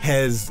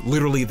has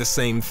literally the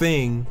same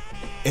thing.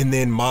 And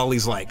then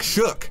Molly's like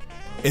shook,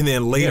 and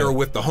then later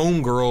with the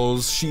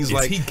homegirls, she's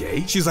like, "Is he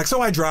gay?" She's like,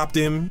 "So I dropped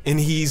him, and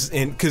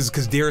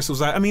because Darius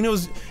was like, I mean, it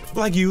was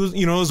like it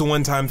was a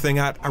one-time thing.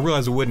 I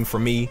realized it wasn't for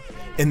me."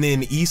 And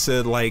then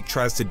Issa like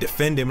tries to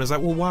defend him, and is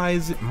like, "Well, why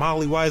is it,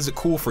 Molly? Why is it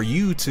cool for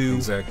you to?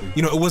 Exactly.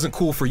 It wasn't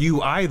cool for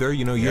you either.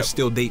 You're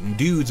still dating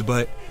dudes,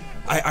 but."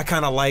 I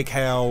kind of like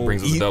how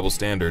brings up the double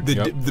standard.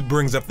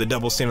 Brings up the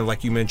double standard,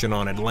 like you mentioned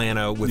on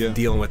Atlanta, with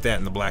dealing with that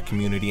in the black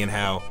community, and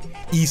how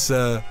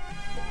Issa.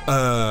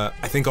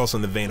 I think also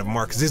in the vein of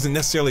Marcus, isn't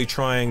necessarily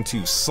trying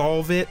to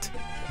solve it,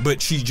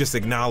 but she just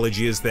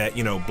acknowledges that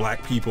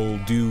black people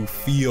do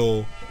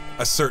feel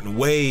a certain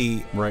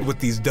way with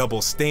these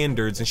double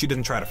standards, and she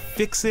doesn't try to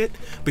fix it,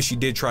 but she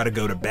did try to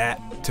go to bat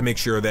to make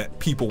sure that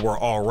people were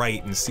all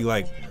right and see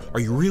like, are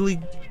you really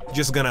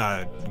just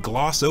gonna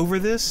gloss over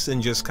this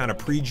and just kind of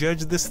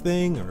prejudge this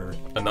thing? Or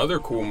another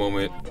cool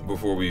moment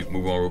before we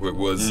move on real quick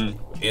was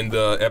in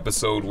the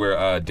episode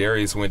where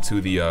Darius went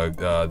to the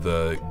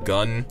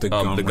gun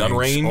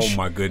range. Oh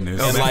my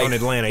goodness! And like on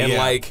Atlanta,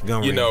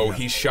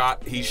 he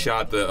shot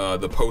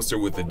the poster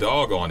with the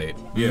dog on it.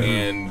 Yeah.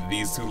 And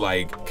these two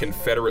like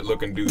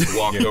Confederate-looking dudes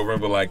walked over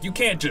and were like, "You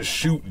can't just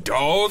shoot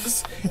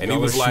dogs." And he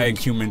was like,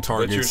 "Human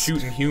targets." But you're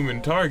shooting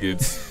human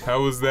targets.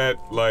 How is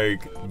that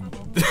like?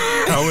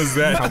 How is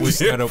that? How is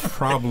that a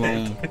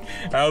problem?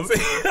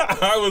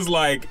 I was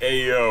like,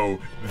 "Hey yo,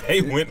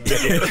 they went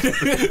there.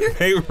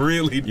 They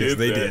really did. Yes,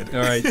 they did."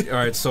 All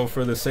right. So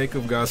for the sake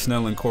of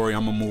Gosnell and Corey,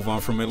 I'm gonna move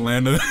on from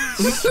Atlanta.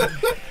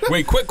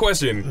 Wait, quick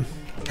question.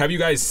 Have you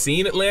guys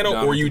seen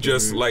Atlanta, or you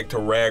just like to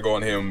rag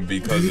on him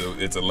because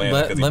it's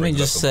Atlanta? Let me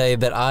just say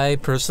that I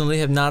personally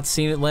have not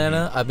seen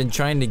Atlanta. I've been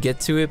trying to get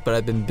to it, but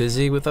I've been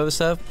busy with other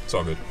stuff. It's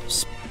all good.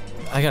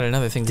 I got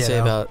another thing to say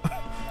about...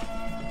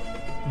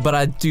 But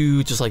I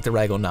do just like to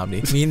rag on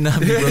Namdi. Me and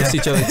Namdi roast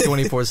each other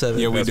 24/7.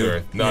 Yeah, we do.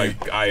 Fair. No,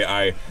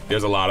 I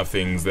there's a lot of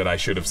things that I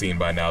should have seen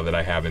by now that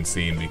I haven't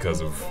seen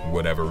because of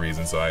whatever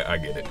reason, so I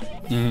get it.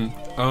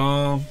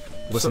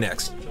 What's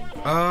next?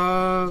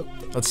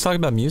 Let's talk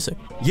about music.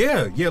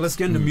 Yeah, let's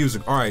get into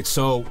music. All right,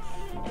 so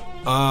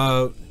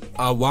a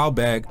while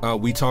back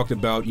we talked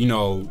about,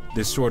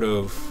 this sort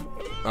of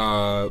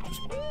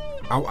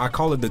I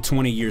call it the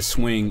 20-year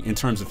swing in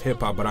terms of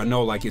hip-hop, but I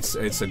know like it's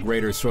a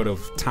greater sort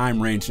of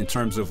time range in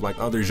terms of like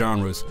other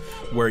genres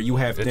where you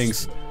have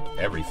things,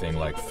 everything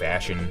like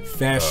fashion,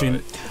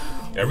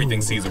 everything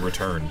sees a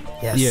return.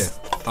 Yes.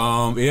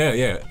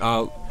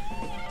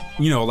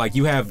 Like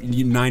you have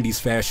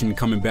 90s fashion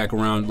coming back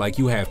around. Like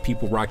you have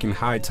people rocking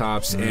high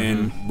tops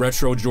and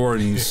retro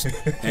Jordans,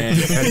 and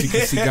as you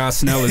can see,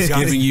 Gosnell is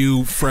giving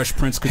you Fresh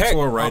Prince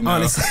Couture right now.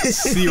 Honestly,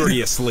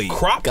 seriously,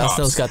 crop tops.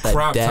 Gosnell's got that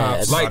crop dad.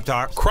 tops. Like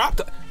crop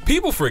top.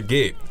 People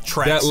forget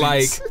that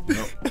like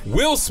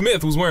Will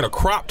Smith was wearing a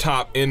crop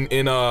top in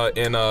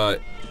a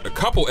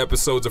couple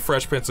episodes of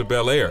Fresh Prince of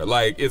Bel-Air.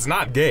 Like it's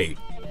not gay.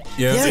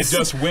 Yeah. Yes. It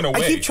just went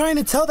away. I keep trying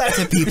to tell that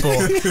to people.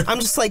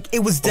 I'm just like, it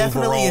was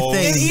definitely Overall. a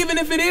thing. And even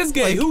if it is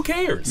gay, who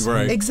cares?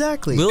 Right.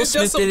 Exactly. Will It's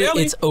Smith just some did it.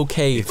 belly. It's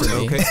okay for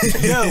me.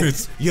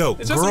 Yo,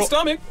 It's just some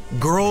stomach.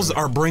 girls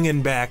are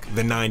bringing back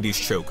the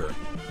 90s choker.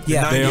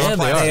 Yeah, They are.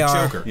 They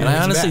are. Choker. And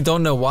I honestly Back.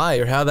 don't know why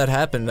or how that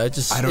happened. It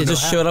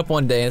just showed up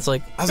one day, and it's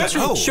like, I was like,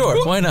 oh,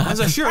 sure, why not? I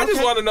was like, sure. I just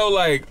okay. want to know,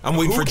 like, I'm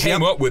waiting who for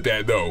came Jep. up with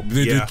that, though?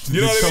 Yeah.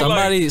 You know what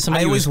I mean?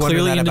 Somebody I was always wonder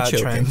clearly that into about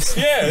choking. trends.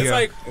 Yeah, it's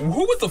like,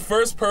 who was the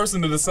first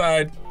person to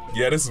decide,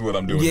 yeah, this is what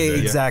I'm doing Yeah,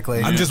 today?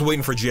 exactly. I'm just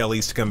waiting for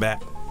Jellies to come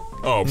back.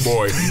 Oh,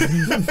 boy.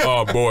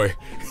 Oh, boy.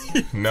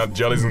 Now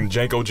Jellies and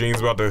Janko jeans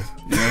about to...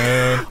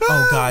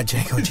 Oh God,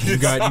 Janko jeans. You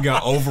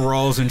got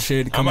overalls and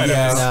shit coming might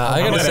have out. to- Nah, I I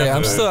gotta might say,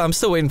 have to- I'm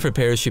still waiting for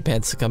parachute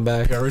pants to come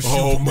back.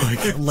 Oh, my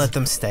God. Let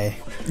them stay.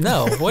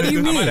 No, what do you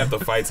I mean? might have to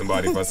fight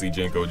somebody if I see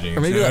Janko jeans. Or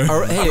maybe,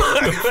 hey,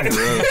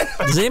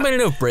 does anybody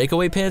know if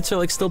breakaway pants are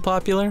like still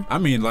popular? I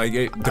mean, like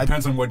it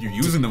depends on what you're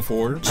using them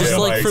for. Just Yeah,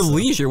 like like- for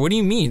leisure. What do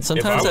you mean? If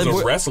Sometimes I was I'd a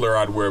wear- wrestler,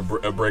 I'd wear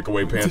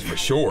breakaway pants for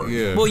sure.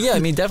 Yeah. Well, yeah, I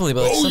mean, definitely,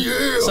 but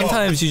like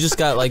sometimes you just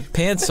got like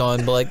pants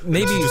on, but like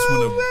maybe.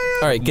 All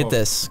right, get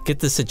this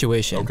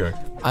situation. Okay.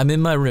 I'm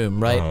in my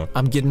room, right? Uh-huh.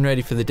 I'm getting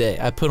ready for the day.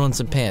 I put on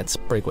some pants,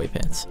 breakaway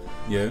pants.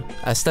 Yeah.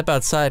 I step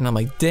outside and I'm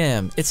like,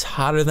 damn, it's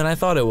hotter than I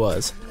thought it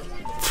was.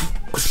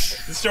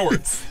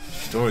 Shorts.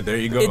 Sure, there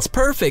you go. It's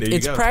perfect. There you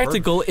It's go.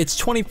 practical. It's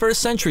 21st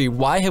century.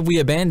 Why have we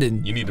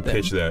abandoned? You need to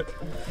pitch that.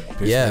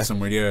 Pitch Yeah. that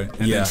somewhere, yeah,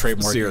 and then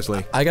trademark.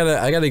 Seriously. I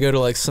gotta go to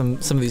like some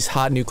of these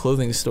hot new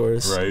clothing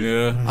stores. Right.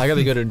 Yeah. I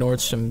gotta go to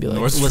Nordstrom and be like,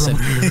 Nordstrom.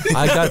 listen,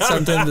 I got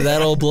something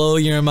that'll blow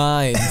your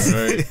mind.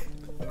 Right.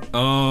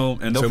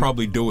 And they'll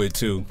probably do it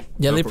too.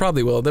 Yeah, they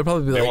probably will. They'll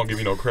probably be They like, won't give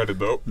you no credit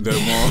though. They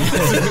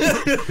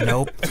won't.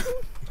 Nope.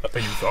 I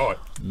think you thought.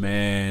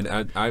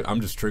 Man,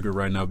 I'm just triggered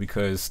right now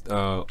because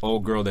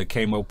old girl that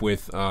came up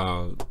with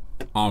on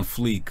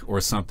fleek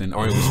or something,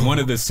 or it was one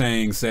of the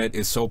sayings that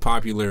is so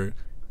popular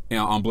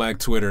on Black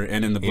Twitter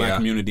and in the Black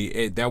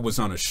community. That was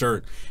on a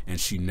shirt, and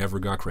she never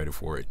got credit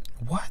for it.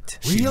 What?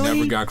 She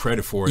never got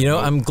credit for it. you know,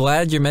 I'm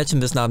glad you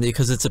mentioned this, Namdi,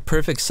 because it's a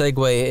perfect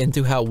segue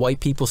into how white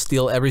people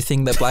steal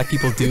everying that black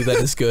people do that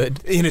is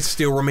good. And it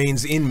still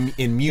remains in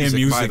music,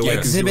 music, by the way. yeah,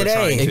 'cause you Exhibit were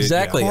trying A. to-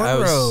 Exactly. I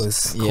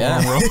was, Cornrows.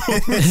 yeah.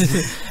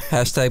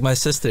 Hashtag my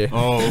sister.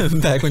 Oh.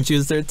 Back when she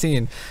was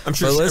 13. I'm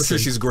sure, But I'm sure listen,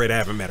 she's great. I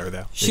haven't met her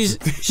though. she's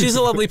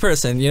a lovely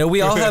person. You know, we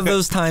all have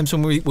those times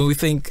when we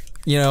think,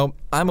 you know,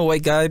 I'm a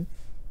white guy.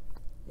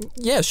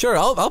 Yeah, sure,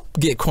 I'll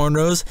get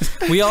cornrows.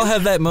 We all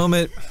have that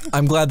moment.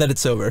 I'm glad that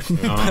it's over.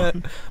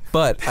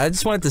 But I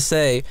just wanted to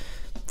say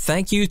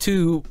thank you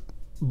to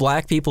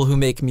black people who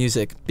make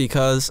music,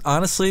 because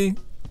honestly,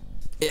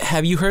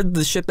 have you heard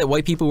the shit that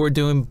white people were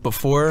doing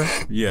before?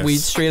 Yes. We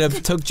straight up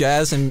took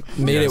jazz and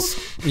made it,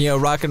 you know,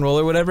 rock and roll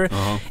or whatever.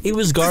 It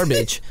was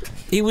garbage.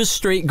 It was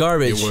straight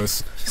garbage. It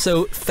was.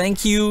 So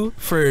thank you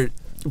for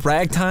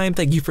ragtime.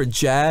 Thank you for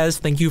jazz.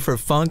 Thank you for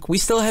funk. We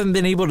still haven't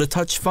been able to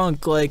touch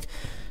funk. Like,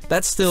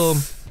 that's still,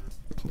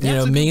 you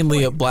know,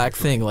 mainly a black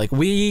thing. Like,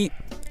 we,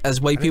 as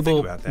white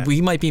people,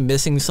 we might be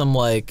missing some,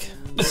 like,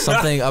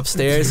 something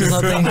upstairs or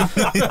something.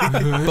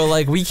 But,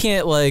 like, we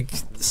can't, like,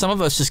 some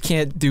of us just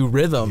can't do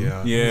rhythm.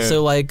 Yeah.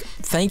 So, like,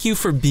 thank you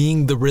for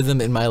being the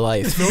rhythm in my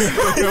life.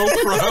 No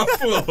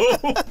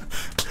problem.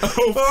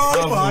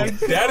 Oh my!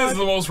 That is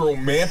the most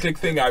romantic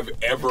thing I've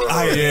ever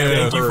heard.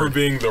 Thank you for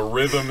being the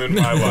rhythm in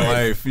my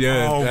life.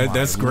 Yeah,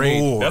 that's great.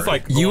 Lord. That's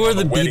like You going are on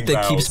the beat wedding that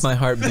vows. keeps my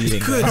heart beating.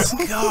 Good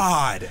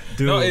God,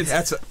 dude. No, it's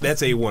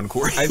that's A1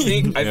 chord. I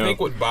think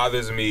what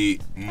bothers me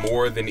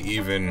more than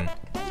even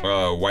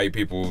white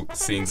people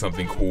seeing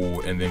something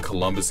cool and then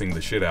Columbusing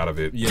the shit out of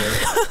it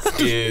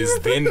is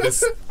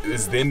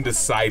then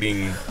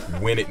deciding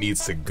when it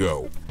needs to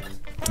go.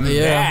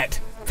 Yeah. That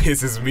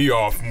pisses me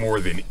off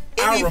more than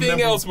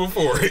anything else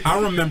before it.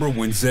 I remember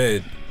when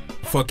Zed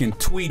fucking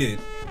tweeted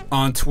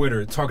on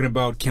Twitter talking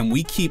about, can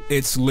we keep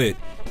It's Lit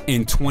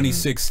in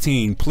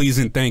 2016, please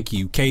and thank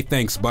you. K,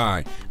 thanks,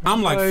 bye.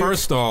 I'm like,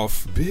 first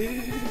off,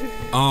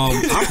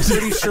 I'm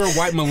pretty sure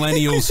white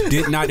millennials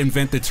did not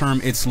invent the term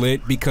It's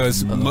Lit,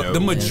 because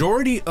the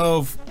majority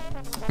of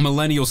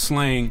millennial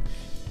slang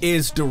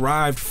is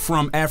derived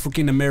from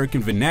African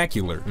American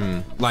vernacular.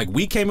 Like,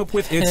 we came up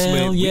with It's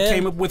Lit, we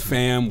came up with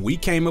fam, we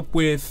came up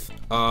with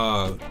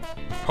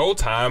Whole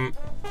time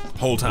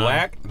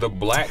the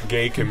black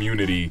gay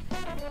community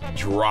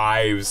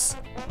drives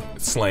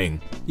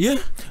slang. Yeah.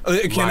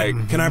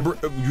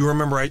 You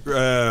remember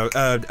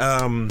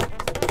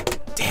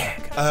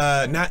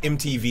not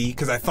MTV,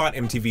 because I thought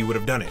MTV would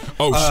have done it.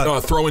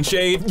 Throwing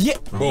shade? Yeah.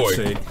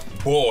 Boy.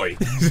 Boy.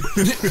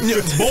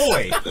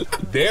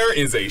 There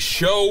is a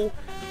show,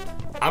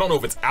 I don't know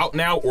if it's out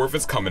now or if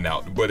it's coming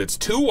out, but it's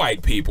two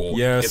white people.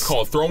 Yes. It's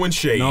called Throwing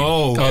Shade.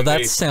 No. Oh,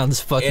 that sounds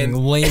fucking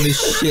lame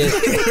as shit.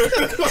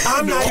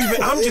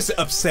 I'm just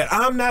upset.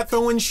 I'm not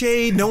throwing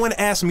shade. No one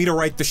asked me to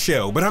write the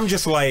show, but I'm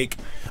just like,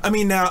 I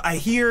mean, now I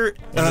hear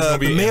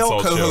the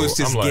male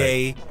co-host is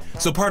gay,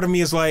 so part of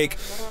me is like,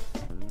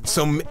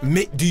 so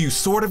do you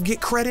sort of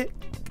get credit?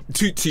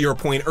 To your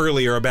point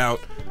earlier about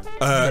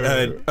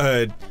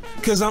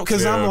because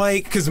I'm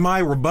like, because my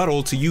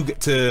rebuttal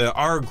to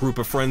our group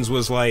of friends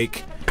was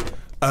like,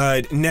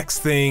 next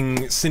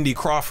thing Cindy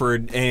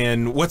Crawford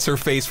and what's her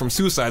face from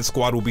Suicide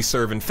Squad will be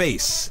serving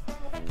face,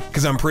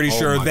 because I'm pretty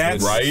sure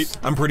that's right.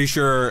 I'm pretty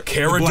sure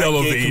Cara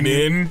Delevingne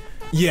in.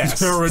 Yes,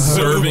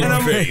 serving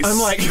face. I'm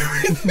like,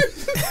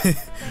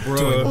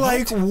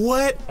 like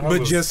what?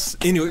 But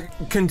just anyway,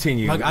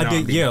 continue. Like, I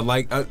did, yeah.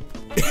 Like,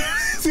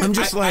 I'm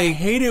just like, I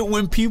hate it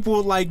when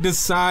people like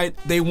decide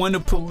they want to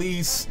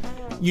police,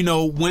 you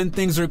know, when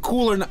things are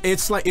cool or not.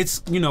 It's like,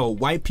 it's, you know,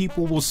 white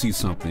people will see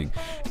something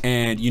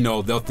and, you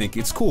know, they'll think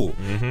it's cool.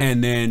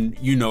 And then,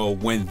 you know,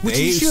 when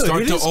they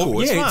start to,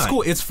 it's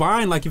cool. It's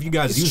fine. Like, if you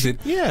guys use it.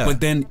 Yeah.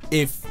 But then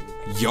if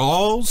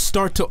y'all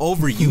start to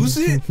overuse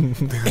it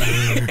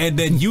and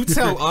then you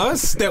tell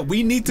us that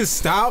we need to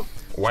stop.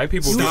 White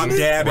people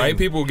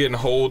getting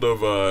hold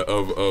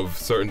of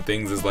certain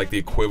things is like the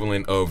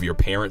equivalent of your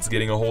parents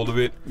getting a hold of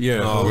it.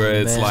 Yeah. Where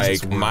it's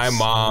like, my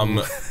mom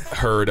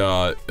heard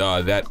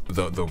that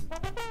the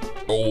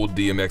old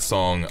DMX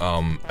song,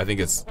 I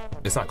think it's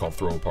not called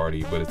Throw a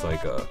Party, but it's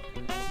like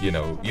you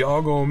know,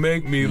 y'all gonna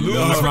make me lose.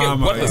 No, I forget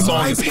what the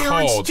song is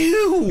called.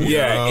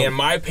 Yeah, and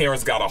my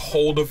parents got a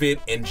hold of it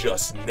and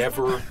just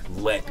never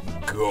let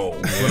go.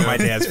 One of my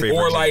dad's favorite.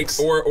 Or like, jokes.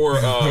 or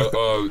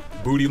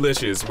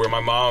Bootylicious, where my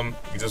mom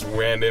just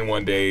ran in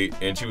one day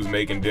and she was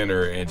making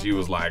dinner and she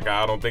was like,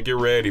 I don't think you're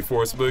ready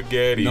for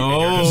spaghetti.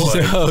 No. And you're just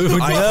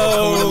like, I can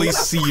totally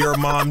see your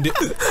mom.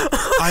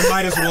 I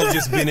might as well have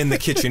just been in the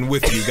kitchen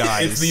with you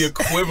guys. it's the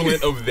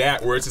equivalent of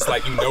that, where it's just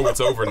like, you know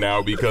it's over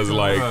now because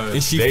like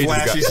and she they just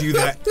flashes you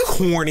that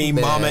corny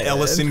Mama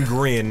Ellison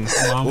grin,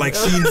 like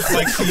she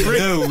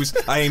knows.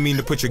 I ain't mean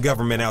to put your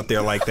government out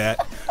there like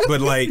that, but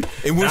like,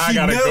 and when now she I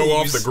gotta knows, go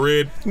off the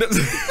grid.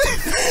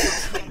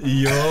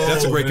 Yo,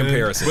 that's a great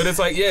comparison. But it's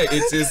like, yeah,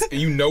 it's just,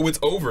 you know it's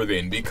over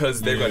then because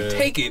they're gonna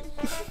take it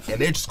and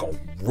they're just gonna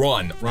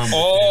run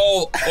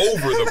all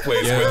over the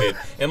place with it.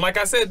 And like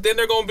I said, then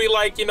they're gonna be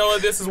like, you know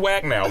what, this is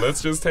whack now.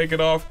 Let's just take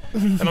it off.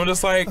 And I'm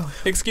just like,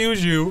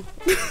 excuse you.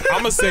 I'm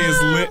gonna say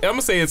it's lit. I'm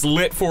gonna say it's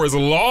lit for as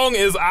long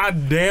as I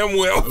damn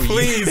well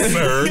please,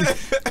 sir.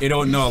 You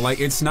don't know, like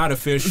it's not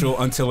official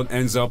until it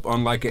ends up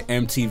on like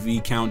an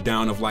MTV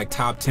countdown of like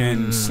top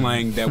 10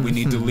 slang that we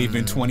need to leave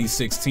in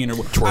 2016 or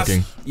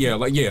Twerking.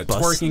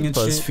 Twerking and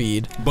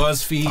BuzzFeed. shit.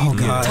 BuzzFeed. Oh,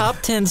 God. Top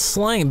 10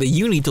 slang that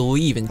you need to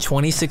leave in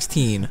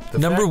 2016.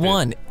 Number fact that-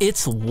 1,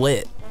 it's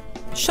lit.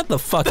 Shut the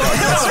fuck up.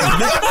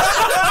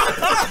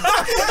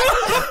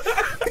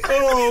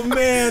 Oh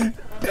man,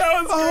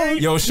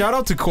 Yo, shout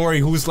out to Corey,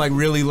 who's like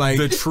really like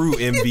the true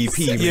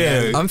MVP. Man.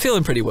 yeah. I'm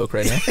feeling pretty woke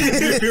right now.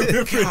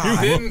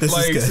 Then,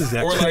 like, is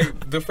or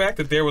like the fact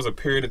that there was a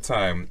period of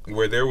time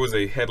where there was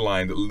a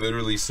headline that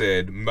literally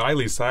said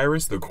Miley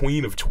Cyrus, the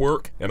queen of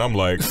twerk, and I'm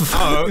like,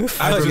 oh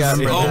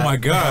my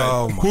god.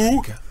 Oh my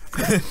who? God.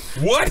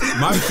 What?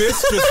 My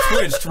fist just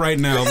twitched right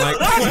now. Like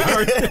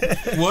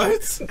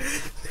what?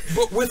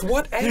 But with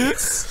what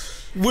ass?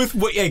 With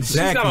what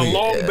exactly? She's got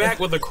a long back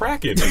with a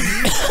crack in it.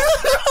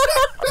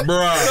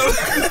 Bruh.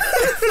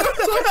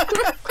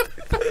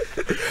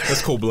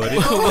 That's cold-blooded.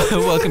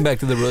 Welcome back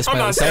to the roast. I'm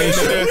Miley not saying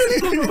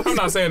Cyrus. I'm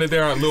not saying that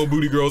there aren't little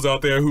booty girls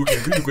out there who can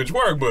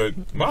twerk,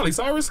 but Miley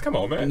Cyrus, come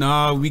on, man.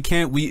 No, we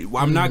can't.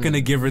 I'm not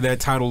gonna give her that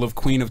title of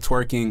queen of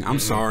twerking. I'm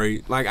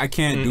sorry. Like I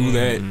can't do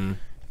that.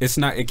 It's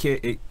not. It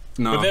can't.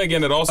 No. But then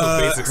again, it also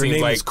makes it Her seem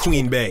name like is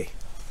Queen Bey.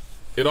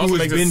 it also Who has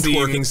makes been it seem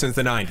twerking since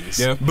the 90s.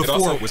 Yeah.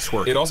 Before it was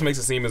twerking. It also makes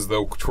it seem as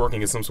though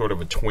twerking is some sort of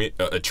a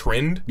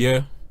trend.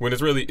 Yeah. When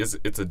it's really it's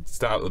a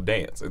style of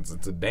dance. It's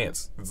a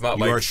dance. It's not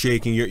You like are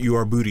shaking. You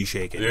are booty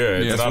shaking. yeah.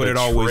 It's That's not what a it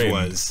always trend.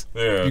 was.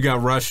 Yeah. You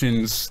got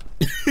Russians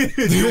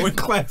doing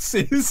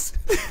classes,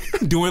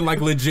 doing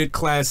like legit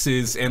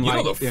classes, and You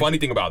like know the funny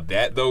thing about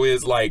that though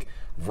is like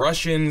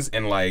Russians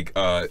and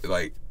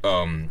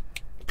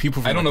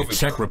people from I don't like, know the if it's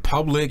Czech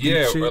Republic.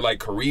 yeah, and shit. or like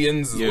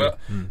Koreans as Yeah. well.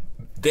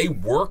 They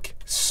work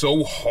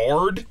so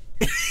hard.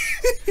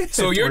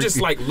 So you're just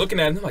like looking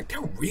at them like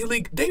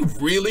they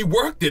really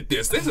worked at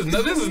this. There's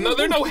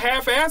no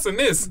half-assing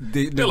this.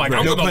 They're like,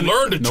 I'm gonna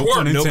learn to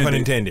twerk. No pun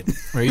intended.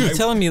 Are you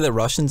telling me that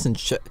Russians and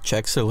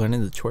Czechs are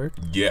learning to twerk?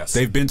 Yes.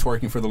 They've been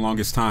twerking for the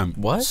longest time.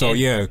 What? So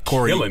yeah,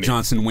 Corey killing it.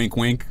 Johnson, wink,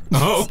 wink.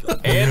 Oh,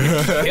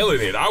 and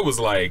killing it. I was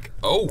like,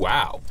 oh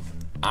wow,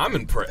 I'm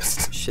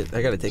impressed. Shit,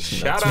 I gotta take some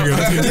Shout notes.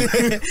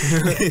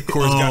 out.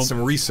 Corey's got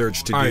some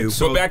research to all right, do.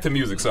 so- So back to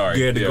music. Sorry.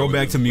 Yeah, to go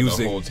back to with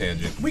music. The whole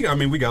tangent. we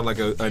got like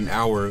an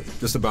hour,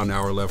 just about an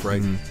hour left,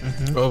 right?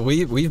 Well,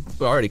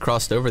 we've already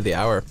crossed over the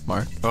hour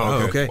mark.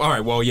 Oh, okay. All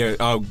right. Well,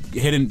 yeah.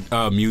 Hidden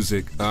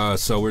music.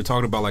 So we're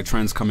talking about like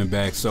trends coming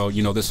back. So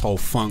you know this whole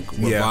funk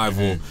Yeah.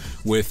 revival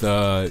with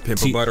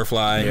Pimp a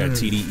Butterfly. Yeah,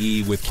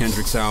 TDE with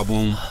Kendrick's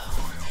album.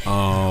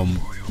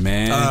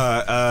 Man.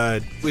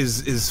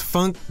 Is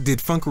funk?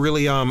 Did funk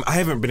really? I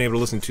haven't been able to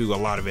listen to a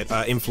lot of it.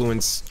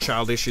 Influence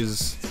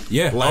Childish's.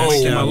 yeah. Last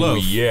Oh, Time. my love.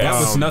 yes. That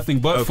was nothing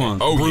but okay.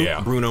 funk. Oh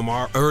yeah. Bruno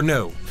Mars. Or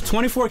no.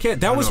 24K.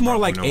 That was more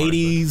like Bruno Mars,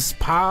 80s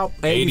pop.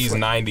 80s,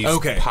 90s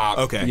Okay. pop.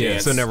 Okay. Yeah.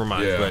 So never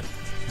mind. Yeah.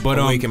 But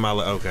Awaken My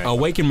Love. Okay.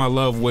 Awaken My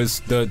Love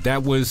was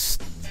that was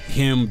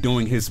him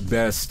doing his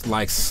best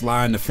like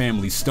Sly and the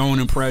Family Stone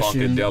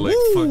impression, Funkadelic.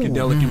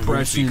 Funkadelic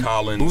impression, Bootsy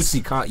Collins.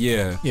 Bootsy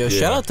yeah. Yo,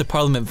 shout out to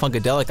Parliament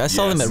Funkadelic. I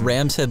saw them Yes. at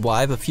Rams Head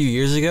Live a few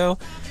years ago.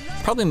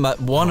 Probably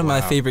one of my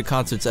favorite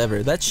concerts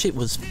ever. That shit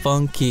was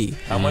funky.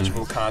 How much of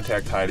a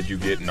contact high did you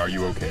get, and are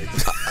you okay?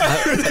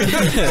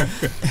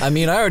 I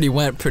mean, I already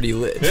went pretty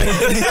lit.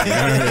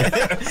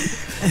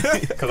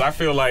 Because I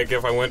feel like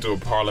if I went to a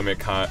Parliament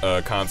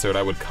concert,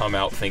 I would come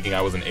out thinking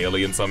I was an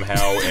alien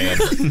somehow, and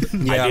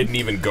I didn't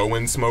even go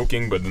in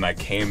smoking, but then I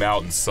came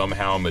out and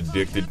somehow I'm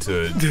addicted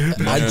to.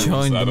 I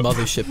joined I the don't-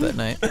 mothership that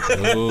night.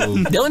 Oh.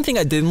 The only thing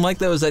I didn't like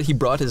though is that he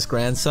brought his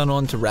grandson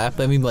on to rap.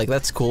 I mean, like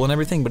that's cool and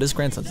everything, but his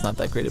grandson's not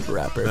that great of a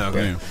rapper.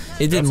 Okay.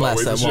 It didn't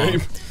That's last that always a long.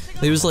 shame.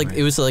 It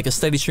was like a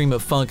steady stream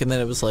of funk, and then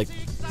it was like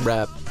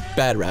rap,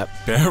 bad rap,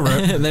 Bad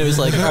rap. and then it was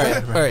like,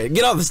 all right,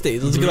 get off the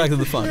stage. Let's get back to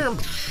the funk.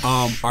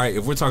 All right,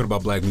 if we're talking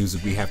about black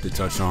music, we have to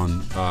touch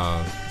on.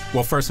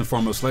 Well, first and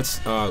foremost, let's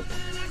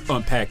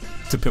unpack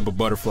To Pimp a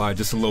Butterfly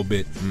just a little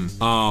bit.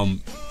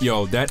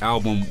 Yo, that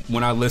album,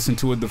 when I listened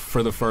to it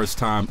for the first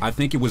time, I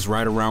think it was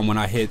right around when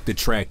I hit the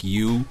track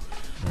You.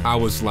 I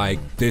was like,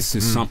 this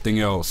is something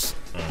else.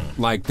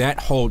 Like that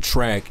whole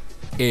track,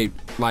 it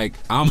like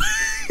I'm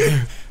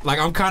like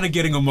I'm kind of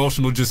getting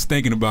emotional just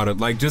thinking about it.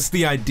 Like just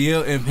the idea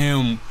of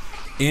him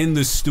in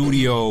the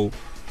studio,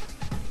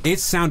 it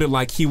sounded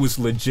like he was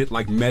legit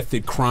like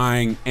Method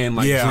crying and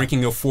like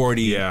drinking a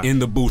 40 in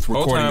the booth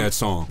recording that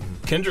song.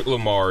 Kendrick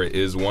Lamar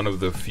is one of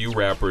the few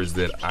rappers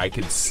that I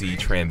could see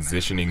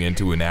transitioning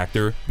into an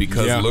actor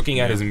because looking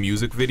at his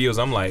music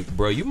videos, I'm like,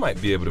 bro, you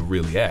might be able to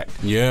really act.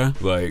 Yeah.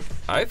 Like,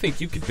 I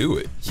think you could do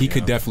it. He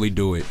could definitely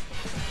do it.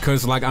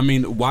 Cause like, I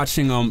mean,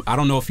 watching I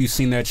don't know if you've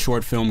seen that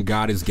short film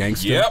God is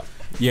Gangster. Yep.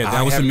 Yeah,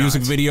 that was a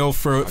music video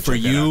for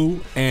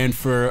You and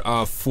for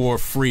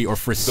Free or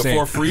for the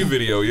For Free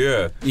video,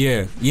 yeah.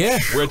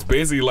 Where it's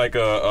basically like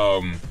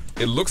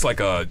it looks like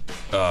a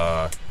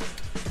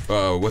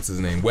what's his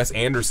name? Wes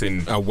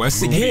Anderson. Wes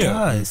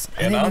does.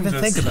 I didn't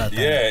even think about that.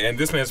 Yeah, and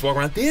this man's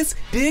walking around. This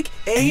dick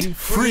ain't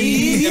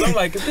free. And I'm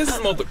like,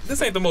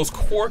 this ain't the most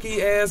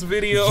quirky ass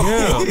video.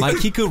 Yeah, like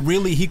he could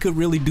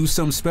really do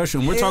something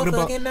special. And we're talking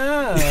about.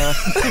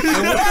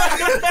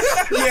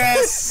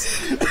 Yes.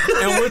 And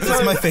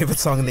that's my favorite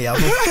song in the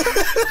album.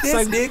 This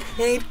like, dick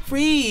ain't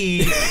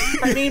free.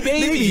 I mean,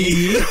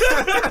 baby.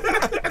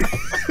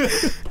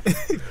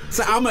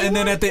 So and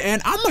then at the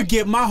end, I'm gonna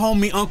get my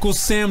homie Uncle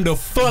Sam to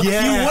fuck you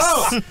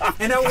up,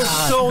 and that was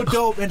so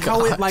dope. And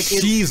how it like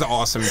she's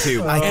awesome too,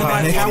 and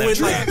like how it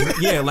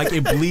like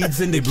it bleeds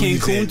into King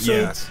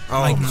Kunta,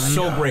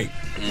 so great.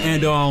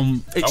 And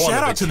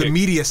shout out to the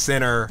Media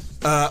Center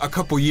a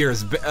couple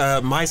years,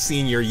 my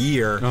senior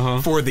year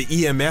for the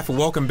EMF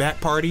Welcome Back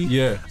Party.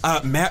 Yeah,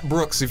 Matt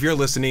Brooks, if you're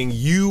listening,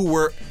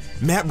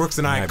 Matt Brooks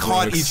and I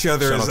caught each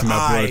other's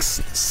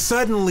eyes.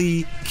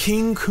 Suddenly,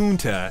 King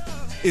Kunta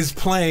is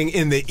playing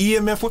in the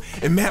EMF,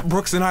 and Matt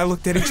Brooks and I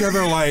looked at each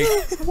other like,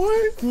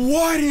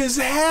 what is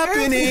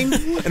happening,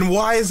 and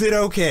why is it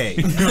okay?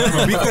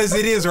 Because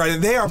it is right.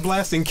 They are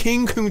blasting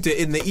King Kunta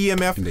in the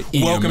EMF,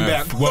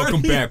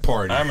 Welcome Back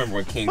Party. I remember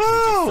when King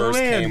Kunta first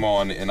came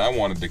on, and I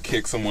wanted to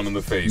kick someone in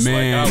the face.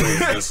 Man. Like I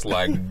was just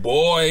like,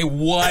 boy,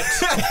 what?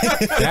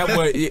 That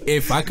was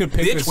if I could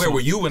pick. Bitch, where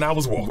were you when I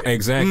was walking?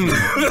 Exactly.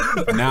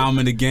 Now I'm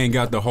in the gang,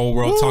 got the whole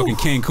world talking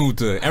King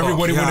Kunta.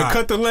 Everybody want to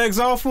cut the legs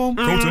off him.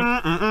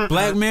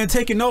 Black man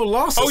taking no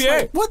losses. Oh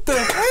yeah. Like, what the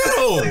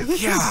hell?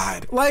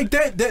 God. Like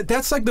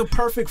that's like the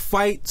perfect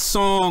fight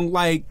song.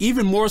 Like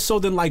even more so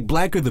than like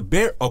Blacker the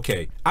Bear.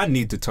 Okay, I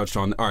need to touch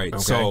on. All right,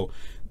 so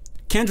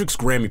Kendrick's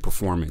Grammy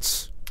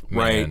performance,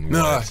 right?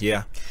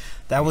 Yeah.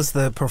 That was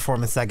the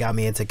performance that got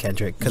me into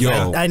Kendrick because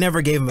I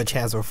never gave him a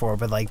chance before,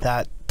 but like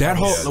that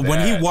whole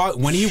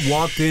when he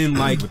walked in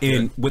like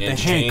with the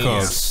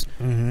handcuffs,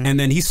 and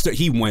then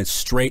he went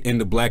straight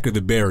into Blacker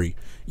the Berry.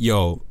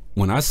 Yo,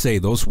 when I say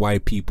those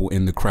white people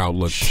in the crowd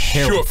look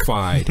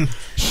terrified,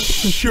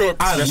 shook.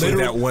 Especially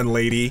that one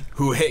lady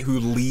who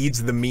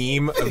leads the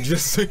meme of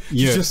just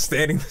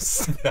standing.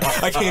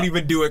 I can't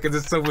even do it because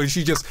it's so funny.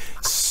 She just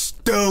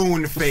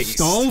stone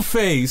face.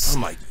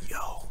 I'm like,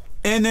 yo.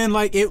 And then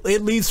like it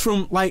leads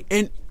from like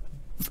and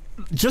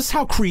just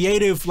how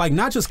creative, like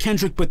not just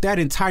Kendrick but that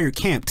entire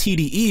camp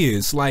TDE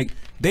is. Like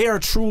they are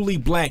truly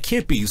black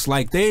hippies.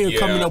 Like they are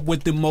coming up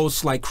with the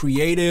most like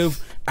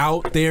creative,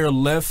 out there,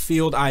 left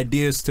field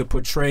ideas to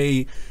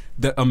portray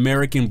the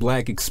American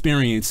black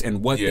experience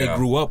and what they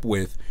grew up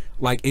with.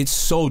 Like it's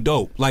so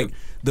dope. Like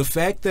the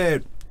fact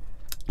that,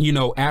 you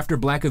know, after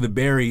Black of the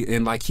Berry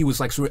and like he was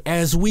like, so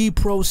as we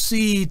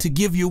proceed to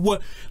give you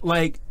what,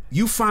 like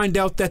you find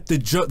out that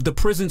the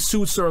prison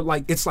suits are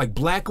like, it's like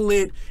black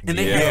lit and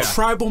they have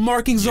tribal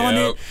markings on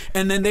it,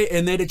 and then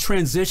it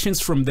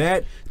transitions from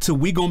that to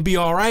We Gonna Be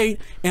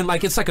Alright, and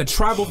like it's like a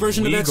tribal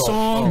version of that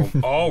song.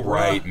 All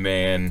right,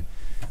 man.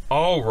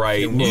 All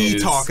right. We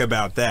talk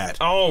about that.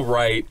 All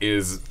right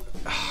is.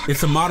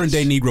 It's a modern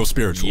day Negro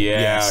spiritual.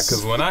 Yeah,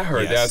 because when I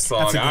heard that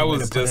song, I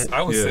was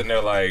sitting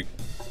there like,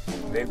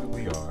 maybe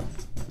we are.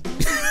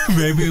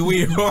 Maybe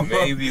we are.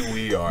 Maybe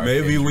we are.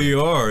 Maybe we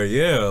are.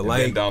 Yeah, and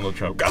like then Donald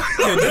Trump got.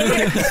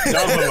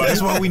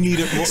 That's why we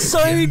needed.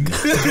 Psych.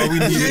 That's why we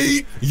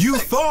needed. You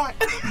thought.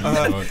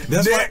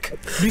 That's why,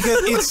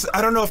 because it's.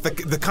 I don't know if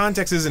the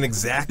context isn't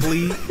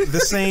exactly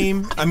the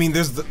same. I mean,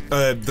 there's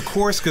the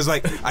chorus because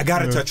like I got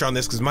to touch on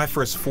this because my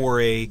first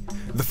foray,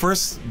 the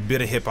first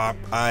bit of hip hop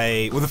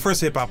the first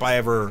hip hop I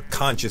ever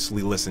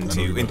consciously listened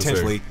to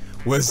intentionally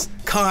was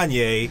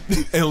Kanye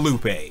and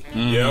Lupe.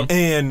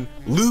 And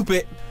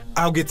Lupe.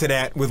 I'll get to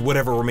that with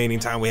whatever remaining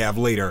time we have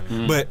later.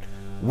 But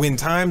when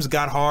times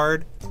got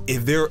hard,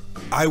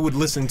 I would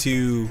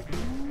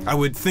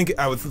think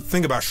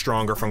about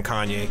Stronger from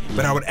Kanye,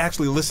 but I would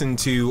actually listen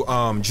to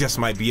Just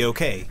Might Be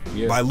Okay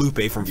by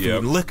Lupe from Food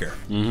and Liquor.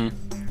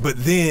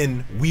 But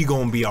then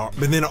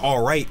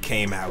All Right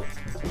came out,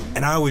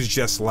 and I was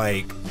just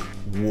like,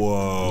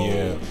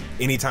 whoa.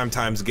 Anytime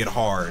times get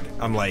hard,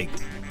 I'm like,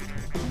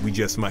 we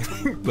just might,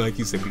 like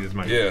you said, we just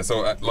might. Yeah,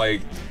 so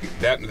like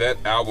that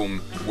album,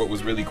 what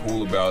was really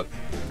cool about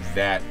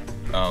that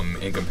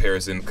in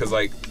comparison, because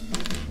like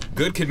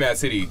Good Kid, Mad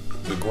City,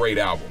 the great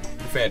album,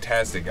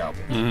 fantastic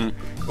album.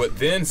 But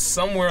then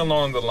somewhere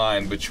along the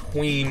line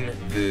between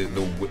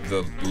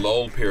the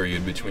lull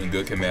period between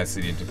Good Kid, Mad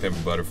City and To Pimp a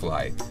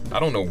Butterfly, I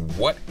don't know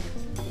what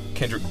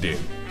Kendrick did.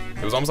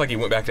 It was almost like he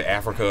went back to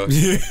Africa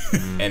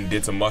and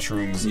did some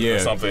mushrooms or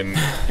something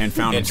and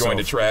joined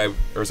a tribe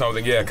or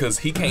something. Yeah, because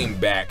he came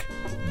back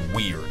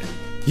weird.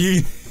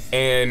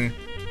 And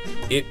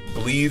it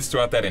bleeds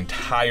throughout that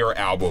entire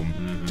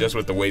album, just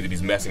with the way that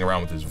he's messing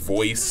around with his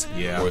voice,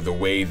 or the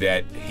way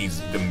that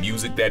the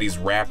music that he's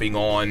rapping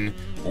on,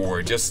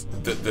 or just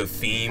the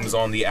themes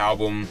on the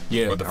album,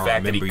 or the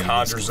fact that he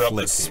conjures up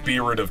the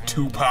spirit of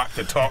Tupac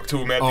to talk to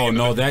him at the end.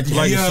 Oh no, that had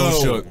me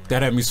so shook.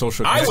 That had me so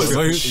shook. I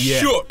was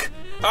shook.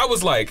 I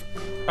was like,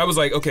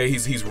 okay,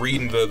 he's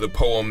reading the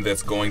poem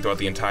that's going throughout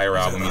the entire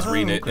album. He's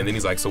reading it, and then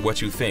he's like, so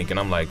what you think? And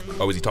I'm like,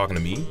 oh, is he talking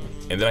to me?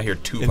 And then I hear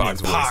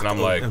Tupac's voice, and I'm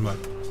like,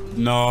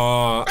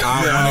 no,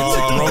 I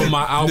wanted to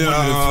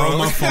throw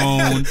my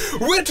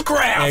phone.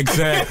 Witchcraft!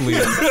 Exactly.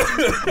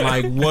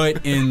 Like,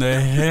 what in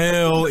the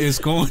hell is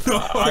going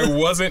on? I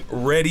wasn't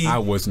ready. I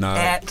was not.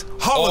 At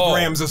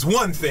Holograms is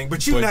one thing,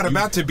 but you're not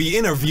about to be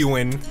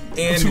interviewing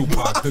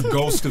Tupac, the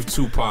ghost of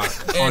Tupac,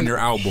 on your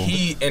album.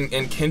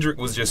 And Kendrick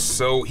was just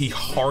so, he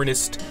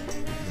harnessed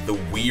the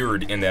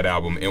weird in that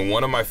album. And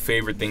one of my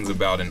favorite things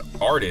about an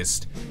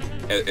artist,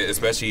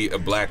 especially a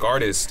black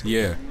artist,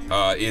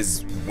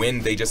 is when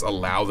they just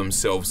allow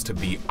themselves to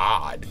be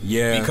odd.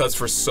 Because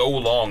for so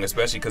long,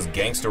 especially because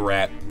gangster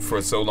rap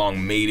for so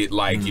long made it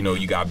like, you know,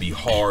 you gotta be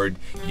hard,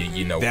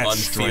 you know, that's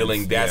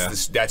unfeeling,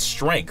 that's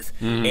strength.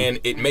 And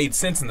it made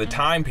sense in the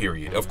time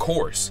period, of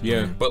course.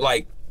 But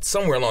like,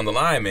 somewhere along the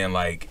line, man,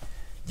 like,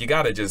 you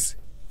gotta just,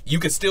 you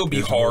could still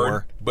be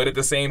hard, but at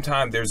the same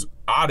time, there's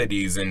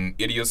oddities and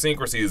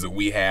idiosyncrasies that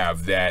we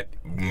have that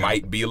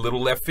might be a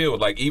little left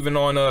field. Like even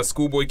on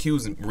Schoolboy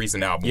Q's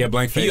recent album,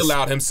 Blank Face. He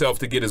allowed himself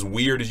to get as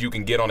weird as you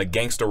can get on a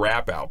gangster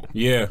rap album.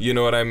 You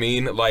know what I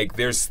mean? Like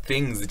there's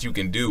things that you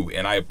can do,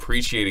 and I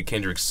appreciated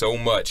Kendrick so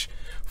much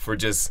for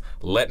just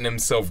letting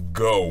himself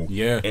go.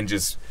 And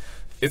just,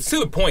 it's to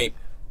the point,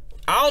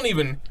 I don't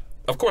even,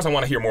 of course I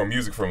want to hear more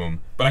music from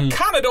him, but I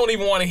kind of don't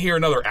even want to hear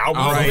another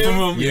album from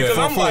him. Because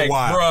I'm like,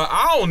 bruh,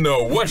 I don't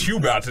know what you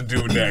about to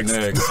do next.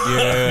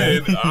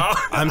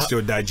 I'm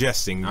still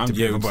digesting To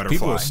Pimp a Butterfly.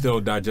 People are still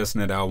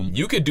digesting that album.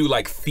 You could do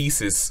like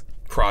thesis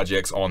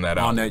projects on that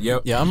album.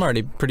 Yeah, I'm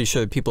already pretty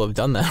sure that people have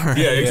done that. Right?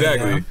 Yeah,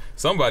 exactly.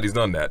 Somebody's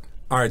done that.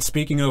 All right,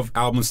 speaking of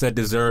albums that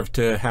deserve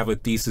to have a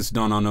thesis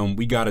done on them,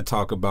 we got to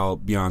talk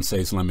about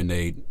Beyonce's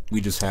Lemonade.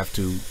 We just have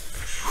to.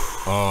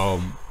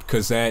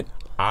 Because that...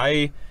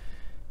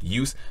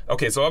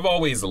 Okay, so I've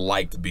always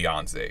liked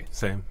Beyonce.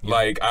 Same.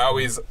 Like, I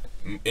always,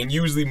 and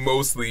usually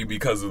mostly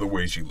because of the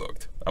way she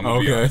looked. I'm gonna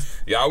be honest.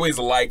 Yeah, I always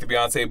liked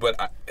Beyonce,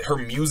 but her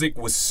music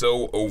was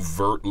so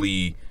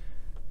overtly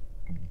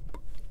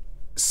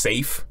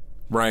safe.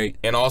 Right.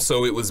 And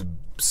also it was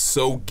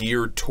so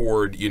geared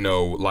toward, you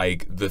know,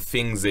 like the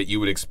things that you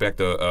would expect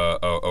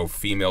a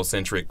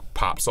female-centric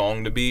pop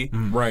song to be.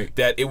 Right.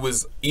 That it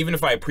was, even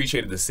if I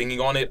appreciated the singing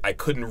on it, I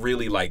couldn't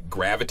really like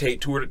gravitate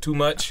toward it too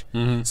much.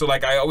 So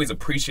like I always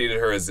appreciated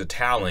her as a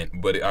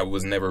talent, but I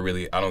was never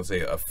really, I don't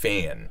say a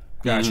fan.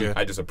 Gotcha.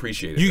 I just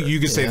appreciated her. You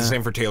could say the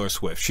same for Taylor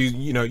Swift. She,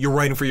 you know, you're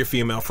writing for your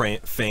female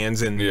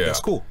fans, and that's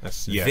cool.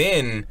 That's,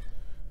 Then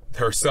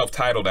her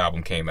self-titled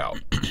album came out,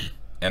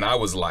 and I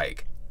was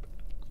like,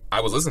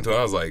 I was listening to it,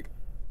 I was like,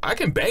 I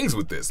can bangs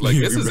with this. Like,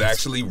 this is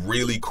actually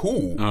really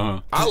cool.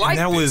 I like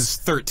that.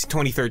 This. Was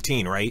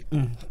 2013, right?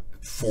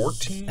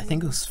 14? I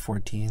think it was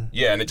 14.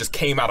 Yeah, and it just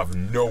came out of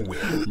nowhere.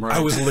 I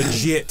was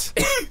legit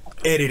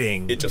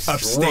editing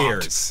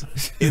upstairs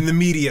in the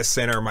media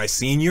center my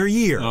senior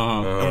year,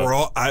 and we're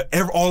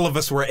all of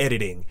us were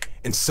editing,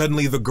 and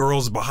suddenly the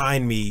girls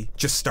behind me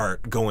just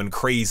start going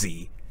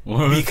crazy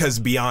because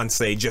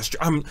Beyonce just.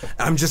 I'm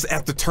just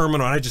at the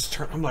terminal. And I just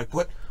turn. I'm like,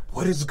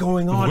 what is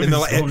going on? And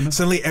like,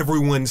 suddenly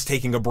everyone's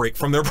taking a break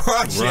from their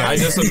project. I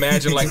just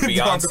imagine like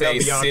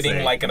Beyonce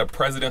sitting like in a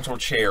presidential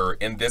chair,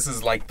 and this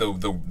is like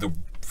the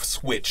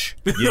switch.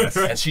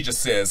 And she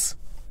just says,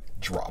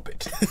 drop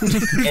it.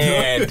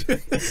 And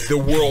the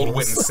world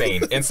went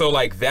insane. And so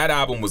like that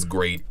album was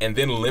great. And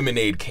then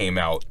Lemonade came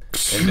out,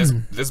 and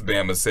this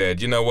Bama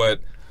said, you know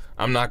what?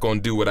 I'm not gonna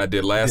do what I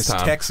did last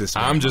time.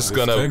 I'm just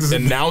gonna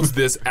announce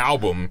this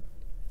album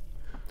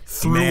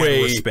through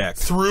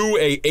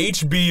a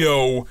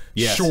HBO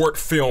short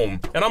film.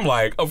 And I'm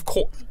like, of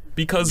course,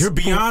 because you're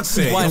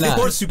Beyonce. Why not? Of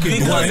course you can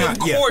do that. Of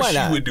course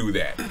you would do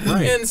that.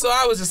 And so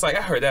I was just like,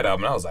 I heard that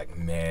album and I was like,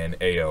 man,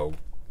 ayo,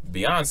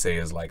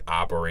 Beyonce is like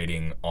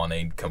operating on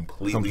a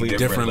completely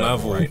different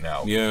level right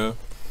now.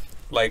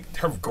 Like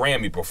her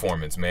Grammy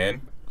performance,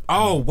 man.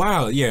 Oh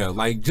wow, yeah.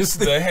 Like just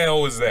the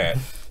hell was that?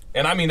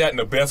 And I mean that in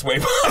the best way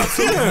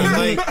possible.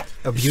 Like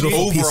a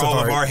beautiful piece of all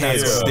art. of our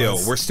heads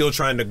we're still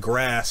trying to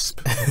grasp.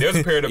 There's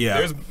a period of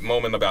there's a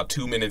moment about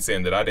 2 minutes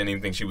in that I didn't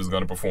even think she was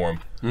gonna perform.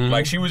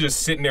 Like she was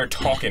just sitting there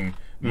talking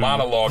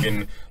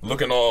monologuing,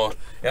 looking all,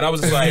 and I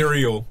was just like,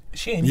 Ariel.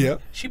 She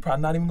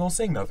probably not even gonna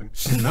sing nothing.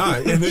 She's not.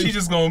 And then She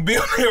just gonna be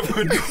on there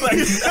for like,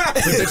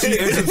 but then she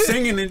ends up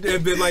singing and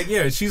bit like,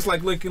 yeah, she's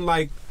like looking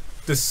like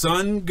the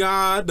sun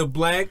god, the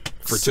black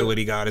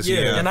fertility goddess.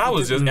 Yeah. and I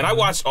was just, and I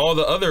watched all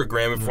the other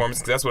Grammy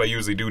performances. That's what I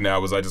usually do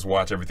now. Is I just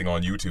watch everything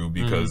on YouTube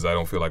because I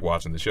don't feel like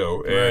watching the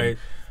show. And Right.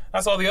 I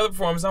saw the other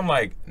performance. I'm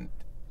like,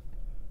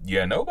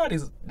 yeah,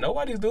 nobody's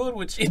doing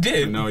what she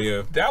did. No,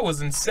 yeah. That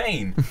was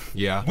insane.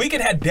 Yeah.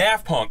 Weeknd had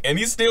Daft Punk, and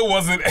he still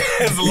wasn't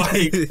as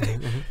like.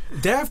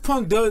 Daft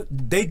Punk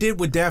they did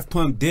what Daft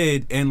Punk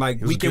did, and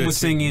like was Weeknd good was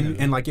too, singing,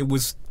 and like it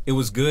was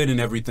good and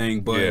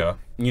everything, but Yeah.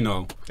 you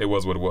know, It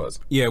was what it was.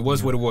 yeah, it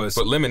was what it was.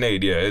 But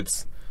Lemonade, yeah,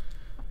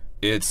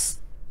 it's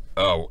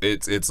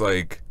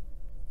like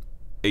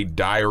a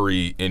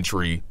diary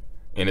entry,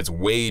 and it's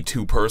way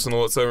too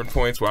personal at certain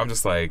points where I'm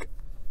just like,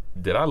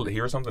 did I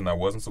hear something I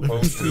wasn't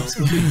supposed to?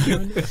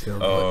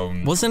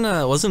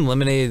 Wasn't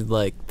Lemonade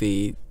like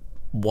the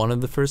one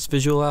of the first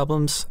visual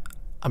albums?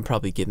 I'm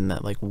probably getting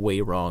that like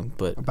way wrong,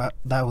 but About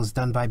that was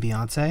done by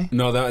Beyonce.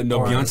 no, Or-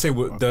 Beyonce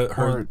would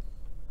her.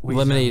 What you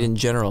Lemonade saying? in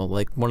general,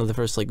 like one of the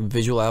first like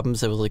visual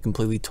albums that was like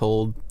completely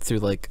told through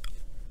like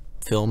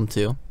film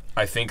too.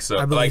 I think so.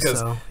 I believe Like, 'cause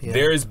so, yeah.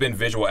 there's been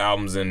visual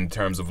albums in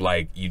terms of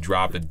like you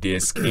drop a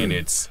disc and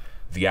it's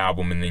the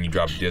album, and then you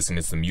drop a disc and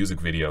it's the music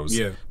videos.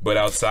 Yeah. But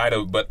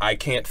I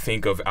can't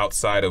think of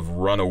outside of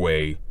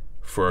Runaway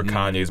for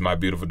Kanye's My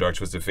Beautiful Dark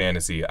Twisted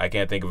Fantasy. I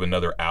can't think of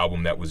another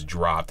album that was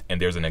dropped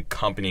and there's an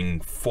accompanying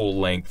full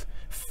length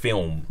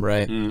film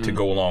Right. to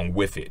go along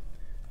with it.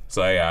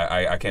 So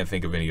I can't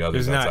think of any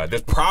others There's not- outside. There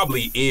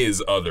probably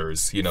is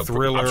others. You know,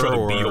 Thriller I'm sure the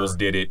or Beatles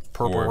did it.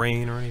 Purple or,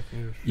 Rain or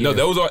anything. No,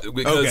 those are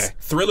because Okay.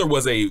 Thriller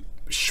was a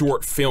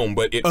short film,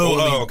 but it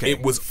okay.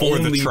 it was For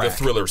the only the track.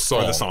 Thriller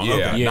song. For the song, Yeah,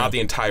 okay. Yeah. not the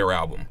entire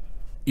album.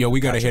 Yo,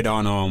 we gotta hit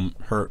on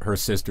her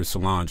sister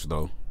Solange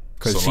though,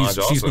 because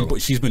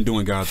Solange she's been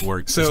doing God's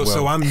work. So as well.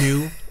 so I'm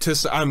new to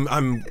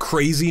I'm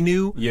crazy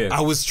new. Yeah.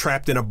 I was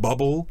trapped in a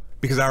bubble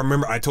because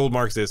I told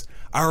Mark this.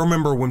 I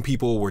remember when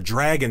people were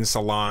dragging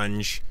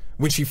Solange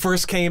when she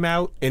first came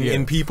out,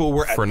 and people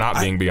were For not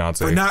being Beyonce.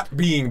 For not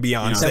being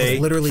Beyonce. That was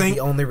literally the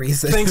only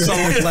reason. Thanks,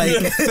 Solange. Like,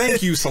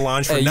 Thank you,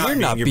 Solange, for Hey, not you're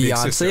being not your big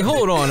Beyonce. sister.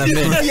 Hold on a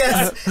minute.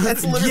 yes,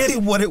 that's literally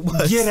what it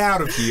was. Get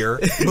out of here.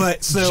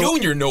 But so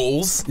Junior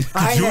Knowles.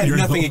 I had Junior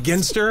nothing Knowles.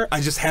 against her.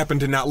 I just happened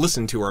to not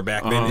listen to her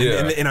back then,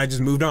 Yeah. and I just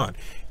moved on.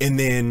 And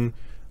then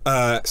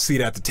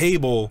Seat at the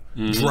Table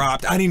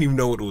dropped. I didn't even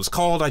know what it was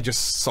called. I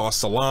just saw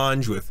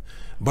Solange with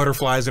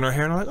butterflies in her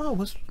hair, and I'm like, oh,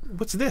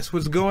 what's this?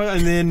 What's going on?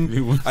 And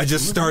then I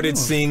just started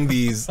seeing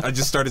these. I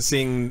just started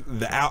seeing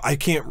I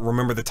can't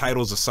remember the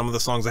titles of some of the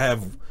songs. I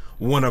have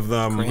one of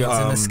them. Cranes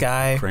in the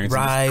Sky, Cranes in the-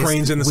 Rise,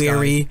 Cranes in the Sky.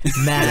 Weary,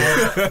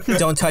 Mad,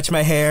 Don't Touch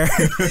My Hair.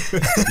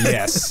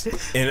 Yes,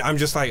 and I'm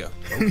just like,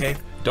 okay.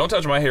 Don't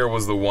Touch My Hair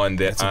was the one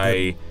that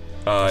a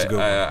good one.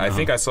 I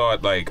think I saw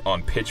it like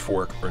on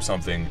Pitchfork or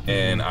something,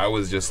 and I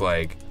was just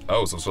like,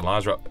 oh, so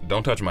Solange,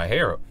 Don't Touch My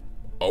Hair.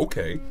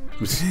 Okay.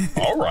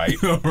 All right.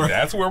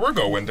 That's where we're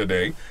going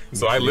today.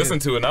 So I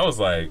listened to it and I was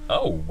like,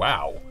 oh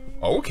wow.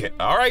 Okay.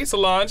 All right,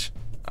 Solange.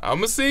 I'm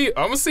gonna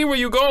see where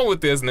you're going with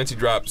this. And then she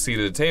dropped Seat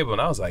at the Table,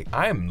 and I was like,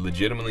 I am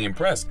legitimately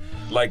impressed.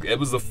 Like, it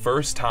was the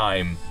first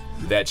time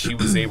that she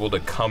was able to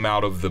come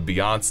out of the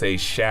Beyonce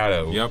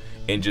shadow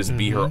and just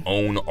be her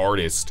own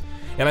artist.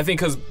 And I think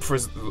because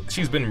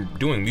she's been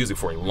doing music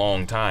for a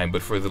long time,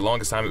 but for the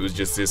longest time it was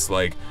just this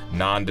like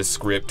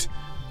nondescript,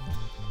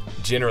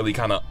 generally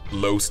kind of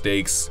low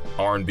stakes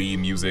R&B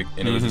music,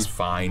 and it was just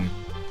fine.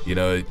 You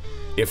know,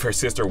 if her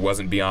sister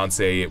wasn't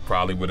Beyonce, it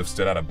probably would have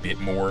stood out a bit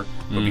more.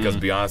 But because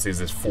Beyonce is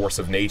this force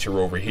of nature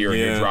over here, and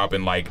you're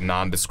dropping like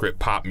nondescript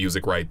pop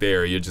music right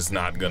there, you're just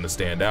not gonna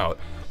stand out.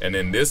 And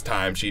then this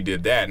time she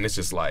did that, and it's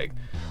just like,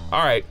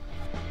 all right,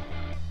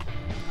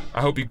 I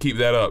hope you keep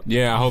that up.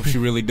 Yeah, I hope she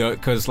really does,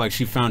 because like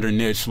she found her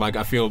niche. Like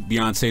I feel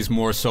Beyonce's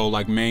more so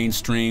like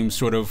mainstream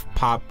sort of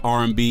pop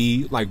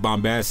R&B, like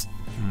bombast.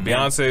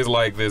 Beyonce's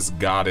like this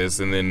goddess,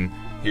 and then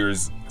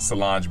here's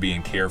Solange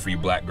being carefree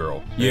black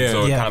girl. And Yeah.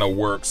 so it Yeah. kind of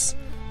works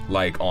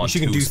like on She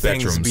two can do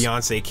spectrums. things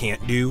Beyonce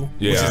can't do, which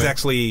Yeah. is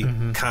actually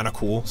kind of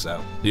cool. So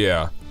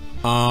Yeah.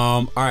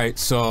 All right,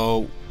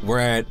 so we're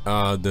at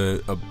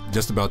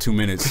just about 2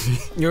 minutes.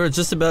 You're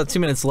just about 2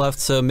 minutes left,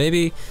 so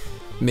maybe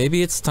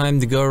it's time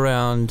to go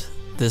around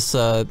this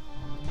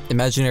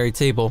imaginary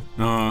table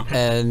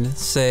and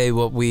say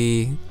what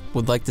we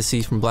would like to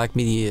see from Black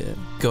media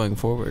going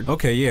forward.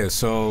 Okay, yeah.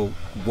 So,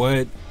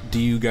 what do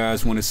you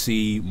guys want to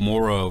see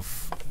more of?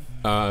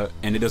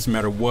 And it doesn't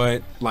matter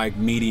what like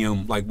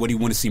medium. Like, what do you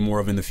want to see more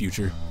of in the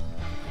future?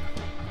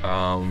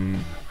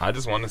 I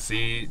just want to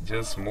see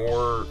just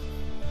more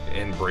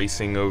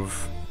embracing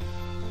of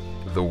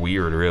the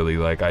weird, really.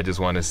 Like, I just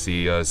want to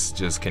see us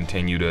just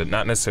continue to,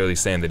 not necessarily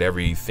saying that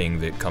everything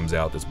that comes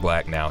out that's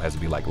black now has to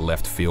be like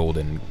left field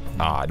and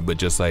odd, but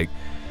just like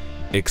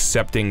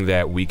accepting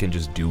that we can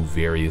just do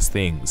various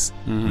things.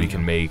 We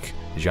can make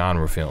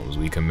genre films.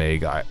 We can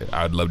make,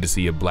 I'd love to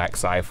see a black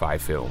sci-fi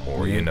film,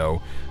 or, you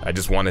know, I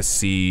just want to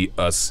see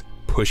us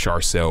push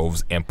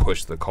ourselves and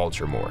push the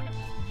culture more.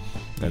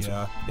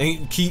 Yeah,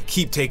 and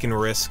keep taking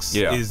risks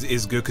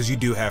is good, because you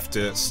do have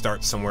to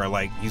start somewhere.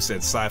 Like you said,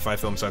 sci-fi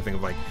films. So I think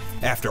of like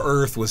After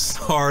Earth was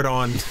hard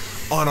on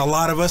a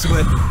lot of us,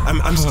 but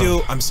I'm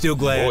still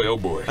glad. Boy, oh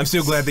boy. I'm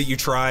still glad that you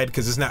tried,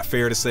 because it's not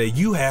fair to say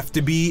you have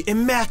to be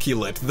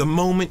immaculate the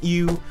moment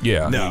you.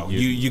 Yeah. No,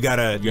 you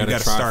gotta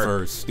start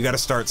first. You gotta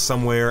start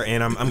somewhere,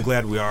 and I'm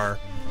glad we are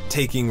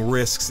taking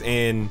risks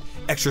and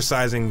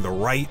exercising the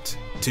right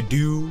to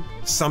do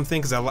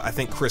something, because I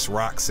think Chris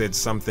Rock said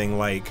something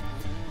like,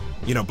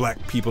 you know,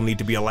 black people need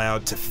to be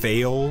allowed to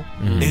fail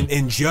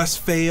and just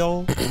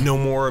fail. No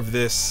more of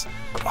this.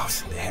 Oh,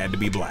 they had to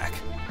be black.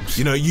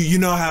 You know, you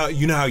know how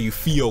you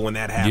feel when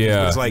that happens. Yeah.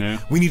 But it's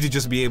like we need to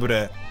just be able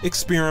to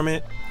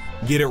experiment,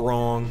 get it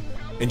wrong,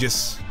 and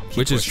just keep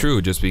Which is pushing.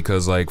 true, just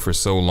because like for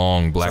so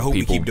long, black I hope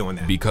we people, keep doing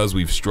that. because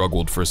we've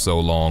struggled for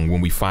so long,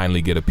 when we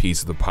finally get a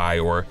piece of the pie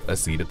or a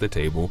seat at the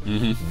table,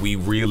 we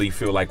really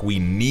feel like we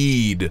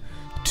need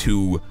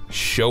to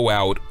show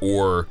out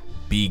or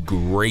be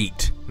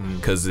great,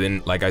 because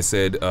then, like I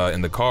said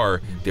in the car,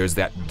 there's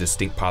that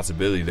distinct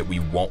possibility that we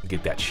won't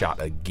get that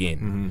shot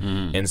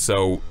again. And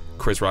so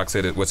Chris Rock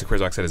said, what's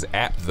Chris Rock said is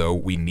apt though,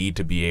 we need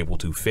to be able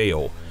to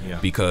fail,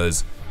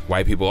 because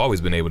white people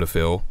always been able to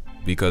fail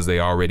because they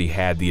already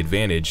had the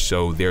advantage.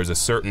 So there's a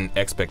certain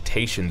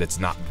expectation that's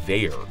not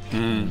there,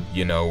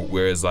 you know,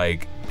 whereas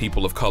like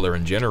people of color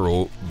in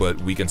general, but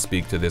we can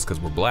speak to this because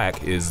we're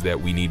black, is that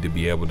we need to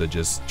be able to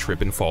just trip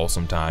and fall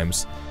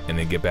sometimes and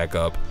then get back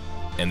up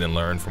and then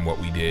learn from what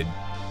we did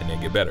and then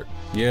get better.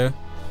 Yeah.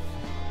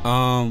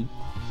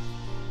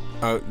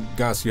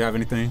 Gus, you have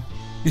anything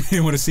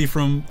you want to see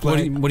from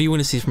black? What do you want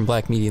to see from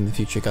black media in the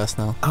future, Gus?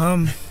 Now,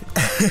 I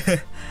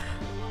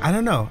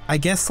don't know. I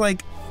guess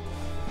like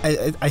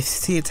I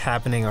see it's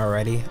happening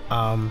already.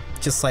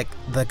 Just like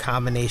the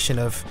combination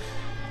of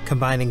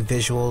combining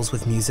visuals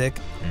with music,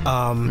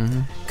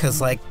 because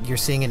like you're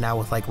seeing it now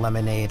with like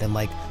Lemonade and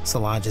like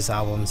Solange's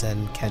albums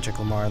and Kendrick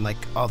Lamar and like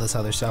all this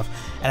other stuff.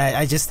 And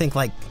I just think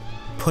like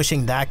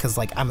pushing that, because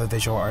like I'm a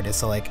visual artist,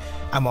 so like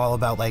I'm all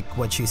about like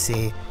what you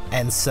see,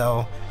 and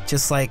so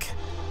just like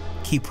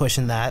keep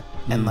pushing that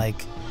and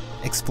like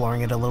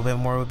exploring it a little bit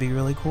more would be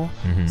really cool.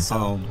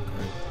 So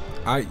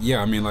I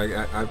mean, like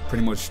I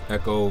pretty much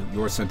echo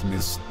your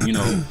sentiments. You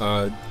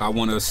know, I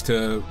want us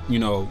to, you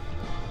know,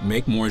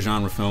 make more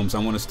genre films. I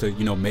want us to,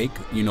 you know, make,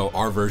 you know,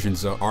 our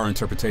versions, our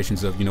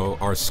interpretations of, you know,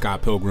 our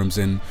Scott Pilgrims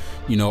and,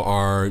 you know,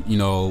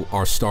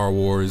 our Star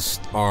Wars,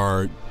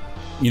 our,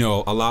 you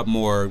know, a lot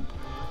more.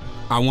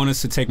 I want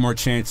us to take more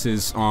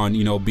chances on,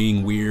 you know,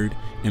 being weird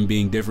and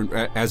being different,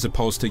 as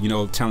opposed to, you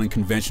know, telling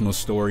conventional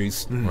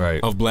stories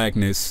of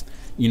blackness.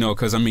 You know,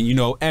 because I mean, you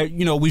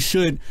know, we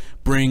should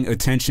bring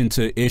attention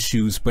to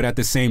issues, but at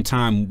the same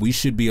time, we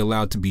should be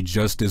allowed to be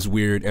just as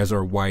weird as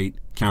our white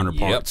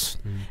counterparts.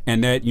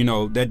 And that, you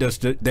know, that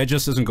just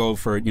doesn't go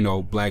for, you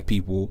know, black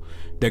people.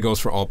 That goes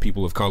for all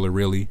people of color,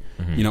 really.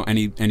 You know,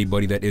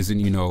 anybody that isn't,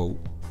 you know,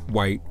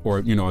 white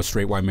or, you know, a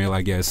straight white male,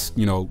 I guess.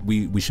 You know,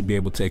 we should be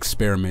able to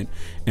experiment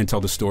and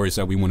tell the stories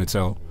that we want to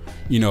tell.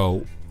 You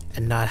know.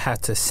 And not have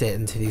to sit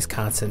into these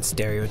constant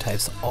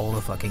stereotypes all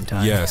the fucking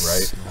time. Yes,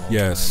 Right?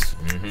 yes.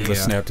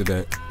 Let's snap to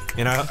that.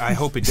 And I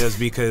hope it does,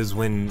 because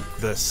when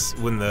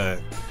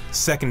the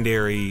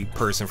secondary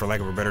person, for lack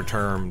of a better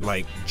term,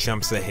 like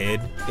jumps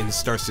ahead and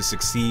starts to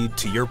succeed,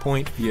 to your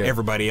point,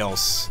 everybody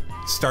else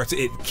starts.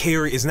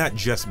 It's not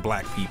just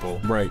black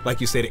people, right? Like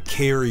you said, it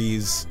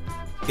carries.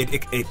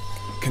 It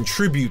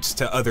contributes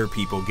to other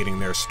people getting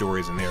their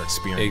stories and their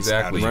experience.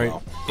 Exactly. Right.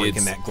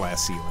 Breaking that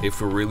glass ceiling. If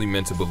we're really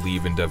meant to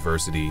believe in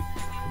diversity,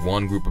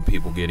 one group of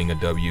people getting a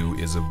W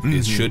is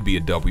should be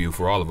a W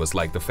for all of us.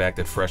 Like the fact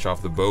that Fresh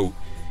Off the Boat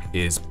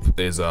is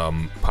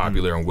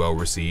popular and well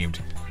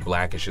received,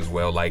 Blackish as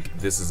well. Like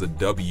this is a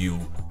W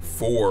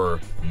for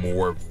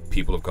more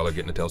people of color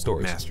getting to tell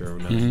stories. Master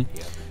of None.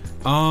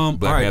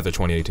 Black Panther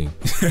 2018.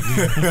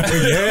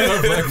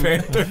 Yeah, Black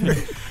Panther.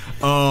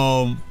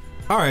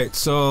 All right,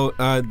 so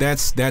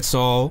that's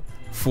all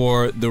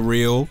for The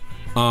Real.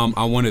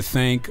 I want to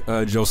thank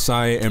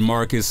Josiah and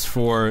Marcus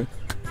for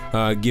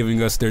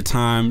giving us their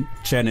time,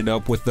 chatting it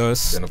up with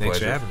us. Been a Thanks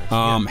for pleasure.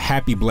 having us.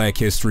 Happy Black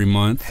History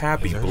Month.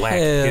 Happy Black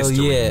Hell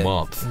History yeah.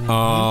 Month.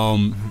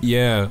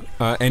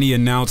 Any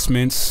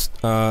announcements,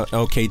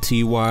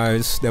 LKT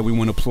wise, that we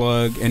want to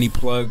plug? Any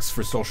plugs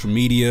for social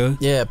media?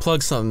 Yeah,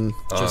 plug something,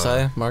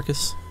 Josiah,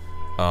 Marcus.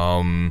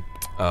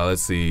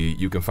 Let's see.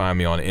 You can find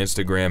me on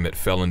Instagram at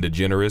Felon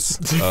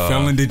DeGeneres.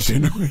 Felon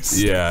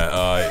DeGeneres.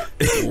 Yeah,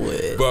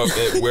 but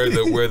where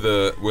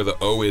the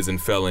O is in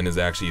felon is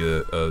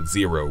actually a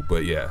 0.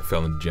 But yeah,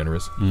 Felon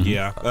DeGeneres.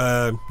 Yeah.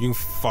 You can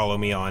follow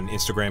me on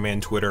Instagram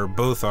and Twitter.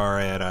 Both are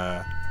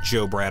at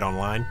Joe Brad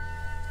Online.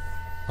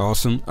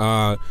 Awesome.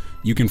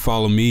 You can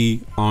follow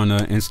me on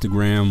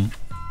Instagram.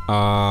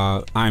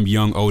 I'm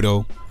Young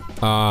Odo.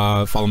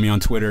 Follow me on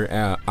Twitter.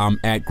 I'm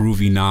at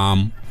Groovy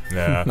Nam.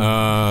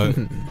 Yeah.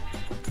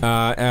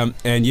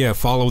 And yeah,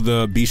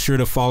 be sure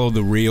to follow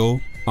The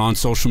Real on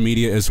social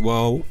media as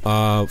well.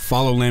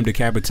 Follow Lambda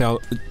Capital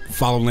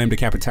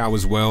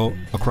as well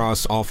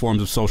across all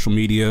forms of social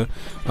media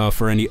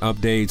for any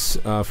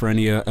updates, for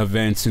any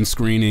events and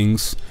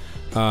screenings,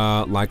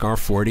 like our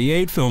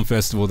 48 Film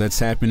Festival that's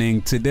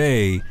happening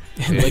today.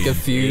 Like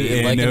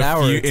an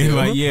hour or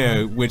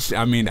two. Which,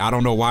 I mean, I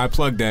don't know why I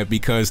plugged that,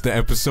 because the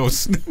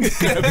episode's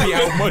gonna be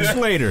out much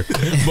later.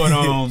 But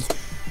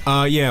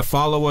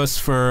follow us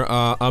for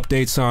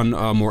updates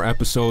on more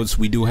episodes.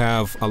 We do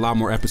have a lot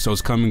more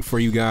episodes coming for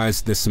you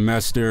guys this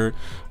semester.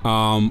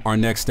 Our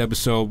next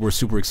episode, we're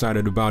super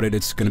excited about it.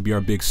 It's going to be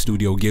our big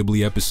Studio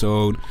Ghibli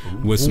episode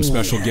with some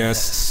special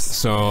guests.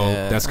 So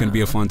that's going to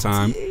be a fun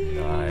time.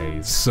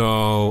 Nice.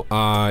 So,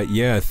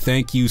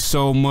 thank you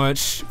so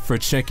much for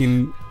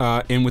checking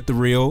in with The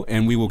Real,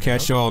 and we will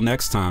catch y'all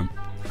next time.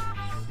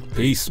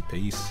 Peace.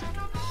 Peace.